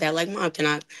don't have that. Like, mom,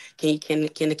 can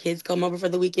the kids come over for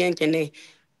the weekend? Can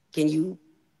you?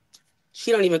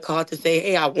 She don't even call to say,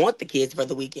 hey, I want the kids for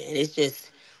the weekend. It's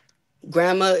just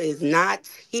grandma is not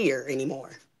here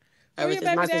anymore. Where Ever your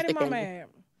since my baby daddy sister mama came, at?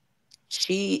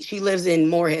 She lives in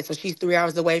Moorhead, so she's 3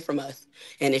 hours away from us.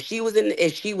 And if she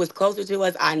was closer to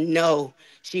us, I know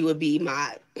she would be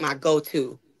my go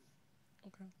to.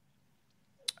 Okay.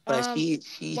 But she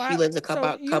Why? lives a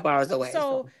So you, couple hours away. So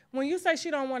so when you say she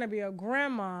don't want to be a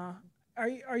grandma,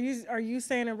 are you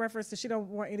saying in reference to she don't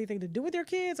want anything to do with your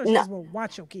kids, or she no, just won't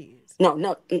watch your kids? no,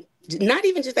 not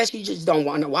even just that she just don't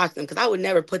want to watch them, because I would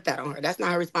never put that on her. That's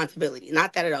not her responsibility.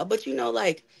 Not that at all. But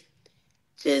like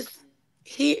just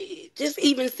just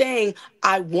even saying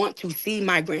I want to see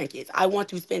my grandkids. I want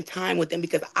to spend time with them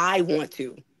because I want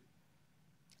to.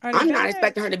 Are they I'm not bad?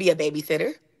 expecting her to be a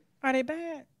babysitter. Are they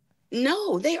bad?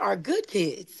 No, they are good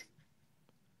kids.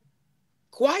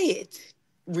 Quiet,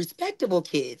 respectable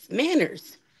kids,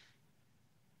 manners.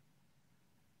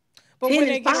 But 10 when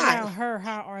and they get around 5. her,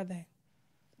 how are they?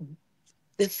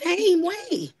 The same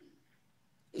way.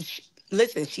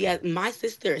 Listen, she has my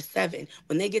sister is 7.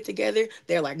 When they get together,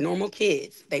 they're like normal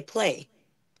kids. They play.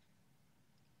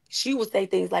 She will say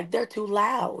things like they're too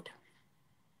loud.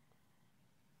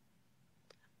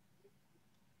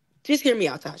 Just hear me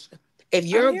out, Tasha. If I'm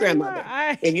you're a hearing you grandmother,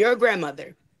 out. if you're a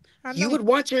grandmother, I you know. would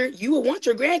want your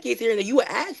grandkids here, and then you would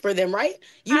ask for them, right?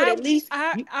 You would at least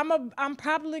I'm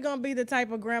probably gonna be the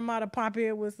type of grandma to pop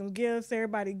in with some gifts.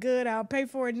 Everybody good. I'll pay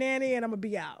for a nanny, and I'm gonna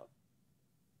be out.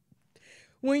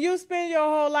 When you spend your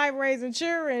whole life raising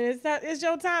children, it's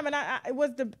your time. And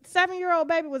was the 7-year-old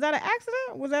baby, was that an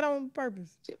accident? Was that on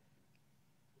purpose?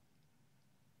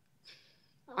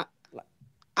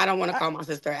 I don't want to call my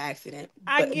sister an accident,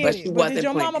 I but get she it. But did wasn't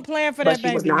your mama planned. plan for But that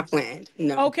she was baby? not planned.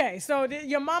 No. Okay, so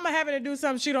your mama having to do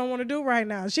something she don't want to do right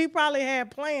now. She probably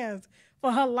had plans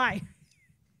for her life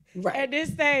Right. at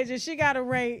this stage, and she got to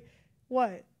wait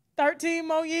what 13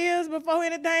 more years before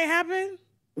anything happened.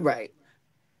 Right.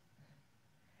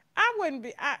 I wouldn't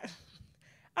be. I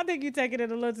think you taking it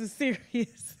a little too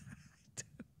serious.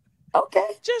 Okay.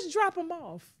 Just drop them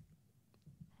off.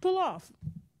 Pull off.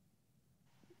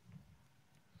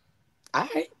 All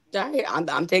right. All right.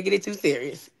 I'm taking it too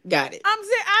serious. Got it.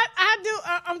 I do.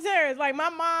 I'm serious. Like my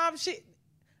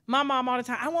mom all the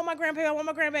time. I want my grandbaby. I want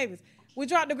my grandbabies. We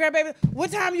drop the grandbabies.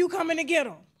 What time you coming to get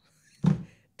them?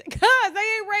 Cause they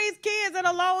ain't raised kids in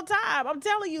a long time. I'm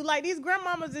telling you, like these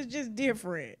grandmamas is just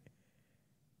different.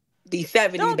 These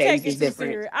 70s Don't babies take it is too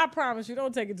different. serious. I promise you,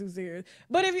 don't take it too serious.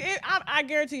 But I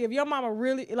guarantee you, if your mama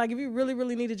really, like, if you really,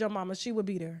 really needed your mama, she would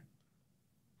be there.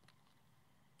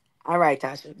 All right,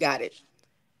 Tasha. Got it.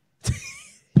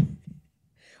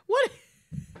 What?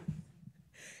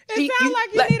 It She sounds you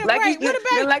like you need a like you break. What a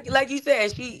baby. like you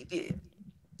said, she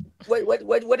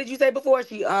what did you say before?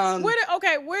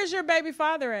 Where's your baby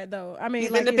father at though? I mean, He's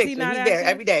in like, the is he picture. not He's there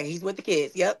actually? every day. He's with the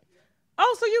kids. Yep.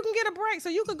 Oh, so you can get a break. So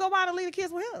you could go out and leave the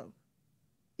kids with him.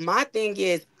 My thing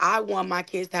is, I want my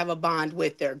kids to have a bond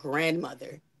with their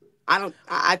grandmother.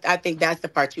 I think that's the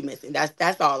part you're missing.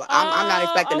 That's all. I'm not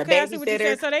expecting a Okay, I see what you're babysitter.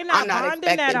 saying. So they I'm not not bonding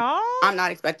at expecting all? I'm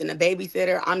not expecting a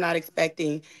babysitter. I'm not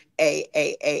expecting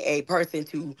a person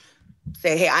to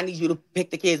say, "Hey, I need you to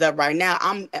pick the kids up right now."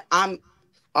 I'm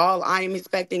all I am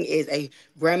expecting is a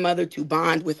grandmother to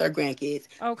bond with her grandkids.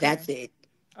 Okay. That's it.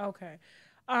 Okay.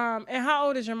 And how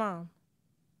old is your mom?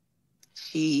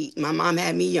 My mom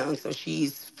had me young, so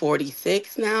she's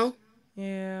 46 now.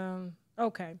 Yeah.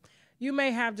 Okay. You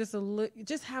may have just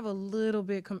have a little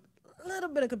bit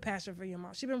of compassion for your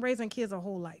mom. She's been raising kids her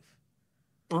whole life.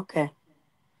 Okay.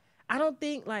 I don't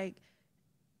think like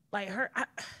her.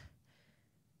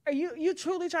 Are you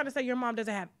truly trying to say your mom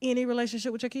doesn't have any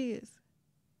relationship with your kids?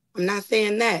 I'm not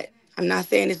saying that. I'm not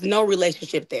saying there's no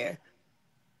relationship there.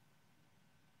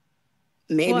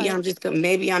 But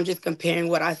Maybe I'm just comparing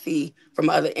what I see from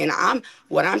other, and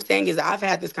what I'm saying is I've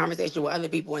had this conversation with other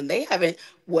people and they haven't.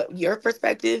 What your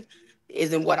perspective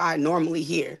isn't what I normally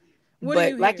hear. what do But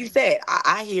you like you hear? said,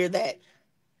 I hear that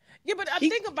Yeah, but she.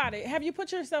 think about it. Have you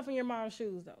put yourself in your mom's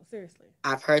shoes though? Seriously.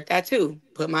 I've heard that too.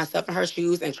 Put myself in her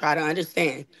shoes and try to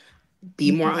understand.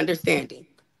 Be more understanding.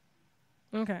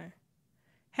 Okay.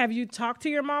 Have you talked to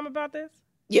your mom about this?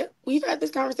 Yeah, we've had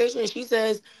this conversation, and she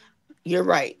says, "You're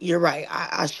right. You're right.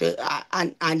 I should.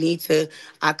 I need to.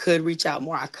 I could reach out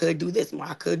more. I could do this more.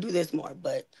 I could do this more.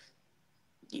 But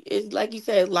it's like you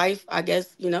said, life. I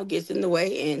guess gets in the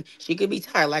way, and she could be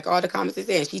tired. Like all the comments are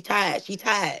saying, she's tired. She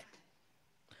tired.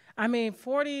 I mean,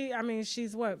 40,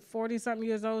 she's what, 40 something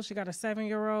years old. She got a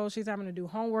 7-year-old. She's having to do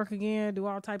homework again, do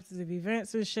all types of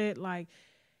events and shit. Like,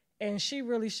 and she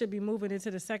really should be moving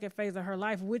into the second phase of her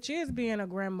life, which is being a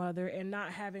grandmother and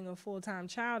not having a full-time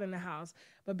child in the house.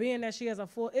 But being that she has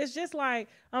it's just like,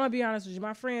 I'm going to be honest with you.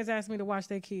 My friends ask me to watch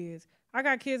their kids. I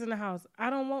got kids in the house. I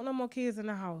don't want no more kids in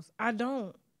the house. I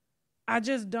don't. I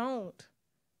just don't.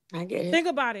 I get it. Think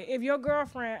about it. If your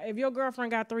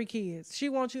girlfriend got 3 kids, she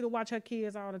wants you to watch her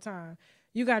kids all the time.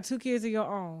 You got 2 kids of your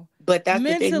own. But that's the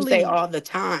thing you say Mentally, all the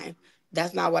time.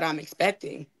 That's not what I'm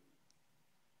expecting.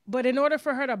 but in order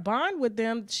for her to bond with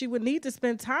them, she would need to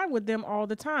spend time with them all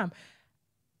the time.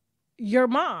 Your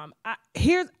mom,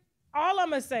 here's all I'm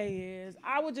gonna say is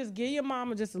I would just give your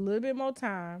mama just a little bit more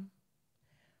time.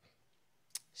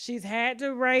 She's had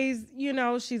to raise,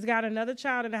 she's got another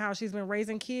child in the house. She's been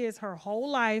raising kids her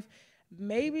whole life.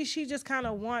 Maybe she just kind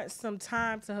of wants some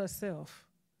time to herself.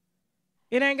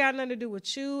 It ain't got nothing to do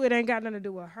with you. It ain't got nothing to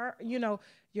do with her.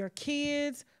 Your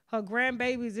kids, her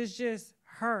grandbabies, it's just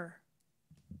her.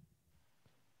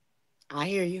 I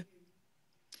hear you.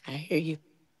 I hear you.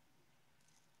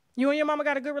 You and your mama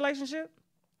got a good relationship?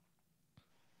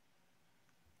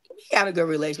 We got a good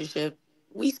relationship.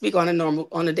 We speak on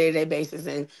a day to day basis,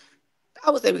 and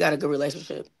I would say we got a good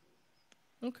relationship.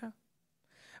 Okay.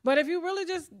 But if you really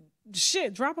just,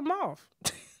 drop them off.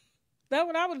 That's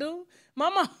what I would do.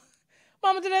 Mama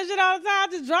do that shit all the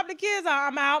time. Just drop the kids out.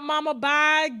 I'm out. Mama,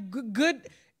 bye. Good.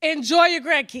 Enjoy your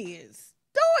grandkids.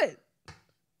 Do it.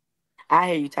 I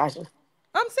hear you, Tasha.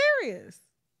 I'm serious.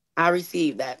 I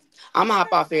received that. I'm gonna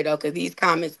hop off here though, because these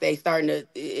comments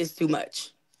it's too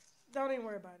much. Don't even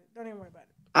worry about it. Don't even worry about it.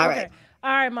 All Okay. right.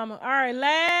 All right, mama. All right.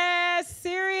 Last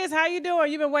Serious. How you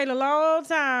doing? You've been waiting a long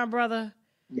time, brother.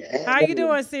 Yeah. How you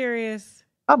doing, Serious?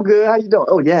 I'm good. How you doing?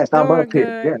 Oh yes, I'm Doing up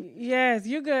here. Yeah. good. Yes,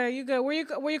 you good. You good.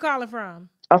 Where you calling from?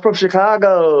 I'm from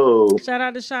Chicago. Shout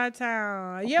out to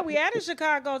Chi-Town. Yeah, we added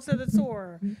Chicago to the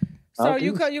tour. So Okay.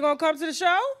 you gonna come to the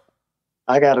show?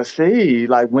 I gotta see.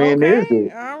 Like when is Okay.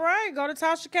 it? All right. Go to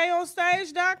I was just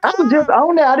TashaKOnStage.com.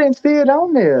 on there. I didn't see it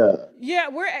on there. Yeah,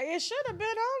 it should have been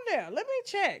on there. Let me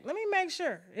check. Let me make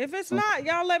sure. If it's not,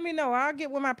 y'all let me know. I'll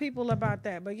get with my people about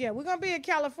that. But yeah, we're gonna be in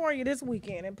California this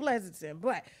weekend in Pleasanton.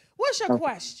 But what's your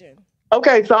question?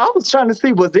 Okay, so I was trying to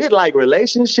see, was it like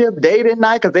relationship, dating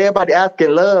night? Because everybody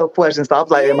asking love questions. So I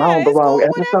was like, am I on Yeah, the it's wrong cool.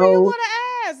 Whatever you episode? want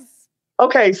to ask.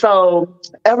 Okay, so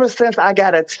ever since I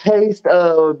got a taste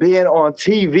of being on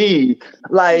TV,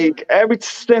 like ever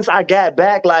since I got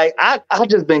back, like I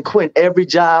just been quitting every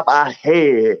job I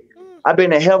had. I've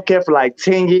been in healthcare for like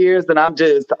 10 years and I'm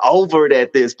just over it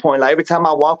at this point. Like every time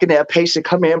I walk in there, a patient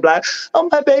come in, be like, oh,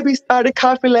 my baby started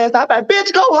coughing last night. I'm like,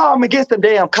 bitch, go home and get some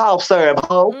damn cough syrup,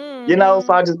 ho. So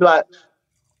I just be like,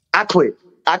 I quit.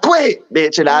 I quit,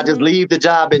 bitch. And I just leave the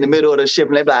job in the middle of the shift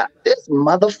and they be like, this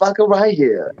motherfucker right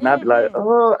here. And I'd be like,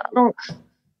 oh, I don't.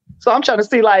 So I'm trying to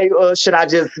see, like, should I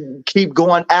just keep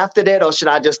going after that or should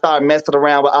I just start messing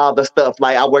around with all the stuff?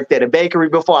 Like, I worked at a bakery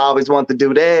before. I always wanted to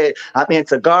do that. I'm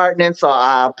into gardening, so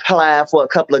I applied for a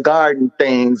couple of garden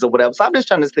things or whatever. So I'm just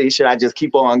trying to see, should I just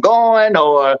keep on going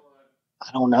or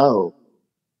I don't know.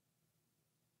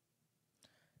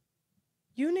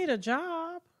 You need a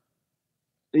job.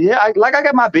 Yeah, I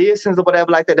got my business or whatever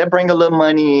like that. That bring a little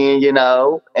money in,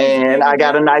 Does it pay and the I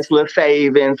got a bills? nice little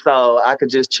savings, so I could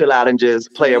just chill out and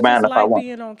just So play you just around if I like want.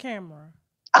 being on camera.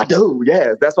 I do,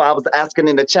 yes. That's why I was asking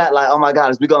in the chat, like, oh my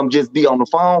God, is we gonna just be on the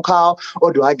phone call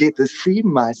or do I get to see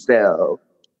myself?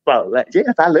 So, like,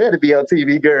 yes, I love to be on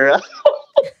TV, girl.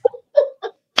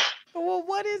 Well,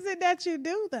 what is it that you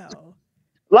do though?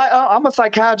 Like, I'm a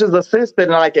psychiatrist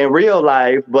assistant, like in real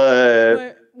life, but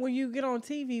But when you get on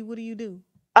TV, what do you do?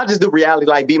 I just do reality,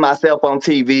 like be myself on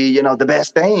TV, the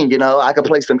best thing, I could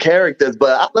play some characters,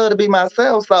 but I love to be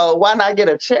myself. So why not get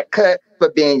a check cut for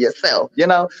being yourself?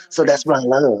 So that's what I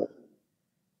love.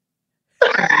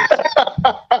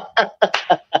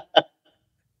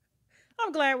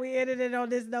 I'm glad we ended it on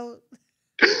this note.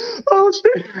 Oh,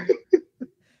 shit.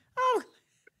 Oh,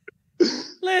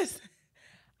 listen.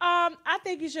 I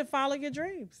think you should follow your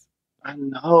dreams. I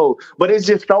know, but it's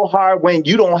just so hard when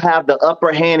you don't have the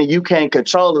upper hand and you can't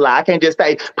control it. Like, I can't just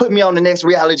say, put me on the next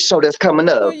reality show that's coming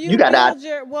Well, up. You you got to,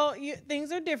 build your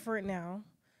things are different now.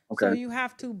 So okay. you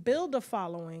have to build a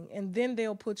following and then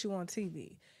they'll put you on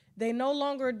TV. They no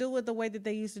longer do it the way that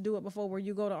they used to do it before where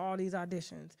you go to all these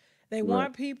auditions. They Right.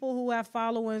 want people who have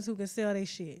followings who can sell their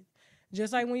shit.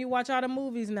 Just like when you watch all the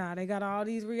movies now, they got all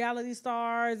these reality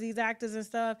stars, these actors and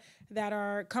stuff that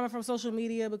are coming from social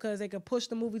media because they can push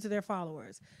the movie to their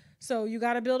followers. So you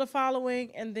got to build a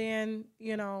following and then,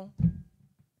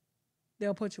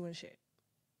 they'll put you in shit.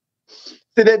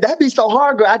 See, that'd be so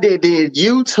hard, girl. I did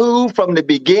YouTube from the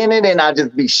beginning and I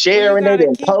just be Well, you sharing got it to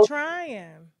and keep post. trying.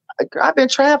 I've been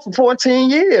trying for 14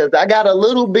 years. I got a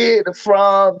little bit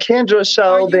from Kendra's Are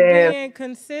show. you Then, being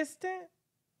consistent?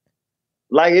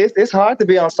 like, it's hard to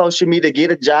be on social media,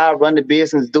 get a job, run the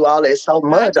business, do all that. It's so I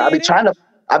much. get it.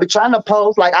 I be trying to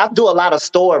post. Like, I do a lot of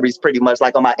stories, pretty much,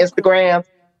 like on my Okay. Instagram.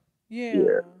 Yeah.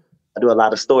 Yeah. I do a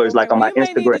lot of stories Okay, like on well, my you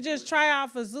may need Instagram. to just try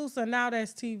out for Zeus, and now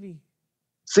that's TV.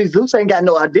 See, Zeus ain't got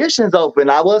no auditions open.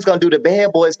 I was gonna do the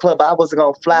Bad Boys Club. I was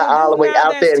gonna fly Well, all do the way Now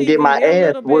out That's there and get TV. my They're a ass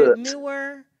little bit whooped.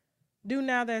 newer. Do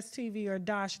Now That's TV or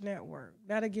Dosh Network.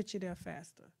 That'll get you there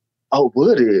faster. Oh,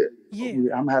 would it? Yeah.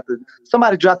 Oh, I'm gonna have to.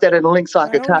 Somebody drop that in the link so I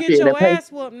Now, could don't copy get it and your paste.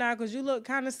 ass whooped now because you look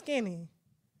kind of skinny.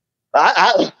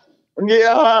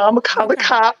 Yeah, I'm gonna call the Okay.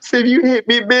 cops if you hit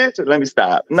me, bitch. Let me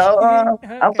stop. No, I'm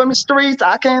from Okay. the streets.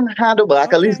 I can handle, but I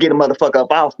can at least Okay. get a motherfucker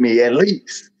up off me, at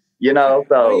least. You know, Okay.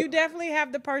 Well, so you definitely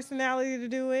have the personality to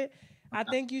do it. I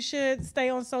think you should stay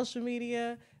on social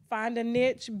media, find a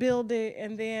niche, build it,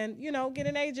 and then, get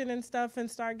an agent and stuff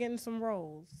and start getting some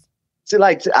roles. see,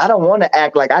 like, I don't want to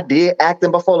act like I did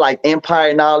acting before, like Empire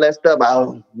and all that stuff.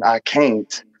 I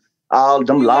can't. All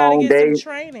them You got to long get some days,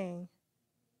 training.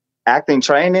 acting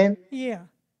training. Yeah.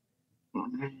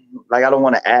 Like, I don't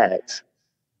want to act. I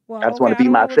Well, just want okay. to I be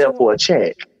don't know what you myself for a want.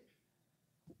 check.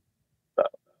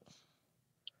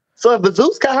 So if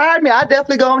Zeus can hire me, I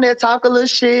definitely go on there, talk a little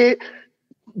shit,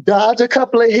 dodge a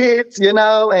couple of hits,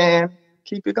 and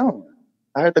keep it going.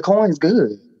 I heard the coin's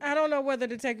good. I don't know whether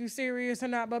to take you serious or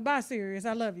not, but bye serious.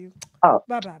 I love you. Oh,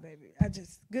 Bye-bye, baby.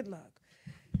 Good luck.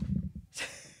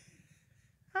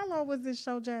 How long was this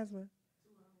show, Jasmine?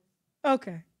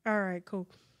 Okay. All right, cool.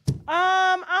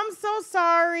 I'm so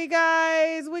sorry,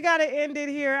 guys. We got to end it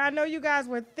here. I know you guys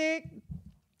were thick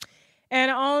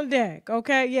and on deck,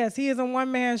 okay? Yes, he is a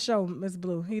one-man show, Miss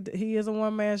Blue. He is a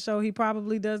one-man show. He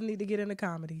probably does need to get into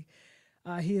comedy.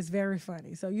 He is very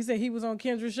funny. So you said he was on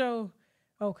Kendra's show?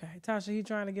 Okay. Tasha, he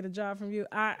trying to get a job from you.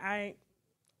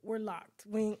 We're locked.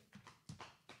 We ain't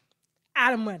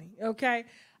out of money, okay?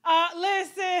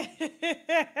 Listen,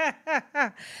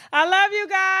 I love you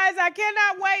guys. I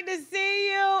cannot wait to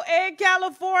see you in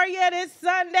California this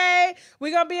Sunday.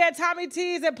 We're going to be at Tommy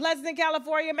T's in Pleasanton,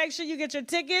 California. Make sure you get your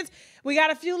tickets. We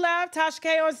got a few left.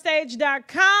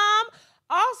 TashakOnStage.com.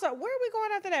 Also, where are we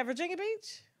going after that? Virginia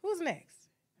Beach? Who's next?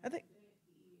 I think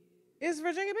it's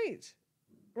Virginia Beach,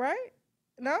 right?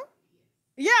 No?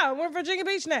 Yeah, we're Virginia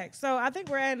Beach next. So I think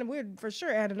we're for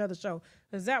sure adding another show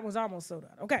because that was almost sold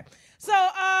out. Okay. So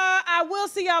I will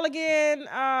see y'all again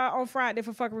on Friday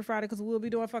for Fuckery Friday because we'll be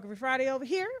doing Fuckery Friday over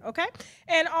here. Okay.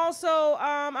 And also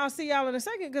I'll see y'all in a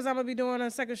second because I'm going to be doing a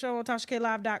second show on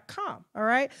TashakLive.com. All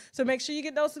right. So make sure you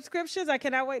get those subscriptions. I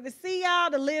cannot wait to see y'all.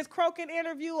 The Liz Crokin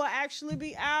interview will actually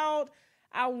be out,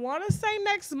 I want to say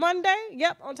next Monday.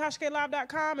 Yep, on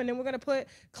TashakLive.com. And then we're going to put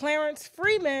Clarence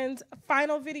Freeman's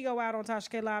final video out on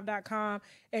TashakLive.com.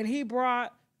 And he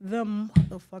brought the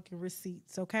motherfucking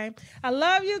receipts, okay? I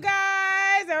love you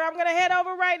guys. And I'm going to head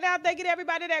over right now. Thank you to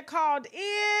everybody that called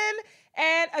in.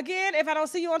 And again, if I don't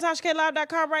see you on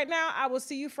TashakLive.com right now, I will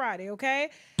see you Friday, okay?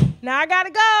 Now I got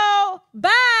to go.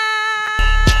 Bye.